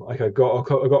 Like I got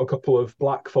a couple of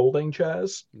black folding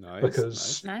chairs,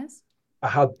 because I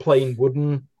had plain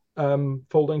wooden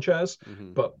folding chairs,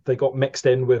 but they got mixed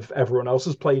in with everyone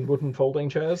else's plain wooden folding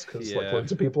chairs because like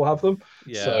loads of people have them.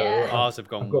 Ours have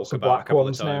gone. I've got some black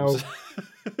ones now.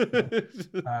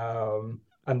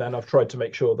 And then I've tried to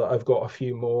make sure that I've got a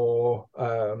few more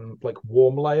like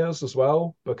warm layers as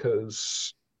well,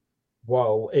 because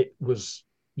while it was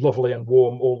lovely and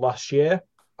warm all last year,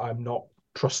 I'm not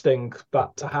trusting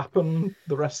that to happen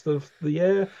the rest of the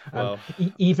year. And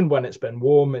even when it's been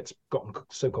warm, it's gotten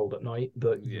so cold at night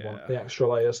that you want the extra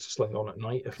layers to sling on at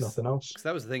night, if nothing else. Because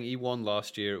that was the thing. E1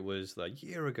 last year, it was like a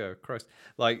year ago. Christ,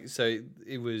 like so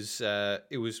it was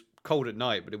cold at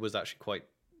night, but it was actually quite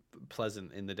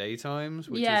pleasant in the daytimes,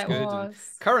 which Yeah, is good. it was.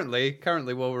 And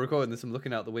currently, while we're recording this, I'm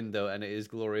looking out the window and it is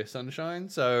glorious sunshine.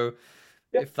 So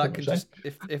if that can just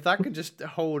if that can just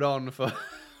hold on for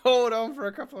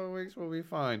a couple of weeks, we'll be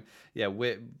fine. Yeah,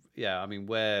 we're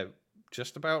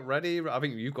just about ready. I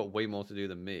think you've got way more to do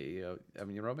than me.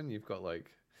 Haven't you, Robin? You've got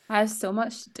like. I have so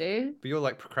much to do. But you're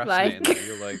like procrastinating. Like,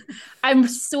 you're like. I'm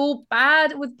so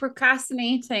bad with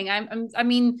procrastinating. I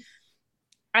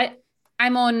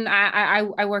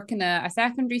work in a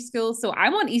secondary school, so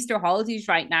I'm on Easter holidays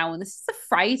right now, and this is the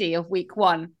Friday of week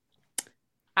 1.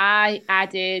 I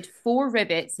added 4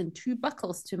 rivets and 2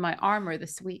 buckles to my armor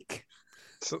this week.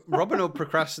 But Robin will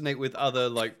procrastinate with other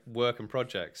like work and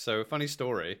projects. So funny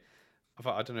story.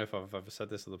 I don't know if I've ever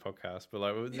said this on the podcast, but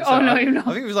like, I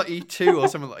think it was like E2 or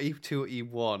something, like E2 or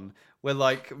E1, where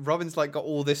like Robin's like got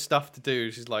all this stuff to do.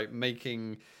 She's like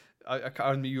making.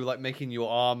 You were like making your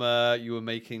armor. You were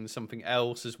making something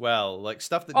else as well, like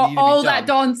stuff that needed to be done. All that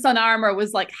Dawn Sun armor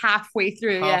was like halfway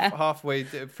through, halfway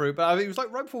through. But I mean, it was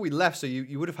like right before we left, so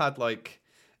you would have had like.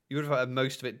 You would have had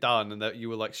most of it done, and that you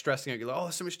were like stressing out. You're like, oh,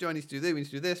 there's so much to do. I need to do this. We need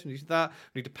to do this. We need to do that.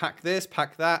 We need to pack this,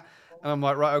 pack that. And I'm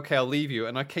like, right, okay, I'll leave you.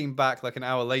 And I came back like an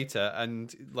hour later,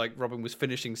 and like Robin was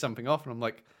finishing something off, and I'm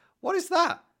like, what is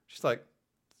that? She's like,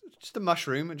 just a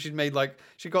mushroom, and she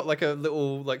got like a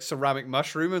little like ceramic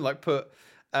mushroom and like put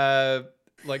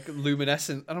like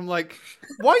luminescent, and I'm like,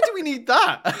 why do we need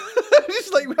that?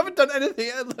 She's like, we haven't done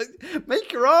anything. Like,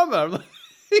 make your armor. I'm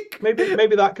like,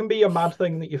 maybe that can be a mad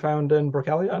thing that you found in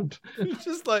Brokeliand.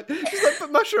 just like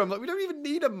but mushroom. Like, we don't even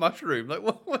need a mushroom. Like,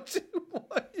 what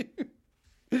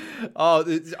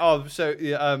so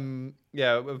yeah.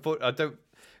 I don't.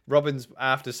 Robin's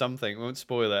after something. We won't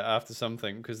spoil it. After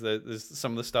something, because there's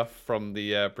some of the stuff from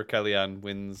the Brokeliand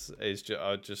wins is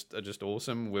just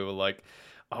awesome. We were like,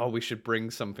 oh, we should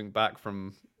bring something back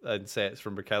from and say it's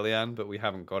from Brokeliand, but we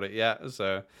haven't got it yet.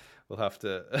 So we'll have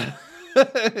to.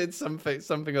 It's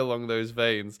something along those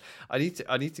veins. I need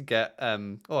to get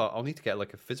I'll need to get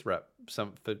like a fizz rep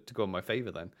to go in my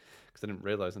favor then, because I didn't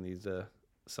realize I need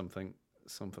something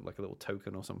like a little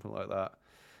token or something like that.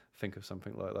 Think of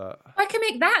something like that. I can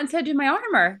make that instead of doing my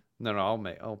armor. No, I'll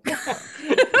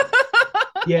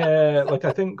Yeah, like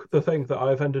I think the thing that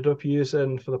I've ended up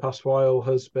using for the past while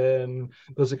has been,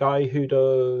 there's a guy who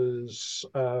does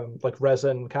like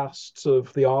resin casts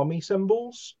of the army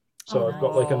symbols. So I've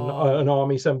got like an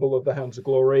army symbol of the Hounds of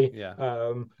Glory.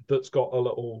 Yeah. That's got a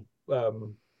little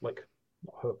like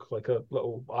hook, like a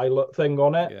little eyelet thing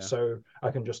on it. Yeah. So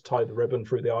I can just tie the ribbon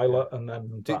through the eyelet, and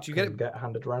then do you get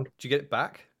handed around. Do you get it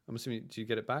back? I'm assuming, do you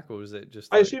get it back, or is it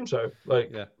just? Like... I assume so.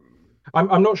 Like, yeah.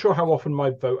 I'm not sure how often my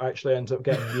vote actually ends up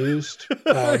getting used,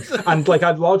 and like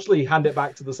I'd largely hand it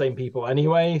back to the same people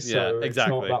anyway, so yeah,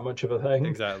 exactly. It's not that much of a thing.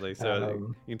 Exactly.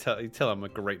 So you can tell I'm a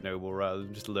great noble rather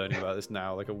than just learning about this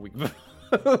now, like a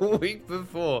week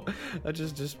before. I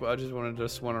just wanted to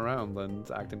swan around and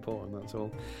act important. That's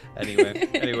all. Anyway,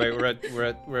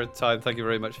 we're at time. Thank you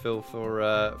very much, Phill,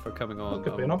 for coming on.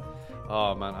 Good being on.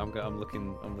 Oh man, I'm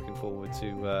looking forward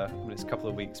to it's a couple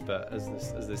of weeks, but as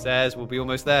this airs, we'll be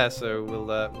almost there. So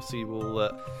we'll see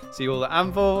you all at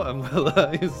Anvil, and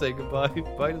we'll say goodbye.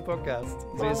 Bye to the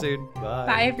podcast. See you soon. Bye.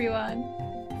 Bye everyone.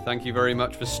 Thank you very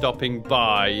much for stopping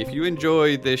by. If you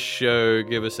enjoyed this show,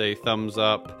 give us a thumbs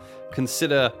up.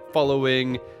 Consider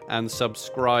following and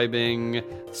subscribing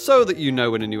so that you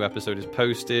know when a new episode is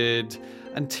posted.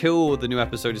 Until the new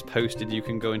episode is posted, you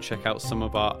can go and check out some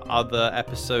of our other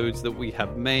episodes that we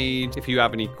have made. If you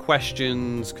have any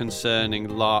questions concerning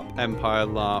LARP, Empire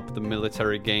LARP, the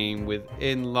military game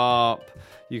within LARP,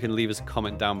 you can leave us a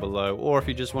comment down below. Or if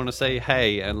you just want to say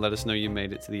hey and let us know you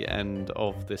made it to the end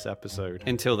of this episode.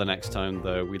 Until the next time,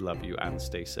 though, we love you and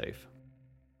stay safe.